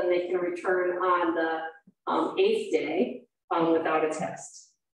individual, then they can return on the 8th day without a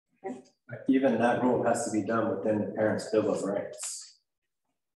test. Okay. Even that rule has to be done within the parent's bill of rights.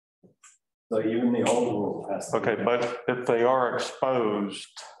 So even the old rule has to Okay, but if they are exposed,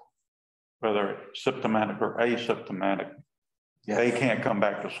 whether symptomatic or asymptomatic, they can't come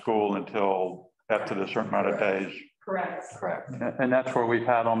back to school until after the certain amount of days. Correct. Correct. And that's where we've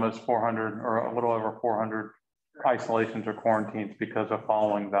had almost 400 or a little over 400 isolations or quarantines because of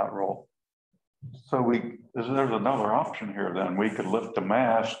following that rule. So there's another option here then. We could lift the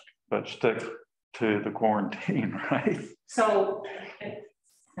mask, but stick to the quarantine, right? So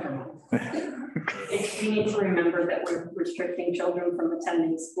we need to remember that we're restricting children from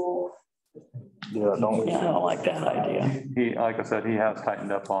attending school. Yeah, I don't like that idea. He, like I said, he has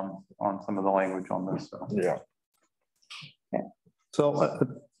tightened up on some of the language on this. So. Yeah. So,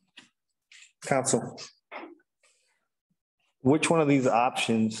 council, which one of these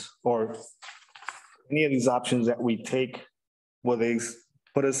options or any of these options that we take, will they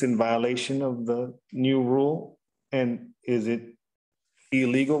put us in violation of the new rule? And is it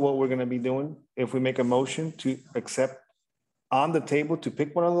illegal what we're going to be doing if we make a motion to accept on the table to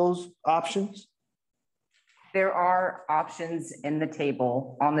pick one of those options? There are options on the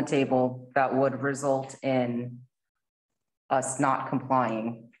table that would result in us not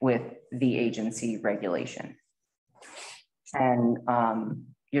complying with the agency regulation. And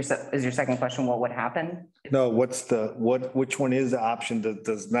is your second question, what would happen? No, which one is the option that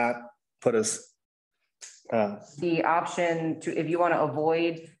does not put us? The option if you want to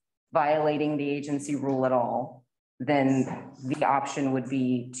avoid violating the agency rule at all, then the option would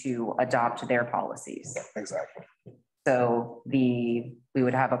be to adopt their policies. Exactly. So we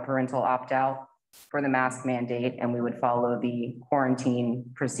would have a parental opt-out for the mask mandate, and we would follow the quarantine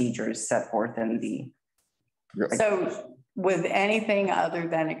procedures set forth in the. So with anything other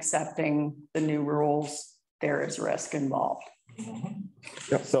than accepting the new rules, there is risk involved.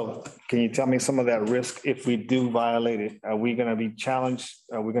 Yep. So can you tell me some of that risk if we do violate it? Are we going to be challenged?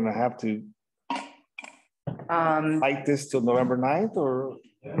 Are we going to have to fight this till November 9th or?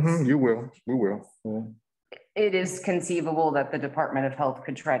 You will, we will. Yeah. It is conceivable that the Department of Health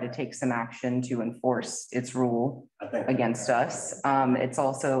could try to take some action to enforce its rule against us. It's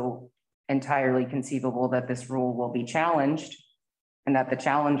also entirely conceivable that this rule will be challenged and that the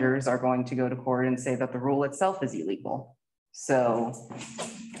challengers are going to go to court and say that the rule itself is illegal. So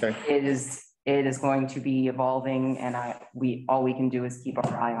it is going to be evolving, and all we can do is keep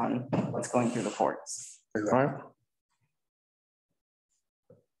our eye on what's going through the courts. All right.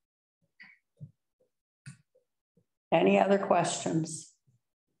 Any other questions?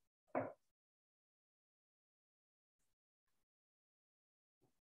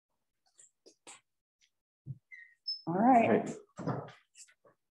 All right.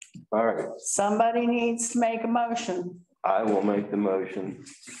 All right. Somebody needs to make a motion. I will make the motion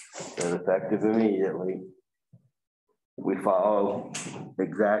that effective immediately. We follow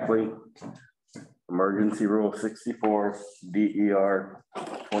exactly emergency rule 64 DER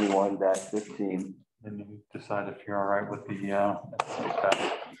 21-15. And you decide if you're all right with the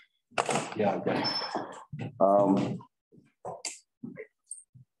yeah, okay.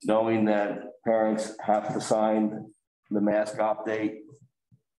 Knowing that parents have to sign the mask update,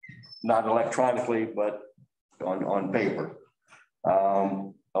 not electronically, but on paper.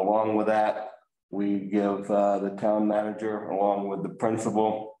 Along with that, we give the town manager, along with the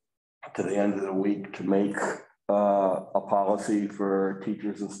principal, to the end of the week to make a policy for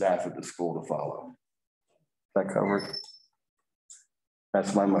teachers and staff at the school to follow. That covered?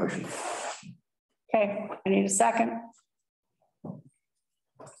 That's my motion. Okay, I need a second. I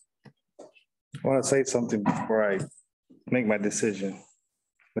want to say something before I make my decision,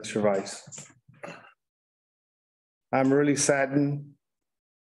 Mr. Vice. I'm really saddened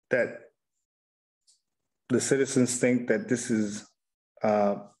that the citizens think that this is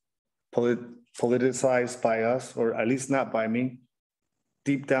politicized by us, or at least not by me.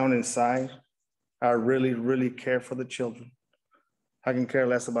 Deep down inside, I really, really care for the children. I can care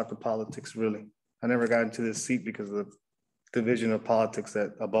less about the politics, really. I never got into this seat because of the division of politics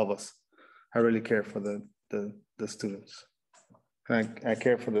that above us. I really care for the students. And I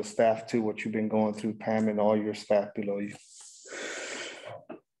care for the staff too, what you've been going through, Pam, and all your staff below you.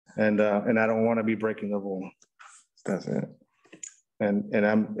 And I don't want to be breaking the rule. That's it. And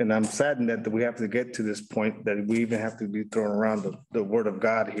I'm saddened that we have to get to this point that we even have to be throwing around the word of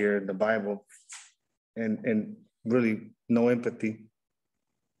God here in the Bible and really no empathy.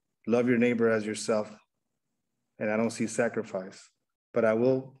 Love your neighbor as yourself. And I don't see sacrifice, but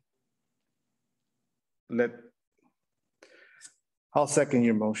I'll second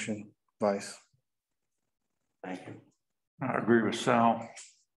your motion, Vice. Thank you. I agree with Sal.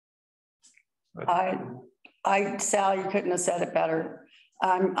 Sal, you couldn't have said it better.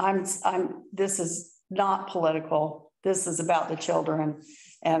 This is not political. This is about the children,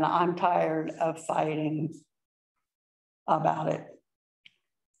 and I'm tired of fighting about it.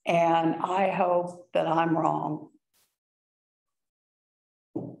 And I hope that I'm wrong.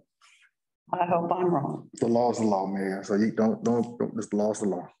 I hope I'm wrong. The law is the law, Mayor. So you don't just the law is the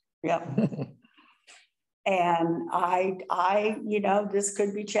law. Yep. And this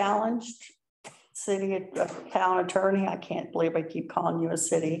could be challenged. Town attorney, I can't believe I keep calling you a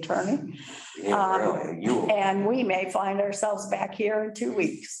city attorney. Yeah, really, and we may find ourselves back here in 2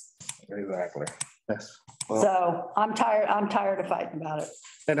 weeks. Exactly. Yes. Well, so I'm tired of fighting about it.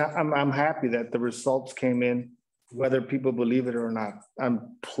 And I'm happy that the results came in, whether people believe it or not.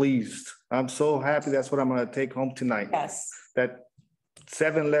 I'm pleased. I'm so happy. That's what I'm going to take home tonight. Yes. That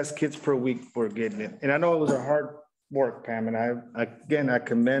 7 less kids per week were getting it. And I know it was a hard work, Pam. And I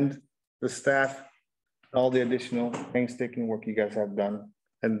commend the staff, all the additional painstaking work you guys have done.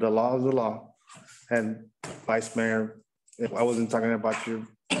 And the law is the law. And Vice Mayor, I wasn't talking about your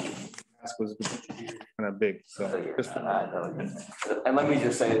mask was kind of big. So and let me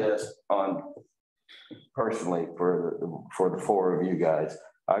just say this personally for the 4 of you guys.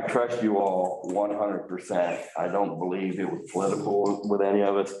 I trust you all 100%. I don't believe it was political with any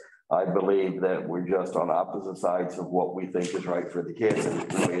of us. I believe that we're just on opposite sides of what we think is right for the kids. And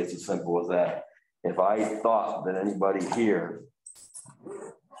it really is as simple as that. If I thought that anybody here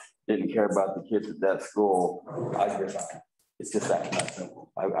didn't care about the kids at that school, it's just that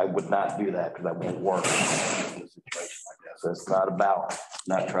simple. I would not do that because I won't work in a situation like that. So it's not about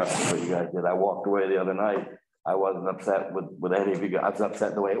not trusting what you guys did. I walked away the other night. I wasn't upset with any of you guys. I was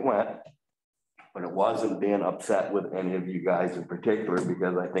upset the way it went, but it wasn't being upset with any of you guys in particular,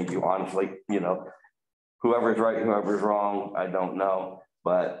 because I think you honestly, whoever's right, whoever's wrong, I don't know,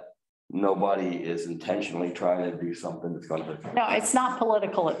 but nobody is intentionally trying to do something that's going to. No, it's not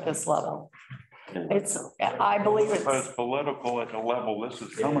political at this level. I believe it's political at the level this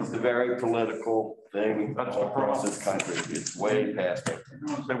is coming. It's a very political thing across this country. It's way past it.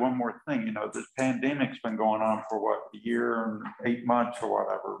 I want to say one more thing. This pandemic's been going on for what, a year and 8 months or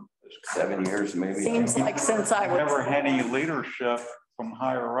whatever. 7 years, maybe. Seems like since I was never had any leadership from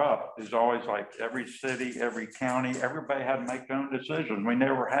higher up. There's always like every city, every county, everybody had to make their own decisions. We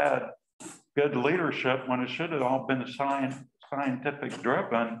never had good leadership when it should have all been scientific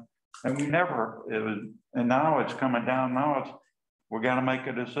driven. And and now it's coming down. Now we're going to make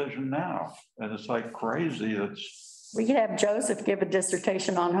a decision now. And it's like crazy. We could have Joseph give a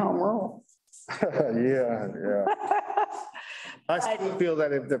dissertation on home rule. Yeah. I still feel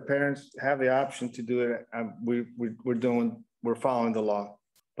that if the parents have the option to do it, we're following the law.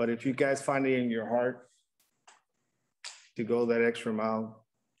 But if you guys find it in your heart to go that extra mile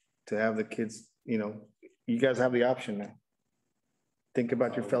to have the kids, you guys have the option now. Think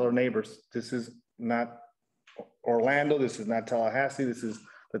about your fellow neighbors. This is not Orlando. This is not Tallahassee. This is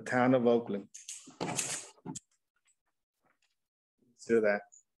the town of Oakland. Consider that.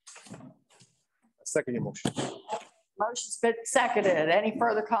 Second your motion. Motion's been seconded. Any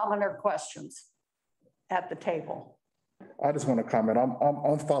further comment or questions at the table? I just want to comment.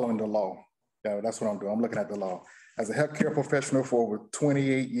 I'm following the law. Yeah, that's what I'm doing. I'm looking at the law. As a healthcare professional for over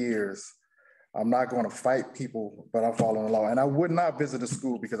 28 years, I'm not going to fight people, but I'm following the law. And I would not visit a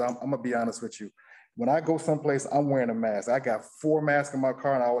school because I'm going to be honest with you. When I go someplace, I'm wearing a mask. I got 4 masks in my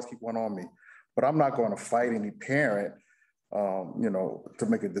car and I always keep one on me. But I'm not going to fight any parent, to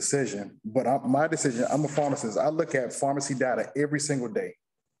make a decision. But my decision, I'm a pharmacist. I look at pharmacy data every single day,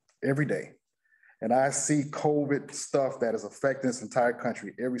 every day. And I see COVID stuff that is affecting this entire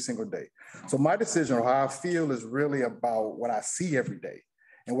country every single day. So my decision on how I feel is really about what I see every day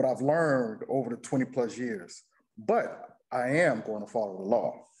and what I've learned over the 20 plus years. But I am going to follow the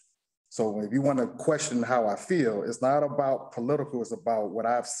law. So if you want to question how I feel, it's not about political, it's about what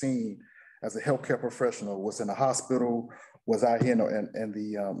I've seen as a healthcare professional, what's in the hospital, was out here in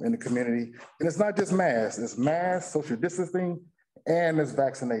the community. And it's not just masks, it's masks, social distancing, and it's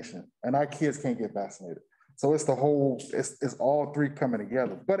vaccination. And our kids can't get vaccinated. So it's the whole, it's all three coming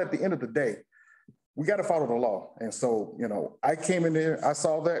together. But at the end of the day, we got to follow the law. And so, I came in there, I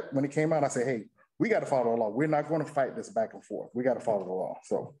saw that when it came out, I said, hey, we got to follow the law. We're not going to fight this back and forth. We got to follow the law.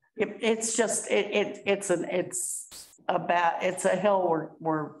 So it's just, it's a hill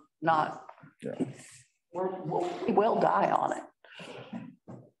we're not, we will die on it.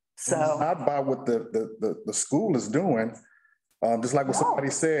 So not by what the school is doing. Just like what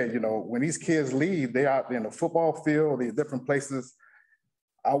somebody said, you know, when these kids leave, they out in the football field, these different places.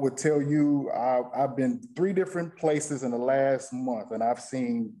 I would tell you, I've been 3 different places in the last month, and I've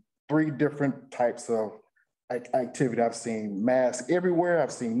seen 3 different types of activity. I've seen masks everywhere.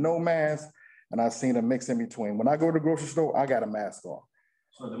 I've seen no mask, and I've seen a mix in between. When I go to the grocery store, I got a mask on.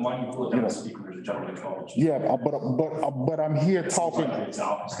 So the money will definitely speak with the gentleman in college. Yeah, but I'm here talking. I'm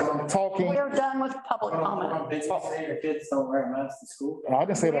talking. We're done with public comment. Did you say your kids don't wear masks to school? I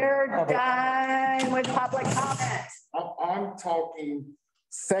didn't say that. We're done with public comment. I'm talking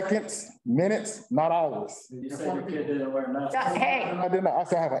seconds, minutes, not hours. You said your kid didn't wear a mask. Hey. I didn't. I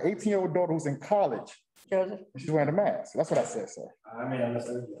said I have an 18-year-old daughter who's in college. Joseph. She's wearing a mask. That's what I said, sir. I mean, I'm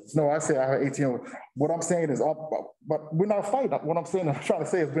listening. No, I said I have an 18-year-old. What I'm saying is, but we're not fighting. What I'm saying, I'm trying to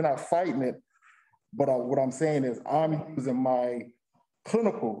say is we're not fighting it. But what I'm saying is I'm using my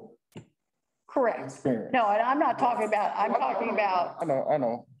clinical experience. No, and I'm not talking about, I'm talking about. I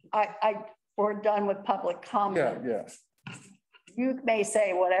know. We're done with public comment. Yeah. You may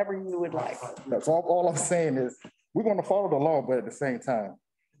say whatever you would like. That's all I'm saying is we're going to follow the law, but at the same time,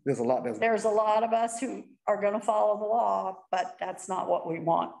 there's a lot of us who are going to follow the law, but that's not what we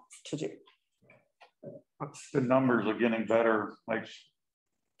want to do. The numbers are getting better, like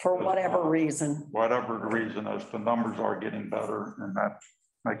for whatever reason. Whatever the reason is, the numbers are getting better, and that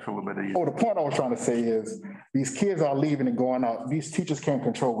makes it a little bit easier. Oh, the point I was trying to say is these kids are leaving and going out. These teachers can't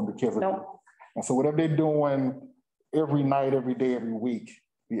control when the kids are doing. And so whatever they're doing every night, every day, every week,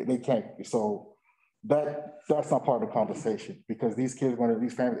 they can't. So that's not part of the conversation, because these kids,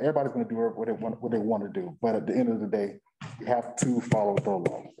 these families, everybody's going to do what they want to do. But at the end of the day, you have to follow the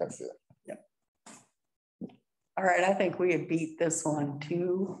law. That's it. Yeah. All right. I think we have beat this one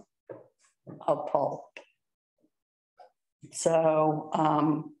to a pulp. So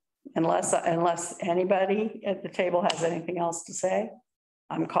unless anybody at the table has anything else to say,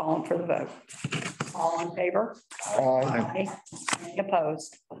 I'm calling for the vote. All in favor? Aye. Any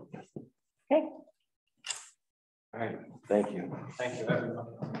opposed? Okay. All right, thank you. Thank you, everyone.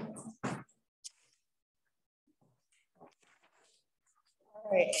 All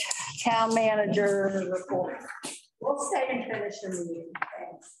right, town manager report. We'll stay and finish the meeting.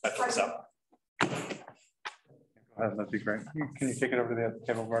 That's up. Go ahead, that'd be great. Can you take it over to the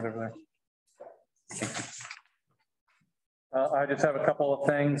table right over there? I just have a couple of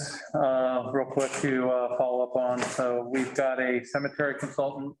things real quick to follow up on. So we've got a cemetery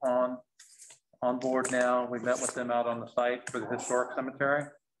consultant on board now. We met with them out on the site for the historic cemetery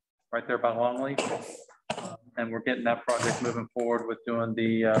right there by Longleaf. And we're getting that project moving forward with doing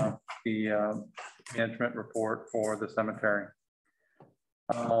the management report for the cemetery.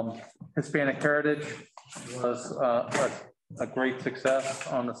 Hispanic Heritage was a great success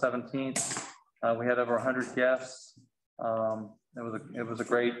on the 17th. We had over 100 guests. It was a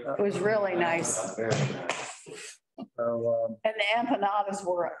great. It was really nice. So, and the empanadas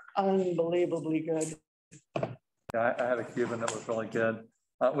were unbelievably good. Yeah, I had a Cuban that was really good.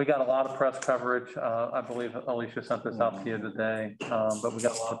 We got a lot of press coverage. I believe Alicia sent this out to you today, but we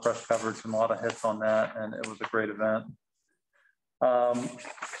got a lot of press coverage and a lot of hits on that, and it was a great event.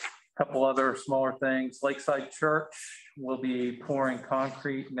 Couple other smaller things. Lakeside Church will be pouring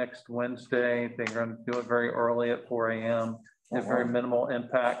concrete next Wednesday. They're going to do it very early at 4 a.m. It's very minimal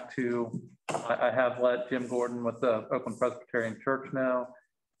impact to, I have let Jim Gordon with the Oakland Presbyterian Church know.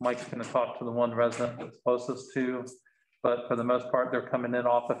 Mike's going to talk to the one resident that's closest to, but for the most part, they're coming in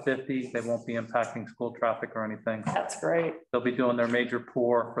off of 50. They won't be impacting school traffic or anything. That's great. They'll be doing their major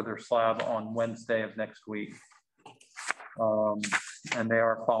pour for their slab on Wednesday of next week. And they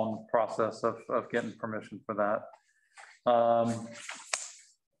are following the process of getting permission for that.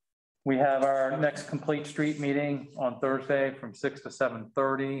 We have our next complete street meeting on Thursday from 6 to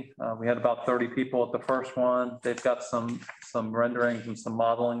 7:30. We had about 30 people at the first one. They've got some renderings and some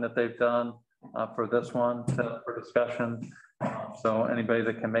modeling that they've done for this one for discussion. So anybody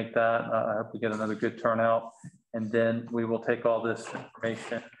that can make that, I hope we get another good turnout. And then we will take all this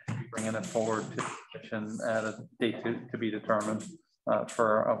information and bringing it forward to the commission at a date to be determined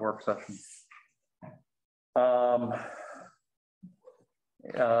for a work session.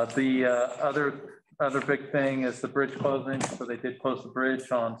 The other big thing is the bridge closing. So they did close the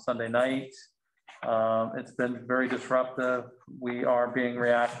bridge on Sunday night. It's been very disruptive. We are being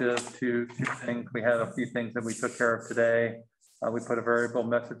reactive to things. We had a few things that we took care of today. We put a variable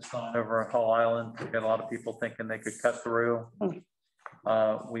message sign over on Hall Island. We had a lot of people thinking they could cut through.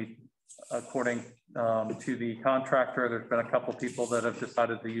 According to the contractor, there's been a couple people that have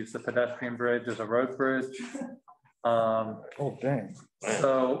decided to use the pedestrian bridge as a road bridge. Oh, dang.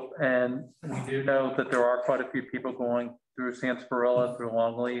 So, and we do know that there are quite a few people going through Sarsaparilla, through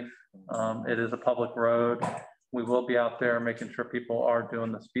Longleaf. It is a public road. We will be out there making sure people are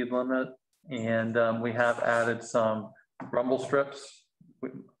doing the speed limit. And we have added some rumble strips.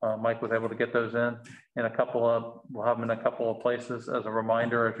 Mike was able to get those in a couple of, we'll have them in a couple of places as a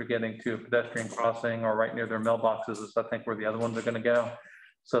reminder if you're getting to a pedestrian crossing or right near their mailboxes, is I think where the other ones are going to go,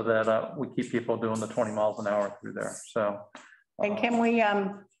 so that we keep people doing the 20 miles an hour through there. So, and can we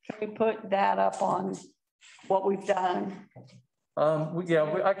put that up on what we've done?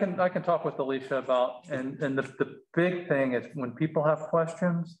 I can talk with Alicia about, and the big thing is when people have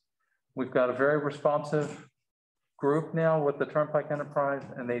questions, we've got a very responsive group now with the Turnpike Enterprise,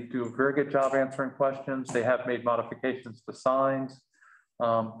 and they do a very good job answering questions. They have made modifications to signs.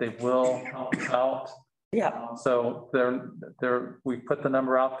 They will help us out. Yeah. So we put the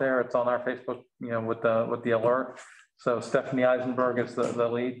number out there. It's on our Facebook, with the alert. So Stephanie Eisenberg is the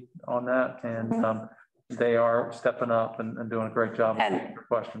lead on that, and they are stepping up and doing a great job of answering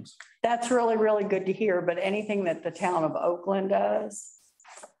questions. That's really, really good to hear. But anything that the town of Oakland does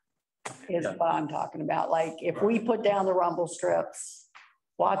is what I'm talking about. Like if we put down the rumble strips,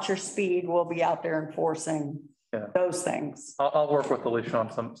 watch your speed, we'll be out there enforcing those things. I'll work with Alicia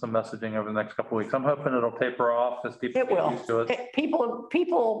on some messaging over the next couple of weeks. I'm hoping it'll taper off as people get used to it.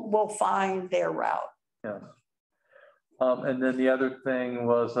 People will find their route. Yes. And then the other thing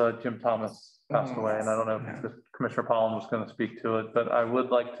was Jim Thomas passed away, and I don't know if Commissioner Pollen was going to speak to it, but I would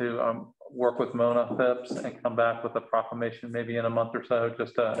like to work with Mona Phipps and come back with a proclamation maybe in a month or so,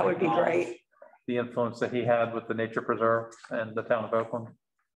 just to that would be great. The influence that he had with the nature preserve and the town of Oakland.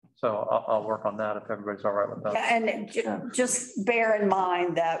 So I'll work on that if everybody's all right with that. And just bear in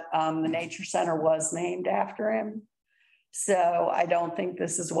mind that the Nature Center was named after him. So I don't think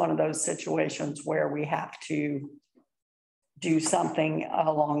this is one of those situations where we have to do something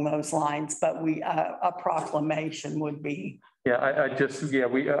along those lines, but a proclamation would be. Yeah, I should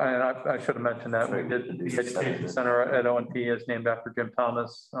have mentioned that. We did the Education Center at ONP is named after Jim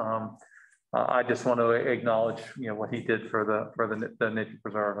Thomas. I just want to acknowledge, what he did for the nature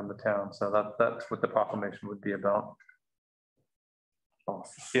preserve in the town. So that's what the proclamation would be about.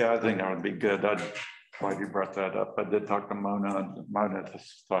 Yeah, I think that would be good. Glad you brought that up. I did talk to Mona, and Mona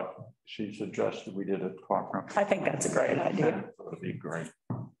just thought she suggested we did a clock run. I think that's a great idea. That would be great.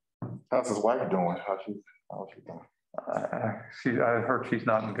 How's his wife doing? How's she doing? I heard she's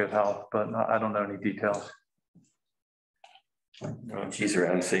not in good health, but I don't know any details. She's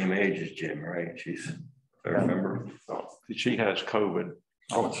around the same age as Jim, right? If I remember. She has COVID.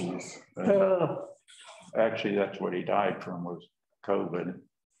 Oh, jeez. Actually, that's what he died from, was COVID.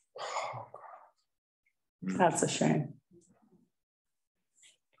 That's a shame.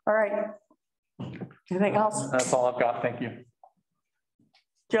 All right. Anything else? That's all I've got. Thank you.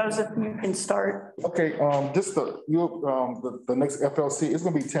 Joseph, you can start. Okay, just the next FLC is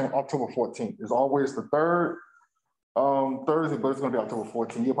going to be October 14th. It's always the third Thursday, but it's going to be October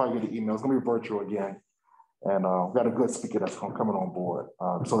 14th. You'll probably get the email. It's going to be virtual again. And we've got a good speaker that's coming on board.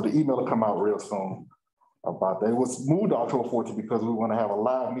 So the email will come out real soon about that. It was moved to October 14th because we want to have a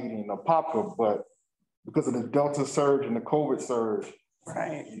live meeting in Apopka, but because of the Delta surge and the COVID surge,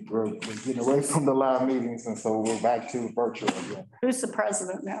 right, we're getting away from the live meetings, and so we're back to virtual again. Who's the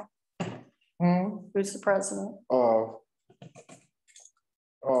president now? Who's the president? What?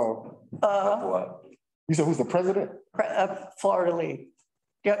 You said who's the president? Florida League.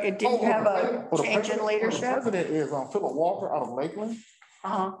 Did you have a change in leadership? The president is Philip Walker out of Lakeland.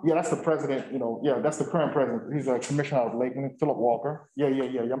 Yeah, that's the president, that's the current president. He's a commissioner out of Lakeland, Philip Walker. Yeah,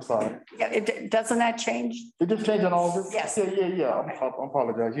 I'm sorry. Yeah, doesn't that change? It just changed in August? Yes. Yeah. Okay. I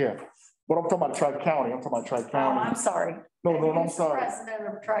apologize, yeah. But I'm talking about Tri-County. Oh, I'm sorry. No, I'm sorry. President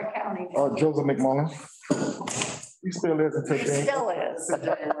of Tri-County. Joseph McMullen. He still is until He still is.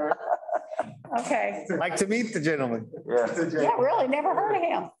 Okay. Like to meet the gentleman. Yeah, really, never heard of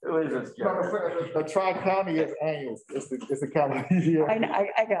him. The Tri-County is annual. It's the county year. I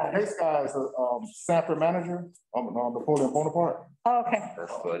got it. This guy is a Sanford manager on Napoleon Bonaparte. Oh, okay.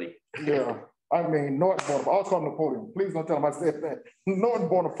 That's funny. Yeah. I mean, Norton Bonaparte. I'll call him Napoleon. Please don't tell him I said that. Norton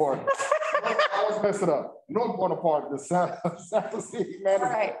Bonaparte. I always mess it up. Norton Bonaparte, the Sanford City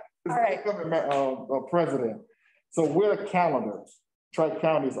manager. All right. President. So we're a calendar.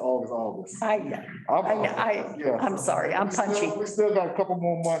 Tri-County is August. I'm sorry, I'm punchy. We still got a couple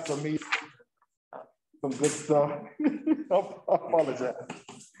more months of me. some good stuff. I apologize.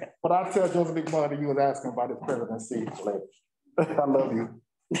 But I'll tell Joseph McMullen you was asking about his presidency later. I love you.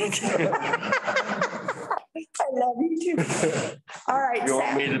 I love you too. All right, You want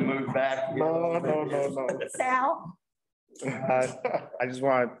Sal. me to move back? No. Sal? I just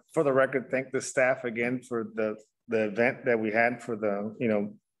want to, for the record, thank the staff again for the event that we had for the,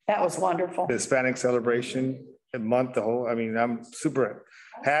 That was wonderful. the Hispanic celebration month, I'm super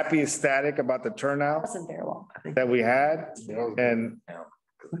happy, ecstatic about the turnout Wasn't there long. that we had. And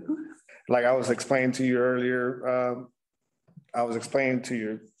like I was explaining to you earlier, I was explaining to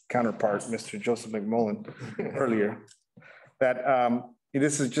your counterpart, Mr. Joseph McMullen, earlier, that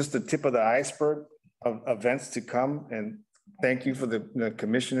this is just the tip of the iceberg of events to come. And thank you for the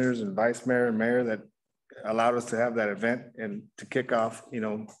commissioners and vice mayor and mayor that allowed us to have that event and to kick off,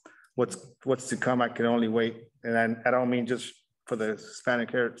 what's to come. I can only wait. And I don't mean just for the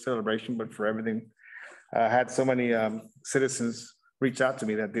Hispanic Heritage celebration, but for everything. I had so many citizens reach out to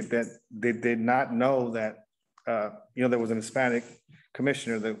me that they did not know that, there was an Hispanic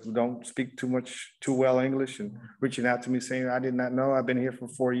commissioner that don't speak too well English, and reaching out to me saying, I did not know, I've been here for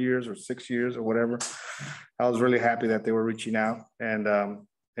 4 years or 6 years or whatever. I was really happy that they were reaching out and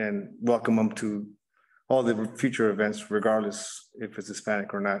welcome them to all the future events, regardless if it's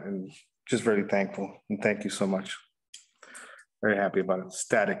Hispanic or not, and just very thankful. And thank you so much. Very happy about it,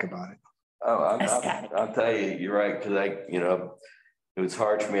 ecstatic about it. Oh, I'll tell you, you're right, because it was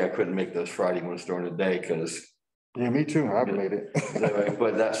hard for me. I couldn't make those Friday ones during the day because. Yeah, me too. I made it.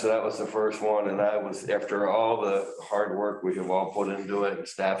 But that was the first one, and that was after all the hard work we have all put into it, and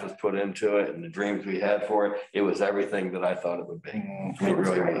staff has put into it, and the dreams we had for it. It was everything that I thought it would be. It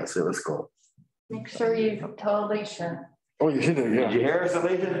really was. It was cool. Make sure you tell Alicia. Oh, you did, yeah. Did you hear us,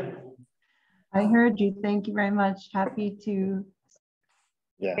 Alicia? I heard you. Thank you very much. Happy to.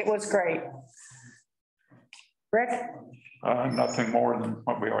 Yeah. It was great. Rick? Nothing more than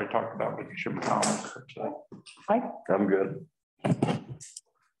what we already talked about, but you should be comments. I'm good.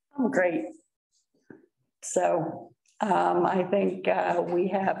 I'm great. So I think we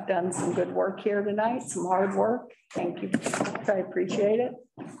have done some good work here tonight, some hard work. Thank you. I appreciate it.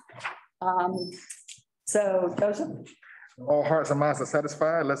 So Joseph? All hearts and minds are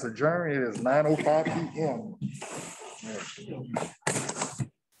satisfied. Let's adjourn. It is 9:05 p.m.